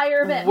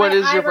 Entire bit. What My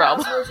is your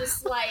eyebrows problem? were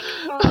just like,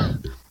 oh,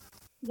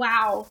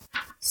 wow.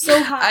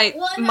 So high.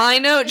 Well, and My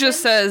then- note and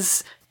just then-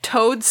 says,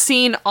 Toad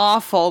scene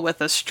awful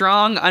with a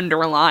strong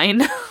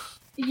underline.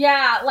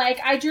 Yeah, like,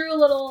 I drew a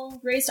little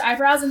raised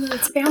eyebrows and then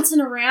it's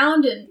bouncing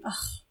around and, ugh.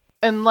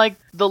 And, like,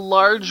 the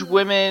large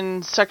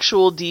women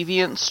sexual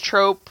deviance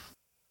trope.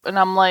 And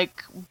I'm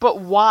like, but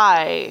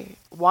why?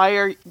 Why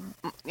are...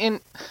 in?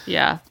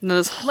 Yeah, no,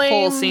 this whole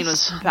Flames, scene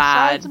was sides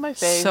bad. of my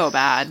face. So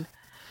bad.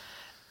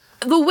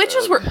 The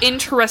witches were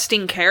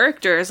interesting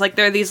characters. Like,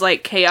 they're these,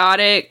 like,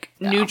 chaotic,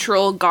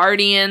 neutral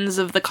guardians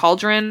of the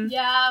cauldron.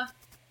 Yeah.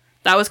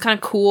 That was kind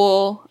of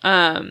cool.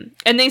 And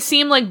they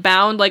seem, like,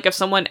 bound, like, if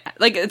someone...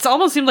 Like, it's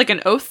almost seemed like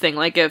an oath thing.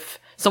 Like, if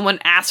someone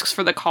asks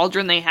for the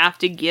cauldron, they have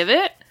to give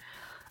it.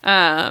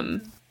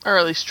 Or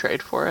at least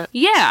trade for it.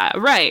 Yeah,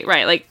 right.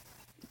 Like,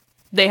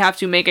 they have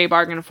to make a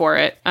bargain for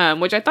it,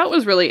 which I thought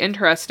was really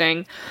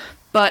interesting.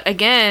 But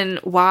again,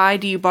 why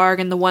do you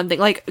bargain the one thing?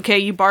 Like, okay,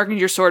 you bargained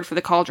your sword for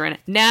the cauldron.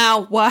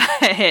 Now what?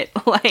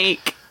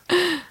 Like...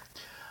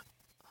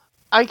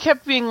 I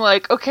kept being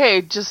like,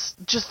 okay,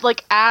 just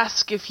like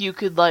ask if you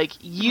could like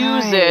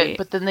use Right. it,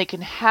 but then they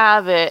can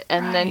have it,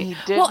 and then he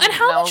did. Well, and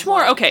how much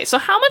more... Okay, so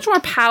how much more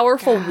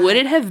powerful would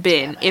it have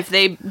been if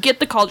they get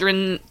the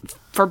cauldron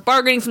for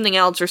bargaining something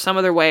else or some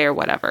other way or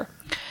whatever?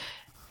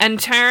 And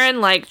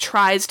Taryn, like,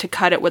 tries to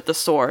cut it with the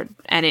sword,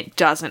 and it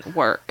doesn't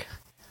work.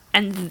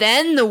 And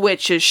then the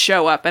witches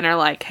show up and are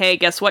like, hey,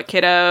 guess what,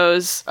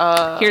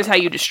 kiddos? Here's how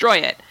you destroy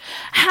it.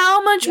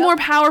 How much more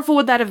powerful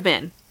would that have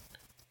been?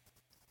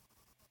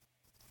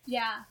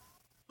 Yeah.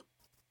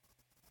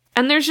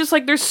 And there's just,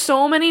 like, there's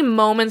so many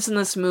moments in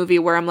this movie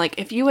where I'm like,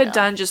 if you had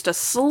done just a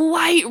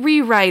slight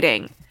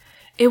rewriting,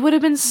 it would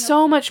have been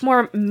so much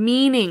more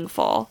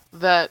meaningful.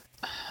 that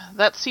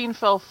scene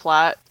fell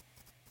flat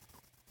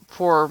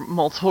for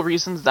multiple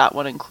reasons, that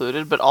one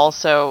included, but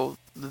also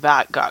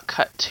that got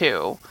cut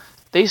too.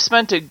 They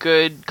spent a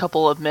good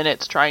couple of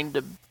minutes trying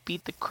to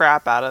beat the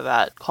crap out of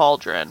that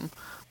cauldron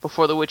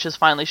before the witches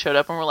finally showed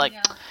up, and we're like,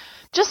 Yeah.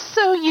 just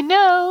so you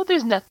know,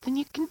 there's nothing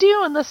you can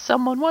do unless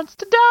someone wants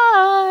to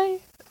die.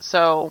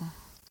 So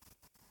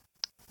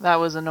that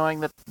was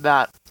annoying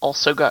that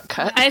also got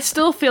cut. I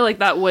still feel like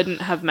that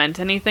wouldn't have meant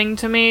anything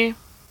to me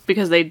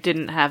because they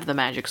didn't have the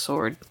magic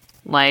sword.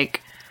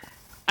 Like,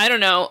 I don't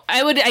know.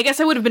 I guess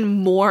I would have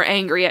been more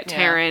angry at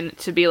Taryn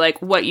to be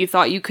like, what, you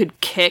thought you could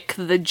kick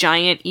the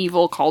giant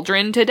evil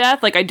cauldron to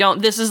death? Like,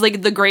 this is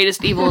like the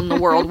greatest evil in the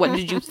world. What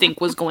did you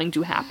think was going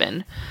to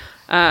happen?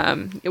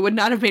 It would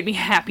not have made me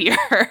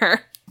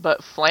happier.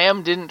 But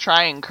Flam didn't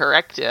try and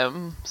correct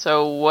him,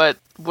 so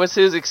what's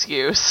his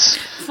excuse?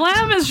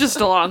 Flam is just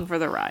along for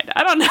the ride.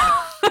 I don't know.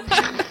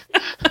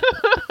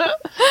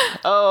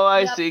 Oh,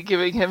 I see.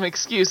 Giving him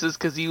excuses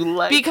because you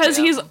like because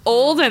him. he's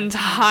old and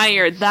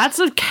tired. That's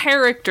a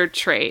character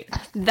trait.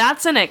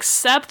 That's an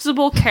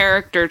acceptable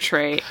character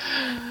trait.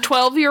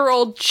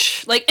 12-year-old...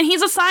 and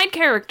he's a side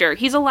character.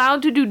 He's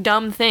allowed to do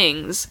dumb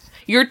things.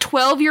 Your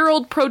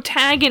 12-year-old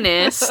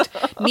protagonist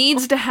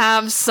needs to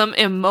have some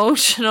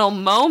emotional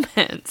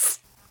moments.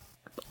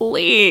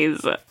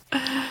 Please.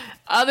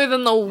 Other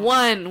than the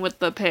one with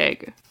the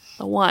pig.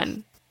 The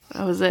one.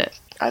 That was it.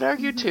 I'd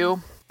argue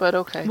two, but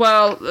okay.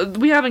 Well,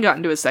 we haven't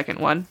gotten to a second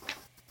one.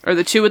 Or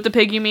the two with the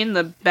pig, you mean?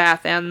 The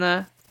bath and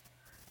the...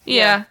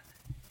 Yeah.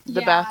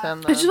 The bath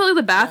and the... I just feel like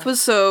the bath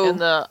was so... And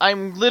the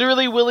I'm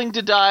literally willing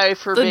to die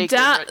for bacon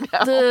right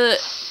now.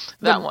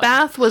 The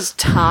bath was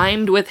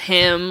timed with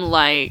him,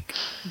 like,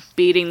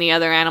 beating the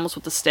other animals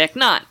with the stick.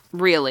 Not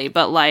really,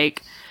 but,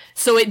 like...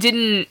 So it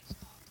didn't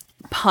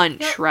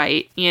punch,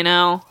 right? You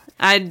know?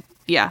 I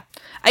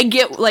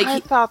get, like... I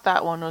thought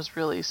that one was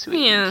really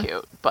sweet and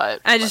cute,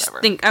 but I just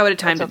think I would have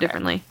timed it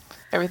differently.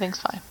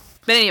 Everything's fine.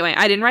 But anyway,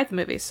 I didn't write the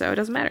movie, so it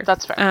doesn't matter.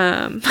 That's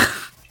fair.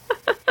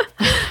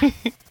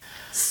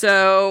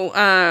 So,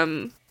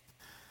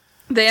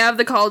 they have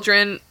the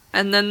cauldron,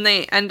 and then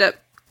they end up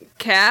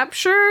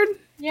captured?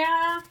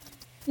 Yeah.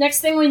 Next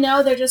thing we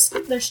know,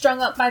 they're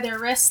strung up by their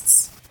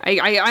wrists. I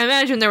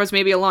imagine there was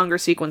maybe a longer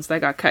sequence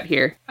that got cut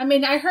here. I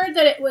mean, I heard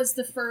that it was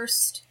the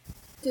first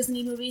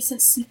Disney movie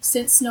since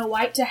Snow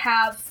White to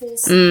have full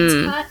scenes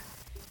cut.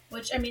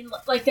 Which, I mean,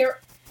 like,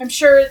 I'm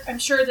sure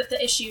that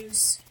the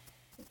issues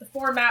with the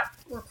format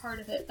were part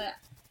of it, but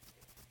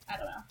I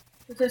don't know.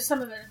 Because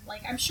some of it,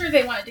 like, I'm sure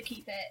they wanted to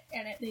keep it,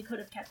 and they could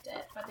have kept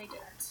it, but they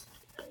didn't.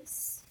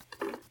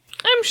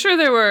 I'm sure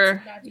there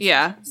were,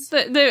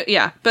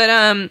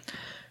 but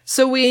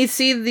so we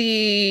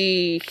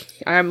see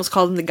I almost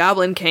called him the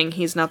Goblin King.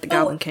 He's not the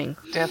Goblin King.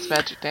 Dance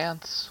Magic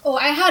Dance. Oh,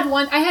 I had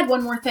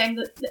one more thing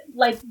that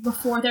like,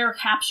 before they were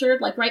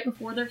captured, like, right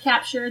before they're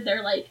captured,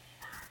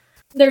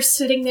 they're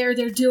sitting there,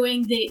 they're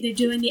doing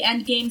the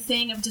end game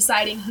thing of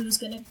deciding who's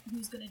gonna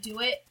do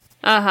it.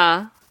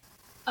 Uh-huh.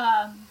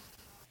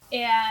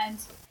 And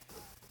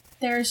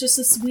there's just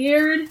this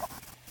weird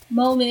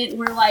moment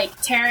where, like,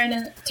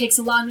 Taryn takes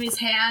Elanwe's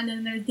hand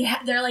and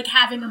they're like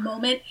having a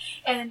moment,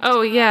 and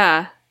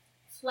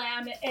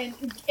Flam and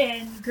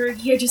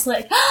Gurgi are just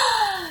like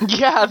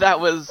yeah, that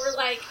was we're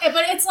like,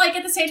 but it's like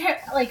at the same time,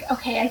 like,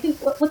 okay, I think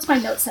what's my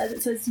note says,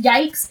 it says,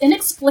 yikes,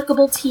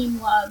 inexplicable team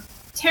love.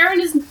 Taryn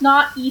is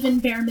not even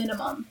bare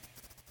minimum.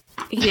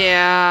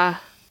 Yeah,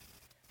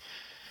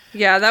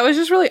 that was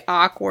just really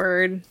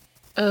awkward.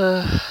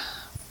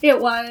 It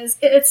was.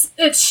 It's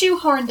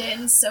shoehorned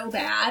in so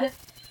bad.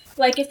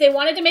 Like, if they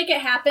wanted to make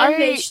it happen,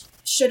 they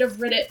should have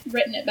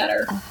written it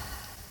better.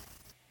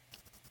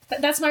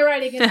 That's my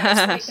writing advice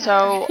right now.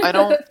 So, I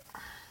don't...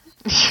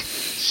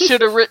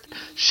 should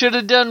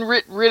have done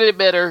writ it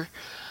better.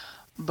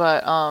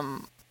 But, I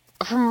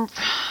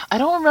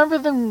don't remember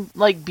them,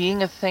 like,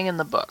 being a thing in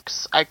the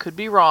books. I could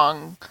be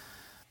wrong,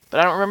 but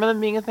I don't remember them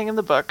being a thing in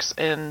the books.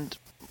 And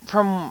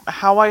from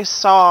how I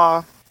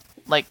saw,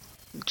 like,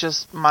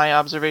 just my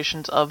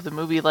observations of the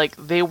movie, like,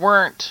 they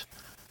weren't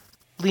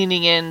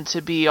leaning in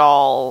to be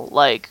all,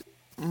 like,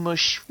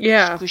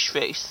 squish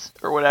face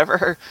or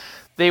whatever.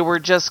 They were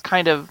just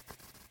kind of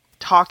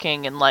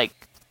talking and, like,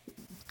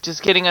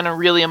 just getting on a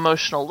really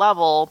emotional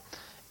level.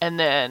 And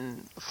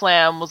then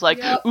Flam was like,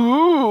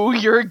 ooh,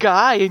 you're a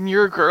guy and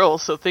you're a girl,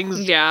 so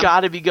things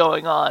gotta be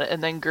going on.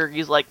 And then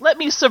Gurgi's like, let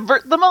me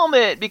subvert the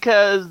moment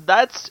because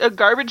that's a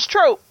garbage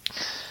trope.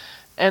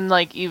 And,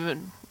 like,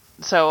 even...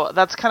 So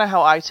that's kind of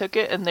how I took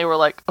it, and they were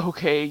like,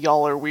 okay,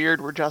 y'all are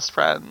weird, we're just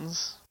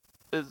friends.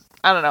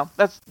 I don't know.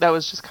 That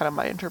was just kind of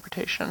my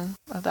interpretation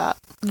of that.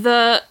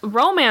 The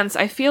romance,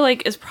 I feel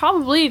like, is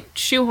probably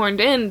shoehorned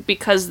in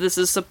because this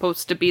is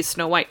supposed to be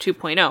Snow White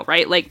 2.0,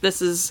 right? Like,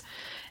 this is...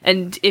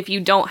 And if you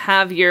don't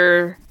have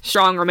your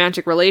strong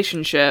romantic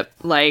relationship,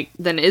 like,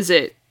 then is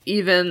it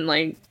even,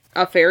 like,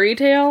 a fairy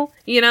tale,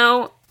 you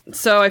know?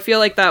 So I feel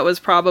like that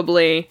was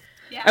probably...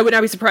 Yeah. I would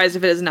not be surprised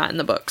if it is not in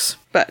the books,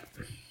 but...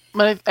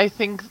 But I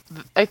think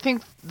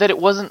that it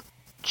wasn't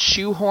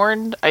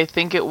shoehorned. I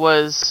think it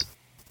was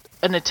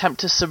an attempt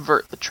to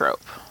subvert the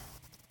trope.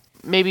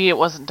 Maybe it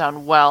wasn't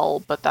done well,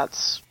 but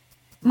that's...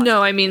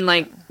 No, I mean,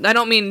 like, I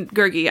don't mean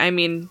Gurgi. I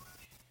mean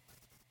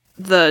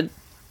the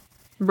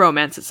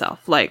romance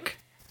itself. Like,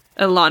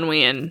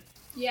 Elanwe and...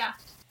 Yeah.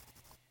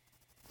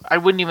 I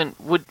wouldn't even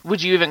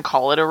would you even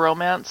call it a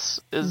romance?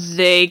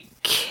 They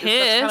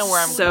kiss, That's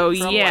where I'm so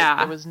coming from.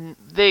 yeah. Like,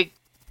 they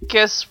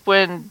kiss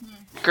when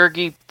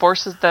Gurgi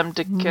forces them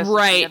to kiss.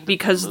 Right,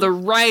 because the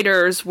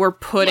writers were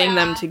putting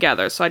them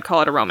together, so I'd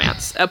call it a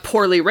romance. A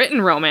poorly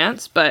written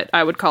romance, but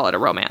I would call it a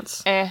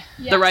romance.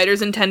 The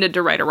writers intended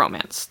to write a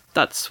romance.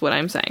 That's what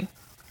I'm saying.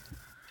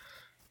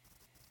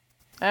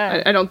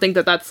 I don't think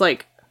that's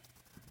like...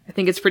 I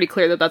think it's pretty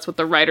clear that that's what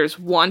the writers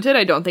wanted.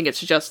 I don't think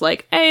it's just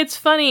like, hey, it's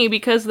funny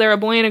because they're a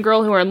boy and a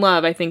girl who are in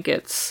love. I think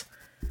it's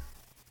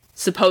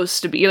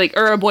supposed to be like,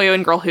 or a boy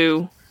and girl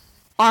who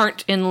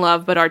aren't in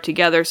love but are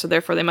together, so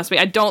therefore they must be.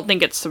 I don't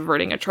think it's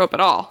subverting a trope at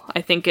all.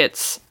 I think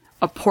it's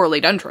a poorly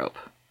done trope.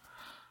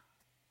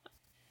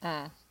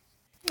 Yeah,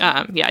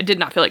 I did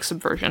not feel like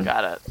subversion.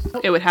 Got it.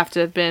 It would have to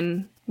have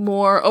been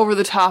more over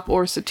the top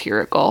or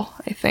satirical,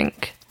 I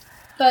think.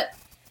 But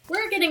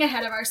we're getting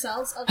ahead of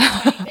ourselves a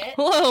tiny bit.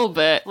 A little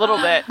bit.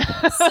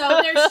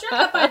 So they're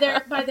struck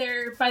up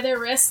by their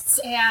wrists,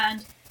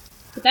 and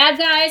the bad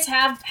guys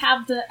have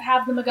the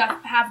bad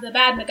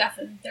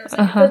MacGuffin. There was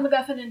like a good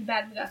MacGuffin and a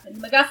bad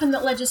MacGuffin. The MacGuffin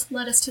that led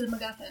us to the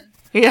MacGuffin.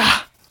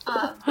 Yeah.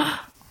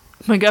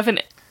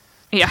 MacGuffin.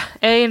 Yeah,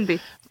 A and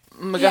B.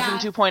 MacGuffin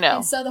 2.0.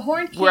 And so the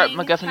Horned King We're at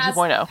MacGuffin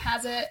 2.0.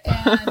 has it,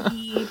 and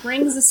he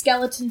brings the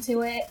skeleton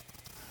to it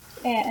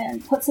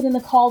and puts it in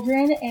the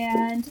cauldron,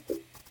 and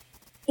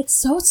it's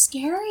so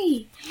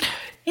scary.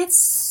 It's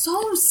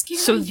so scary.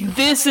 So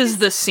this is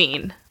the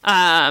scene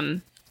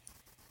that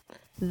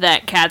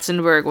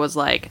Katzenberg was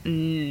like,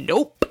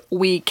 nope,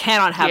 we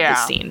cannot have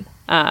this scene.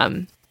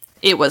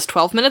 It was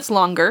 12 minutes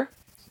longer.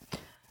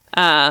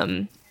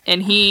 And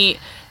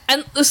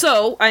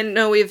so I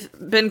know we've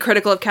been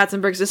critical of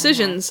Katzenberg's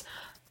decisions,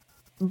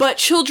 but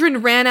children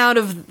ran out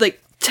of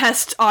like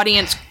test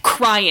audience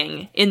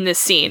crying in this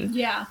scene.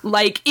 Yeah.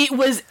 Like, it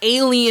was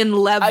Alien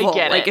level. I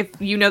get like, it.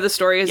 if you know the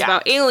story is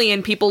about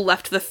Alien, people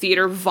left the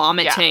theater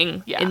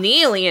vomiting in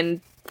the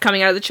Alien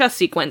coming out of the chest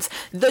sequence.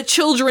 The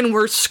children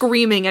were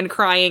screaming and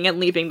crying and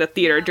leaving the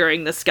theater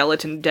during the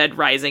skeleton dead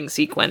rising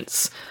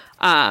sequence.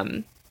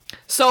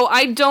 So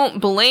I don't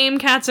blame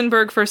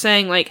Katzenberg for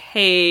saying, like,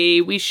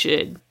 hey, we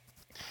should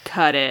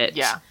cut it.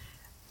 Yeah.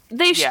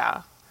 They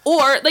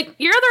Or, like,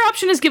 your other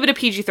option is give it a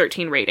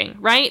PG-13 rating,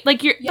 right?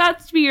 Like,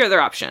 that's your other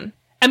option.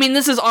 I mean,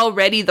 this is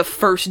already the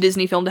first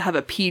Disney film to have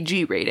a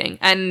PG rating,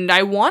 and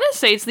I want to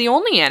say it's the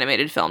only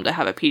animated film to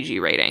have a PG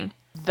rating.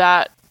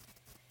 That,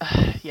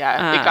 it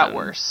got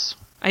worse.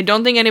 I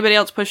don't think anybody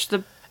else pushed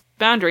the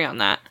boundary on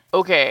that.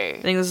 Okay.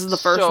 I think this is the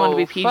first one to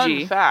be PG.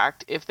 Fun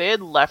fact, if they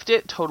had left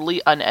it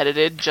totally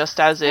unedited, just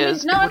as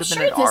is, it would have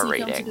been an R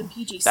rating.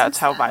 That's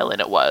how violent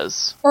it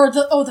was. Or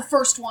the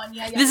first one,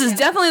 This is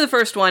definitely the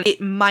first one.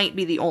 It might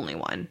be the only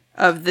one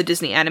of the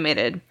Disney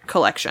animated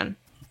collection.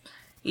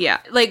 Yeah,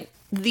 like,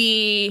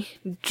 the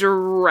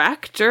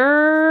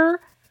director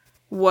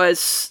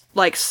was,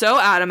 like, so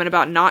adamant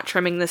about not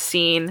trimming the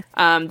scene,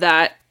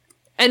 that,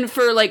 and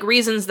for, like,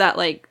 reasons that,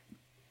 like,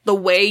 the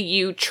way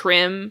you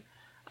trim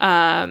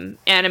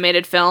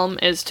animated film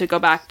is to go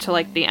back to,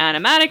 like, the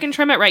animatic and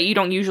trim it, right? You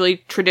don't usually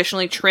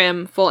traditionally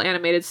trim full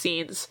animated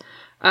scenes.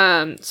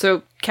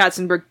 So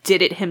Katzenberg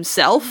did it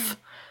himself,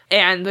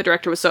 and the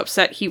director was so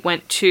upset he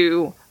went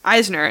to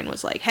Eisner and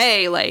was like,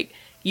 hey, like,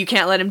 you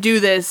can't let him do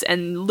this,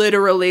 and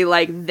literally,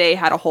 like, they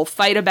had a whole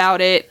fight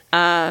about it,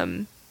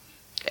 and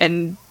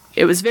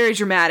it was very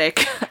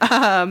dramatic,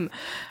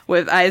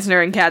 with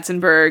Eisner and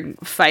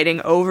Katzenberg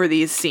fighting over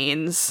these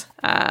scenes.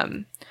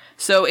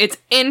 So it's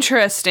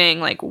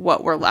interesting, like,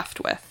 what we're left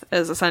with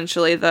is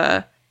essentially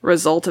the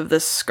result of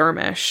this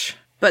skirmish.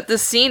 But the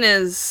scene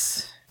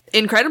is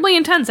incredibly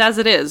intense as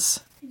it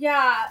is.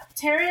 Yeah,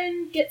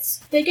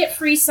 they get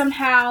free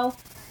somehow,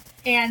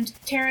 and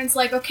Terran's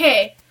like,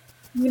 okay,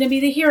 I'm gonna be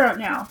the hero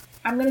now.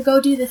 I'm gonna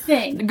go do the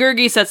thing.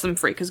 Gurgi sets them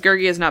free, because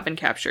Gurgi has not been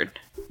captured.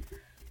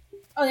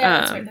 Oh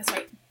yeah, that's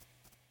right.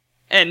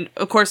 And,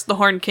 of course, the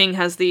Horned King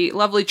has the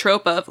lovely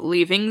trope of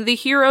leaving the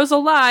heroes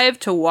alive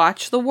to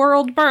watch the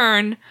world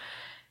burn.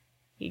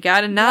 You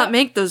gotta not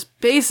make those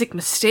basic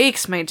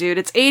mistakes, my dude.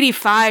 It's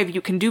 85,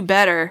 you can do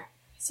better.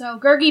 So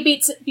Gurgi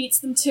beats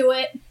them to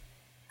it.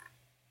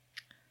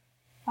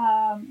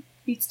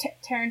 Beats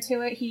Terran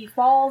to it. He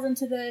falls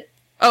into the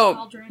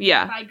cauldron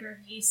by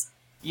Gurgi's.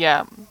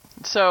 Yeah.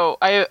 So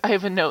I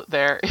have a note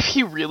there. If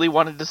he really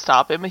wanted to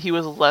stop him, he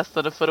was less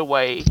than a foot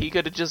away. He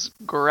could have just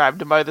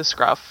grabbed him by the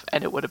scruff,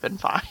 and it would have been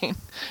fine.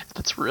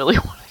 That's really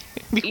what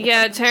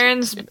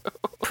Terran's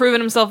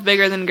proven himself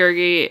bigger than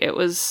Gurgi. It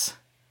was...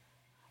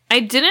 I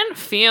didn't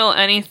feel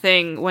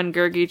anything when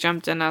Gurgi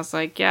jumped in. I was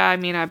like, yeah, I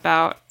mean,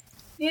 about...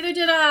 Neither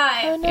did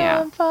I. I know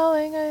I'm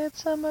falling. I had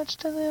so much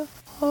to live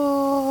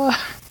for.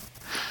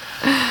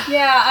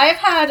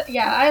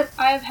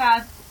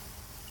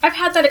 I've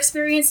had that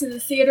experience in the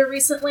theater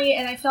recently,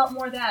 and I felt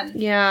more then.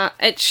 Yeah,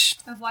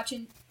 of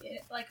watching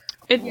it, like...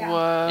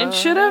 It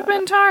should have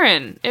been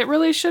Taran. It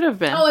really should have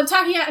been. Oh, I'm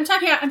talking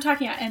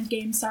about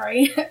Endgame,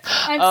 sorry.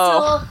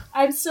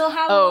 I still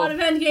have a lot of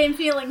Endgame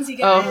feelings, you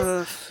guys.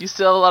 Oh, you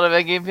still have a lot of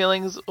Endgame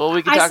feelings? Well,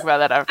 we can talk about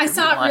that after. I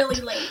saw it really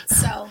late,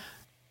 so...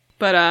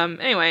 But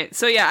anyway,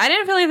 so yeah, I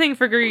didn't feel anything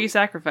for Gurgi's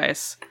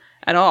sacrifice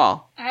at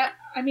all.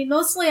 I mean,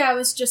 mostly I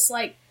was just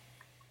like,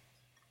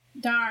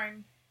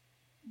 darn,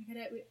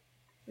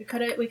 we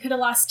could have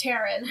lost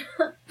Taryn.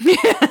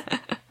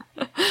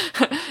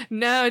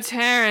 No,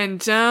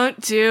 Taryn,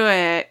 don't do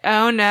it.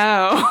 Oh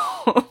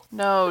no.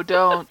 No,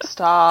 don't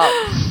stop.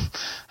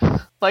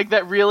 Like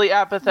that really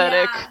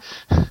apathetic.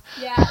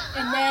 Yeah,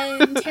 and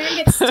then Taryn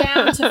gets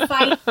down to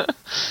fight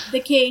the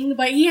king,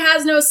 but he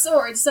has no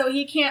sword, so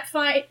he can't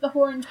fight the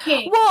Horned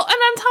King. Well, and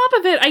on top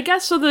of it, I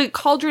guess, so the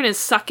cauldron is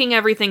sucking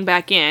everything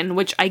back in,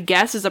 which I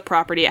guess is a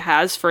property it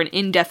has for an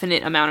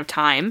indefinite amount of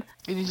time.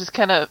 And he just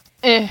kind of,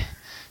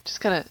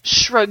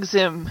 shrugs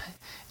him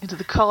into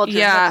the cauldron.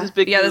 Yeah, That's his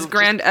big this move.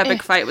 grand Just,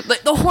 epic fight. With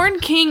the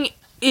Horned King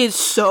is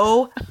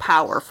so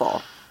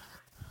powerful.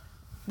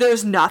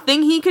 There's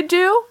nothing he could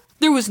do.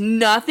 There was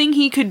nothing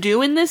he could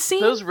do in this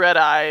scene. Those red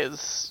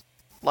eyes,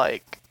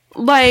 like,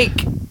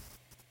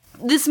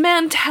 this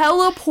man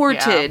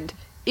teleported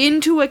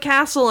into a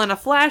castle in a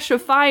flash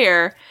of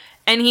fire,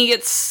 and he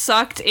gets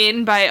sucked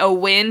in by a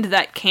wind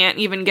that can't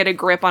even get a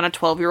grip on a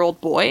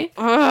 12-year-old boy.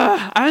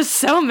 Ugh, I was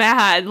so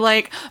mad.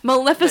 Like,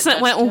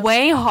 Maleficent went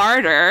way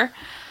harder.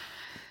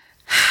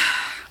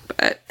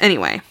 But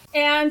anyway.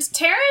 And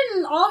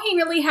Taryn, all he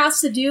really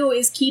has to do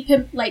is keep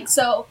him,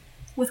 so,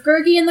 with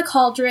Gurgi in the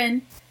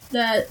cauldron,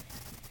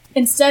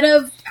 instead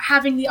of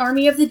having the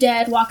army of the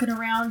dead walking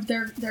around,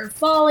 they're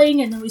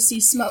falling, and then we see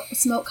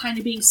smoke kind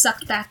of being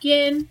sucked back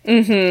in.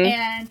 Mm-hmm.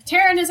 And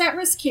Taryn is at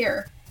risk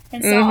here.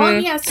 And so all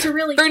he has to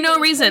really For do no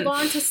is reason. hold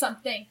on to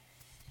something.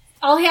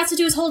 All he has to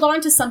do is hold on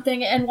to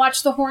something and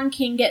watch the Horned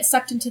King get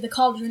sucked into the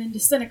cauldron and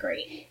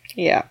disintegrate.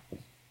 Yeah.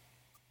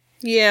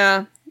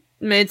 Yeah.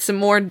 Made some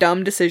more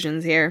dumb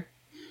decisions here.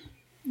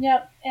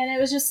 Yep. And it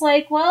was just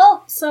like,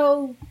 well,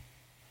 so,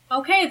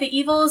 okay, the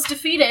evil is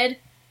defeated.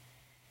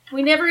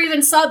 We never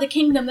even saw the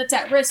kingdom that's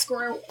at risk,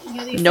 or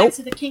the effects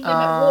of the kingdom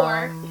at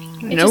war.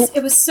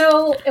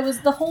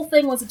 The whole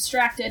thing was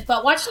abstracted.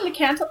 But watching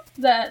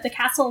the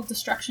castle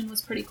destruction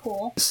was pretty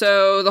cool.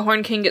 So the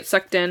Horned King gets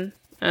sucked in,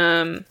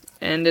 and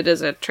it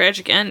is a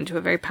tragic end to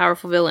a very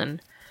powerful villain.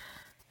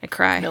 I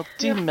cry.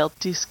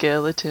 melty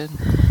skeleton.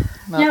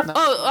 Yep.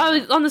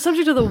 On the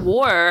subject of the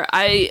war,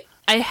 I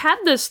had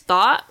this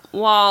thought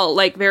while,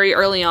 very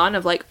early on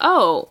of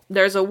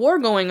there's a war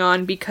going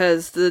on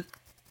because the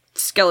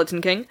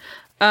Skeleton King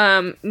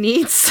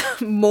needs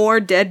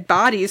more dead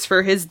bodies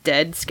for his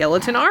dead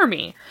skeleton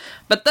army.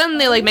 But then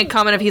they make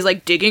comment of he's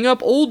digging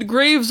up old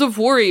graves of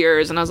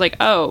warriors, and I was like,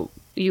 oh,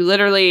 you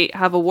literally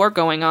have a war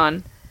going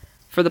on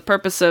for the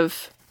purpose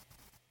of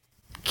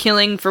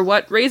killing for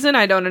what reason?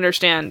 I don't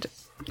understand.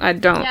 I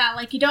don't. Yeah,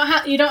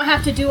 you don't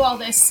have to do all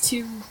this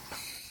to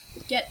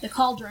get the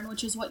cauldron,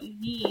 which is what you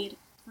need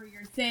for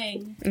your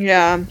thing.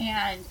 Yeah.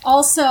 And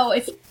also,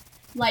 if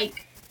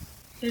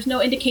there's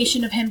no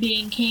indication of him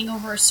being king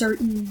over a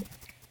certain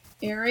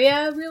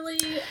area, really.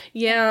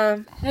 Yeah.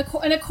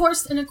 And of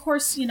course, the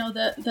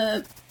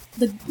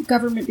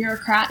government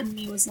bureaucrat in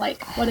me was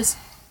like, what is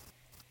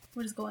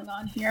going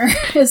on here?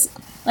 is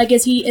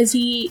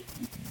he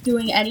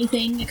doing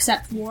anything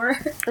except war?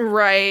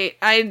 Right.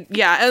 And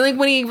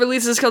when he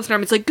releases Skeleton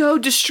Army, it's like, go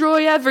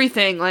destroy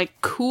everything.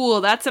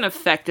 Cool, that's an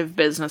effective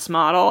business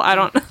model. I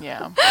don't...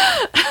 Yeah.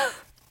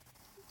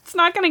 It's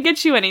not gonna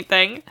get you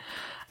anything.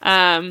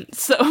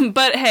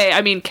 But hey,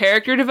 I mean,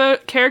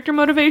 character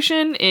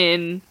motivation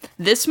in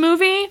this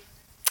movie,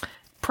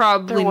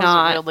 probably there wasn't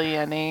not really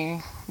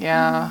any.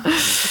 Yeah. He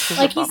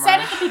said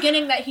at the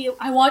beginning that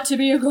I want to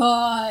be a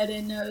god,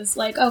 and I was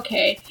like,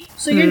 okay,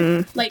 so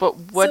you're But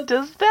what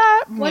does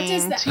that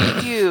mean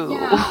to you?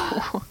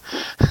 Yeah.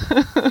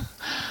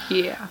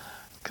 Yeah.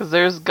 Because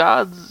there's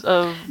gods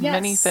of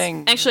many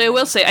things. Actually, I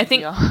will say, I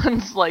think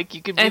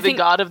you could be the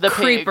god of the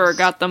Creeper pigs.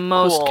 got the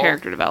most Cool.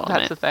 character development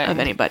That's the thing. of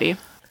anybody.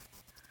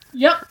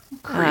 Yep.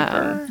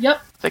 Creeper.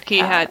 Yep. The He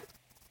cat. had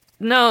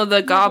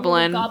the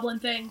goblin. Goblin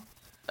thing.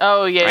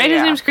 Oh yeah, Right, yeah.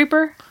 his name's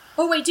Creeper.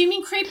 Oh wait, do you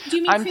mean Creeper?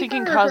 I'm Creeper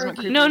thinking or Cosmic Gurgi?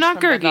 Creeper. No, not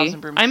from Beggars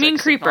Gurgi. and I mean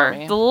Broomsticks, Creeper, ignore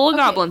me. the little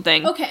goblin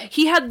thing. Okay.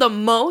 He had the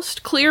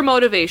most clear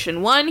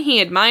motivation. One,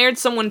 he admired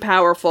someone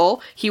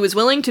powerful. He was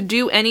willing to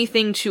do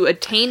anything to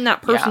attain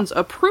that person's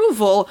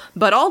approval,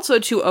 but also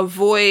to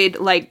avoid,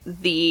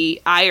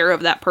 the ire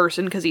of that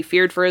person because he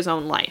feared for his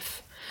own life.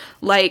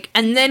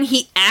 And then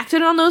he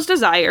acted on those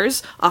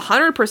desires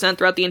 100%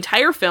 throughout the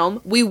entire film.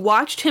 We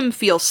watched him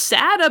feel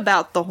sad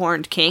about the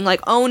Horned King,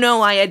 oh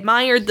no, I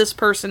admired this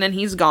person and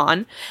he's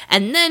gone.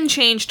 And then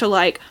change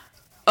to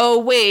oh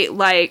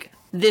wait,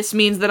 this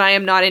means that I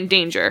am not in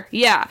danger.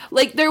 Yeah.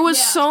 There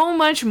was so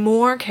much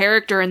more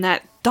character in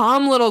that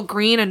dumb little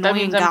green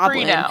annoying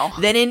goblin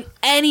than in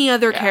any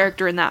other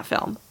character in that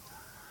film.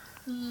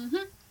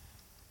 Mm-hmm.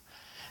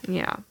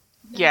 Yeah.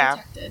 Yeah.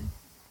 Protected.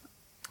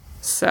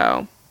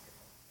 So...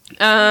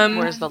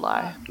 Where's the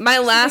lie? My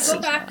last... go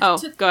back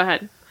go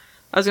ahead.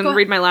 I was going to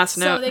read my last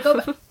note. So they go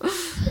back...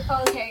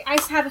 Okay, I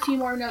just have a few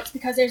more notes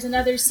because there's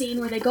another scene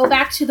where they go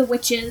back to the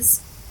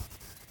witches.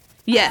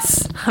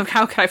 Yes.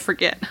 How could I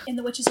forget? And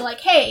the witches are like,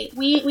 hey,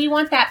 we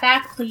want that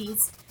back,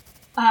 please.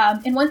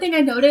 And one thing I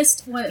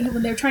noticed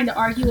when they're trying to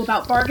argue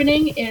about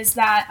bargaining is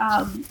that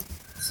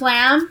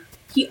Flam,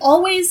 he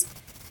always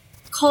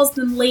calls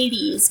them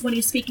ladies when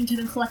he's speaking to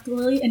them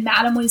collectively, and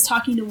madam when he's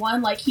talking to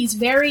one. Like, he's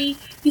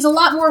a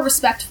lot more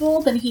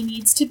respectful than he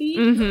needs to be.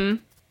 Mm-hmm.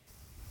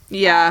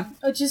 Yeah.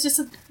 Which is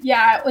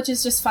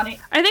just funny.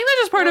 I think that's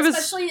just part of his...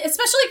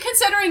 Especially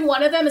considering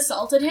one of them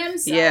assaulted him,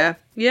 so...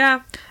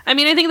 Yeah. I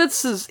mean, I think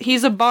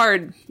he's a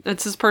bard.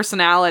 That's his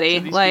personality.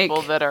 These like,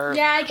 people that are...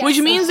 Yeah, I guess which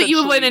means that you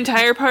have an essentially-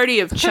 entire party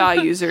of Cha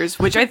users,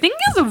 which I think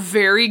is a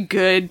very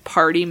good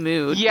party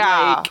mood.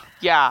 Yeah, Like,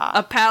 yeah.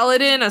 a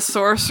paladin, a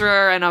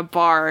sorcerer, and a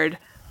bard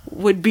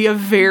would be a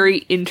very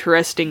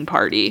interesting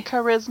party.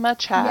 Charisma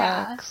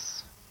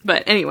checks.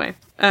 But anyway,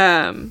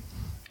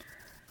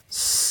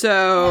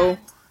 so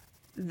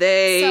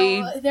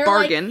they they're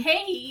bargain. like,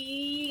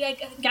 hey,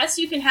 I guess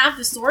you can have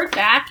the sword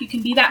back. You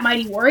can be that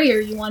mighty warrior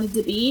you wanted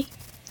to be.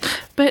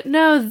 But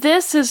no,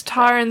 this is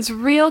Taran's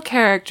real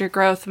character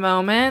growth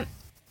moment.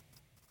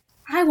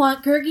 I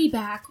want Gurgi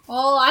back.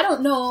 Oh, I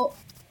don't know.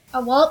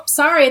 Well,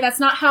 sorry, that's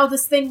not how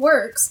this thing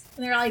works.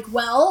 And they're like,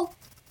 well,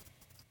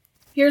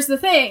 here's the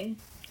thing.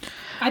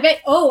 I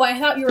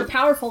thought you were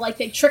powerful. Like,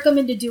 they trick him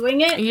into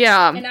doing it.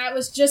 Yeah. And I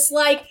was just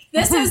like,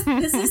 this is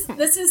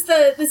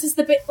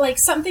the bit, like,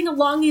 something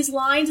along these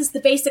lines is the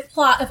basic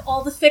plot of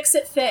all the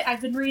Fix-It-Fit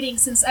I've been reading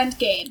since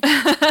Endgame.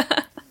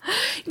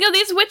 You know,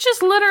 these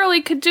witches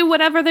literally could do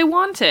whatever they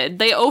wanted.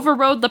 They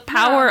overrode the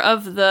power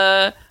of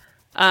the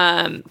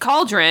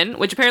cauldron,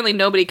 which apparently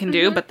nobody can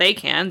do, but they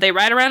can. They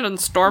ride around in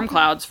storm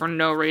clouds for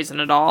no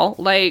reason at all.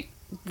 Like,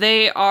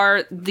 they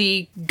are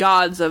the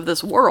gods of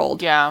this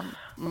world. Yeah.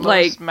 Most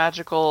Like-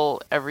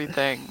 magical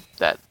everything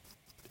that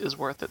is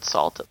worth its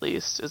salt, at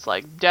least, is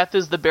like, death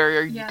is the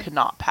barrier you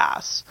cannot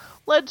pass.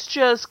 Let's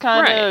just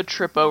kind of Right.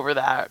 trip over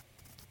that.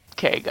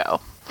 Okay,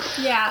 go.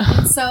 Yeah,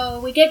 and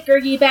so we get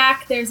Gurgi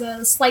back. There's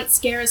a slight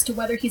scare as to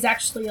whether he's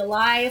actually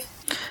alive.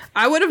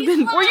 I would have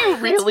been... Were you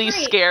That's really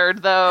great.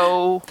 scared,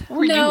 though?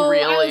 Were you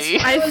really?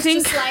 I was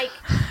think- just like,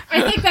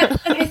 I think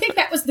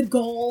that was the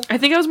goal. I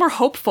think I was more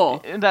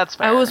hopeful. That's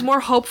fair. I was more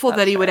hopeful that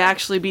That's he would fair.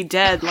 actually be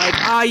dead.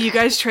 Like, you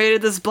guys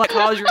traded this black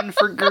cauldron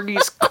for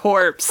Gurgi's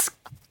corpse.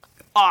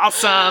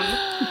 Awesome.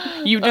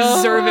 You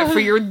deserve it for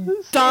your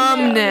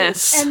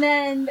dumbness. And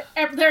then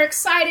they're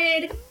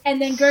excited,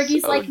 and then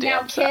Gurgi's So like, now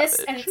damn kiss,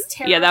 savage. and it's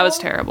terrible. Yeah, that was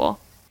terrible.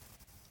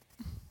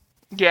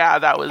 Yeah,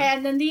 that was...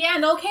 And then the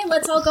end, okay,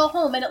 let's all go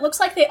home. And it looks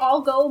like they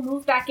all go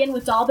move back in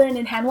with Dalbin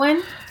and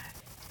Henwen.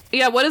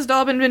 Yeah, what has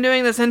Dalbin been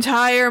doing this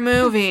entire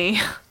movie?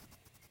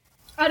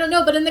 I don't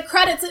know, but in the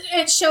credits,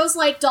 it shows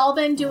like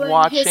Dalbin doing his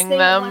watching thing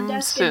at one them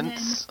desk,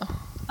 since... and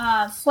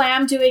then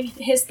Flam doing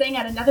his thing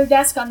at another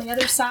desk on the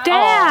other side.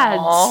 Dads!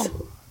 Aw.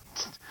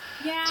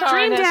 Yeah. Dream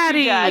Darn it,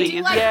 Daddy!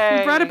 Daddies, Like, yay.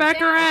 We brought it back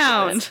Yeah.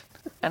 around.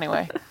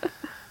 Anyway.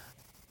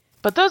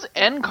 But those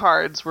end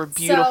cards were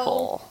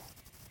beautiful.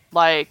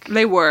 Like,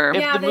 They were.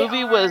 if Yeah, the they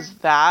movie are. was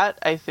that,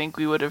 I think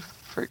we would have...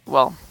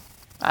 Well,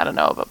 I don't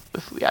know about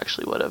if we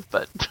actually would have,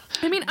 but...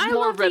 I mean, I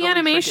more love the readily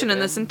animation in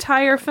this forgiven.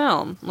 entire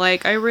film.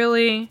 Like, I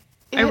really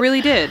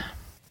did.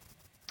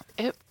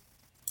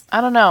 I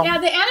don't know. Yeah,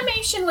 the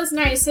animation was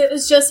nice. It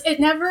was just, it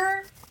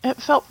never It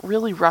felt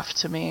really rough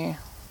to me.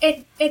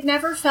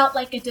 never felt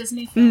like a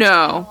Disney film. No.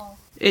 At all.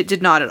 It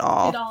did not at At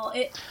all. all.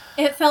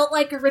 It felt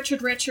like a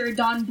Richard Rich or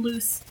Don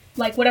Bluth,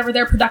 like whatever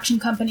their production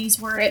companies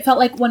were. It felt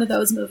like one of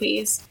those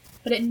movies.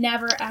 But it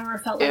never ever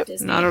felt like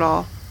Disney. Not at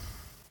all.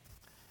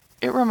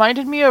 It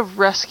reminded me of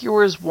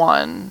Rescuers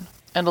 1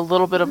 and a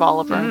little bit of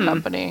Oliver and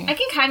Company. I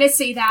can kind of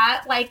see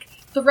that, like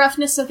the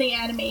roughness of the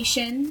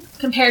animation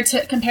compared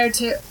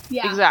to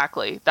yeah.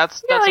 Exactly.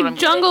 That's Yeah, what I'm like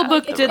getting Jungle at.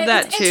 Book did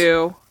that it's-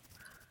 too.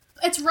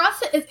 It's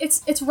rough.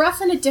 It's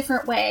rough in a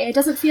different way. It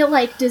doesn't feel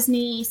like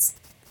Disney's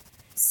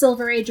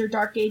Silver Age or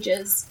Dark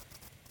Ages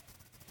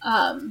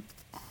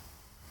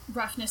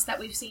roughness that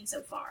we've seen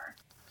so far.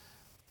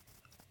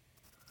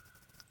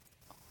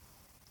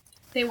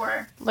 They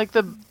were. Like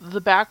the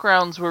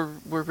backgrounds were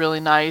really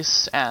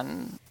nice,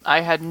 and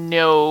I had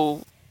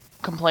no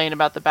complaint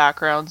about the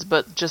backgrounds,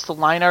 but just the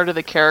line art of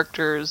the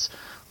characters.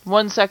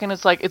 1 second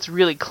it's like it's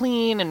really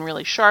clean and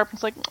really sharp.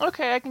 It's like,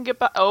 okay, I can get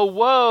back. Oh,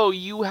 whoa,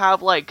 you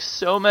have like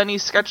so many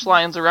sketch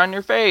lines around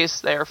your face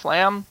there,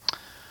 Flam.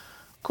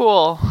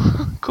 Cool.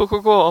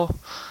 cool.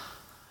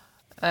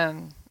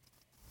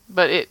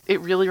 But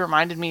it really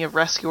reminded me of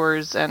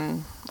Rescuers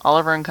and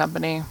Oliver and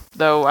Company,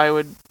 though I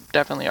would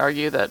definitely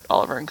argue that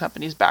Oliver and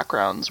Company's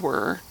backgrounds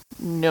were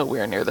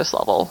nowhere near this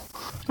level.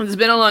 It's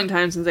been a long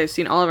time since I've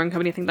seen Oliver and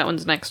Company. I think that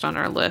one's next on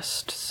our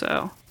list.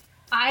 So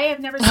I have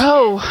never seen it.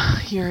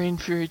 Oh, you're in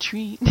for a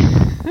treat.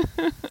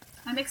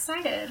 I'm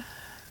excited.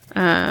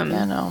 Yeah,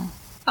 no.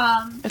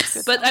 It's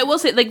good. But I will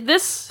say, like,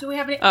 this. Do we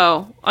have any?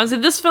 Honestly,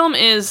 this film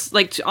is,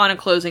 like, on a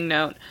closing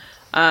note,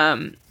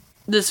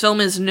 this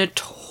film is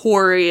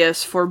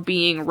notorious for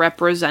being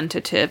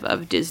representative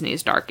of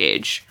Disney's Dark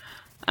Age,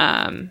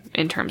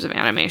 in terms of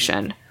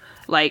animation.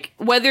 Like,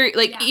 whether,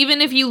 like,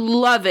 even if you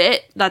love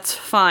it, that's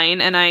fine,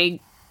 and I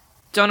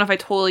don't know if I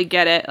totally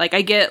get it. Like,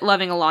 I get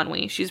loving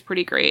Elanwi. She's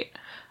pretty great.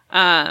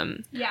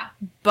 Yeah.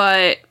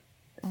 But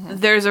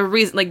there's a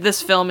reason, like,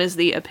 this film is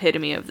the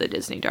epitome of the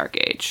Disney Dark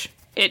Age.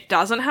 It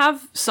doesn't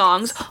have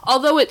songs,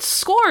 although its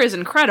score is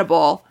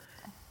incredible.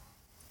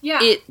 Yeah.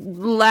 It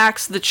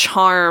lacks the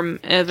charm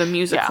of a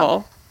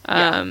musical.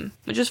 Yeah.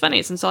 Which is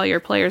funny, since all your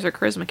players are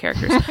charisma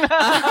characters.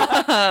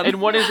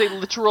 And one is a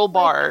literal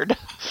bard.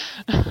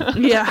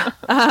 Yeah.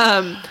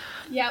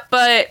 Yep.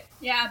 But,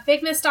 Yeah,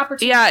 big missed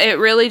opportunity. yeah, it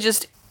really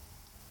just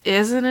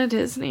isn't a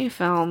Disney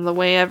film the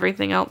way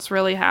everything else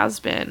really has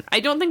been. I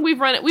don't think we've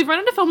run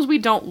into films we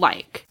don't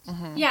like.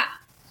 Yeah.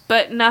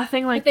 But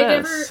nothing like But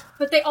they this.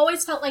 but they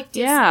always felt like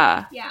Disney.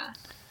 Yeah. Yeah.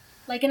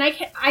 Like, and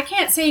I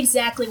can't say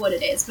exactly what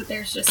it is, but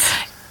there's just...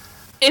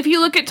 If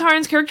you look at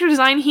Taran's character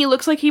design, he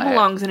looks like he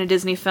belongs in a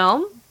Disney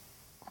film.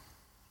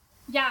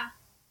 Yeah.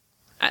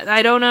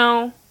 I don't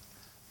know.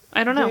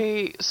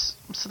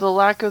 So the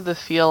lack of the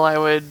feel I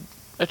would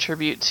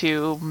attribute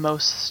to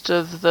most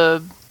of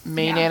the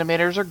main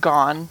animators are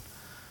gone.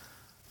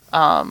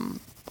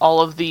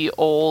 All of the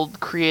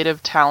old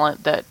creative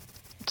talent that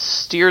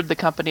steered the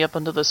company up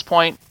until this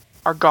point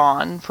are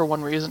gone for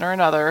one reason or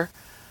another.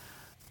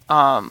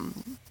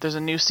 There's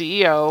a new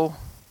CEO,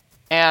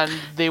 and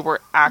they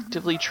were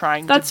actively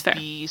trying to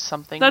be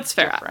something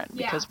different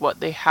because what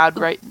they had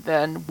right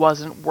then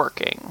wasn't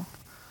working.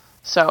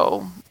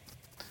 So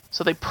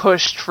they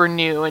pushed for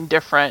new and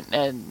different,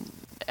 and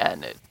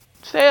it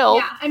failed.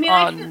 Yeah, I mean,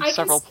 on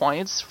several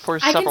points for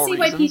several reasons.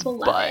 I can see why people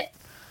love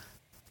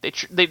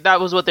it.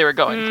 That was what they were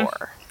going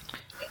for.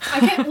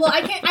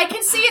 I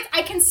can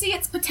see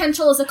its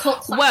potential as a cult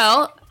classic.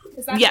 Well,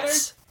 is that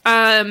yes.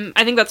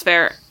 I think that's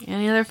fair.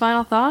 Any other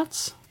final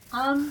thoughts?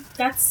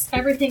 That's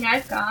everything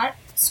I've got.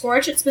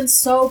 Scorch, it's been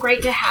so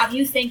great to have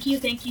you. Thank you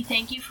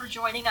for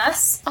joining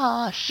us.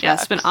 Aw, shucks. Yeah,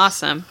 it's been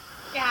awesome.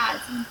 Yeah,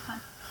 it's been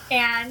fun.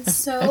 And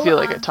so... I feel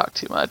like I talk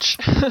too much.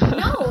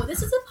 No,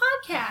 this is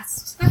a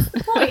podcast. That's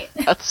the point.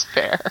 That's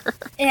fair.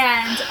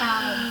 And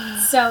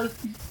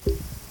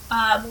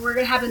we're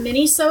going to have a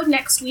mini-sode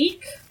next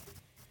week.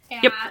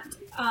 And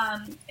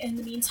in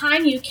the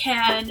meantime, you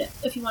can,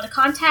 if you want to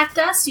contact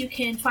us, you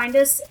can find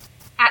us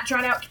at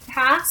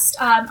DrawnOutCast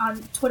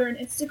on Twitter and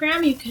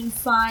Instagram. You can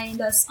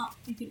find us,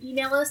 you can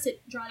email us at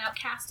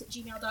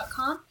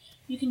drawnoutcast@gmail.com.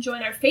 You can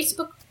join our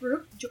Facebook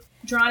group,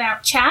 Drawn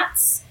Out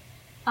Chats.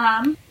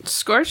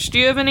 Scorch, do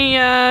you have any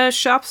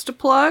shops to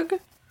plug?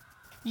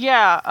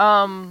 Yeah,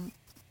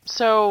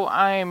 so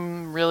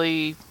I'm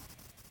really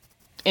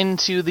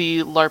into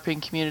the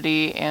LARPing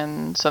community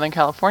in Southern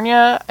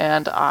California,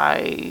 and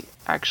I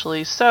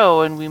actually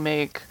sew, and we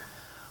make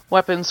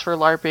weapons for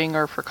LARPing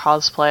or for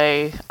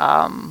cosplay.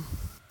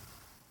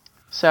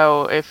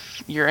 So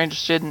if you're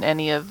interested in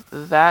any of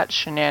that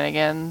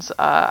shenanigans,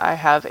 I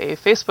have a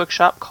Facebook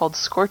shop called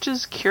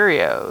Scorch's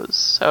Curios.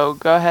 So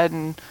go ahead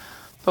and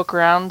poke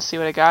around, see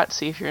what I got,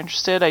 see if you're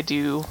interested. I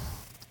do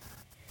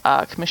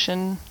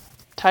commission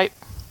type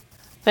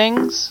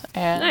things.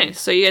 And Nice.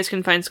 So you guys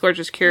can find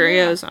Scorch's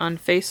Curios on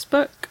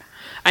Facebook.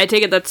 I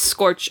take it that's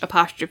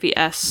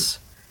Scorch''S.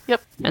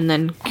 Yep. And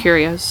then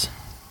Curios.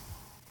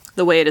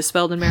 The way it is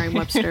spelled in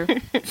Merriam-Webster.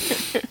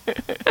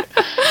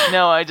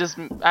 No, I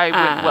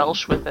went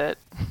Welsh with it.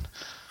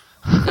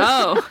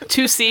 Oh,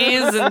 2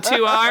 C's and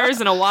 2 R's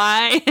and a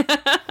Y.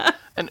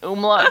 An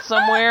umlaut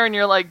somewhere, and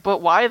you're like,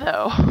 but why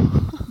though?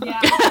 Yeah.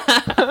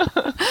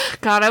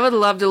 God, I would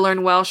love to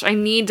learn Welsh. I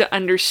need to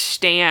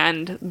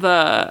understand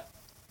the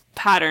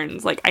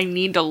patterns. Like, I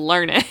need to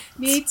learn it.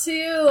 Me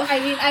too. I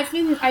mean, I've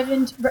been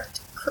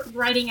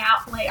writing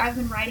out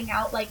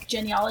like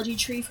genealogy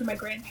tree for my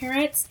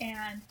grandparents,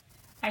 and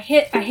I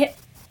hit some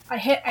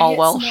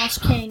Welsh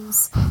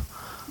kings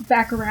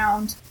back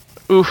around.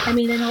 Oof. I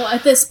mean,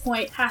 at this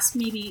point, past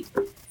maybe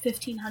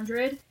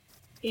 1500,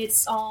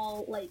 it's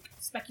all like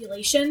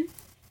speculation.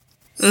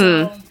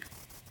 So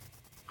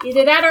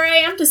either that, or I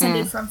am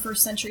descended from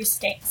first century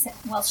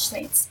Welsh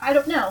saints. I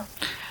don't know.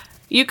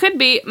 You could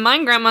be.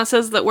 My grandma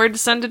says that we're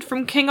descended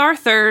from King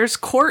Arthur's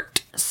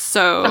court,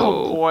 so...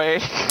 Oh boy.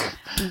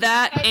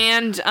 That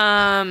and,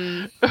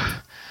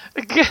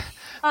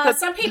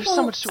 some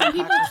people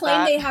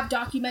claim they have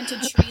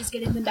documented trees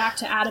getting them back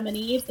to Adam and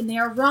Eve, and they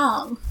are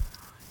wrong.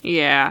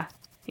 Yeah.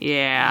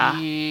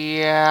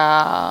 The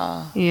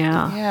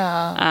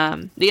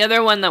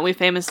other one that we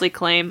famously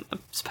claim,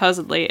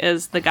 supposedly,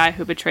 is the guy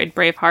who betrayed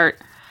Braveheart.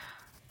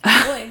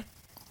 Boy.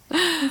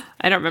 I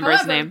don't remember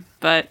his name,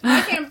 but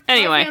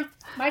anyway.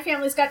 My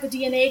family's got the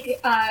DNA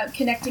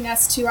connecting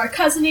us to our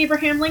cousin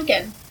Abraham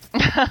Lincoln.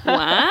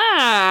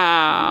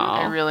 Wow.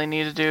 I really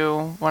need to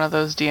do one of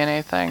those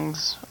DNA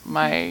things.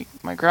 My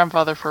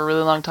grandfather for a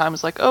really long time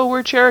was like, "Oh,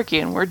 we're Cherokee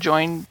and we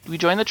joined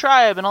the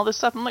tribe and all this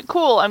stuff." I'm like,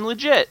 "Cool, I'm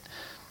legit."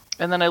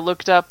 And then I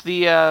looked up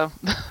the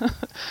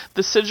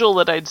the sigil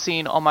that I'd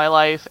seen all my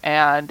life,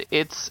 and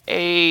it's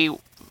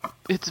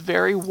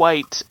very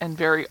white and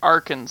very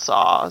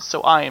Arkansas,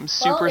 so I am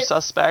super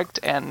suspect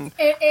and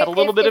had a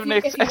little bit of an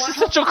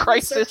existential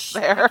crisis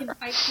there.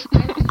 I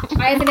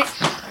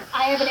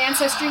have an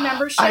ancestry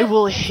membership. I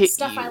will hit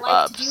stuff you I like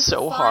up to do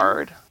so for fun.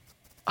 hard.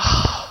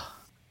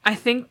 I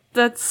think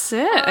that's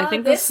it. I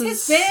think this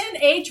has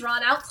been a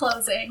drawn-out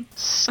closing.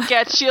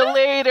 Sketch you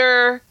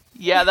later.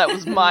 Yeah, that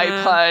was my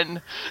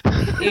pun.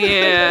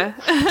 Yeah.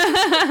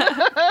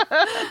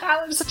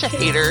 That was Such a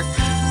hater.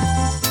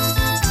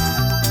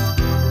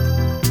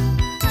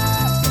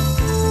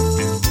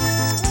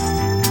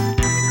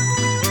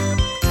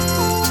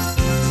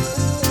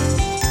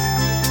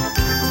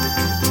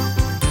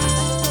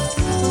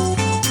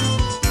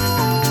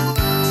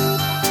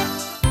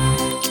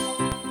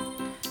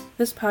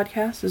 This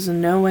podcast is in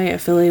no way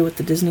affiliated with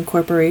the Disney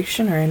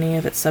Corporation or any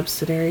of its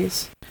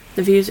subsidiaries.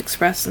 The views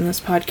expressed in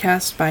this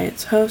podcast by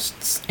its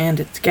hosts and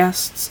its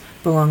guests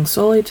belong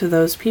solely to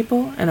those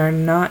people and are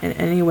not in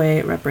any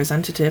way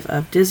representative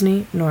of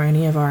Disney nor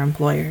any of our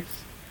employers.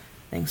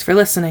 Thanks for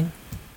listening.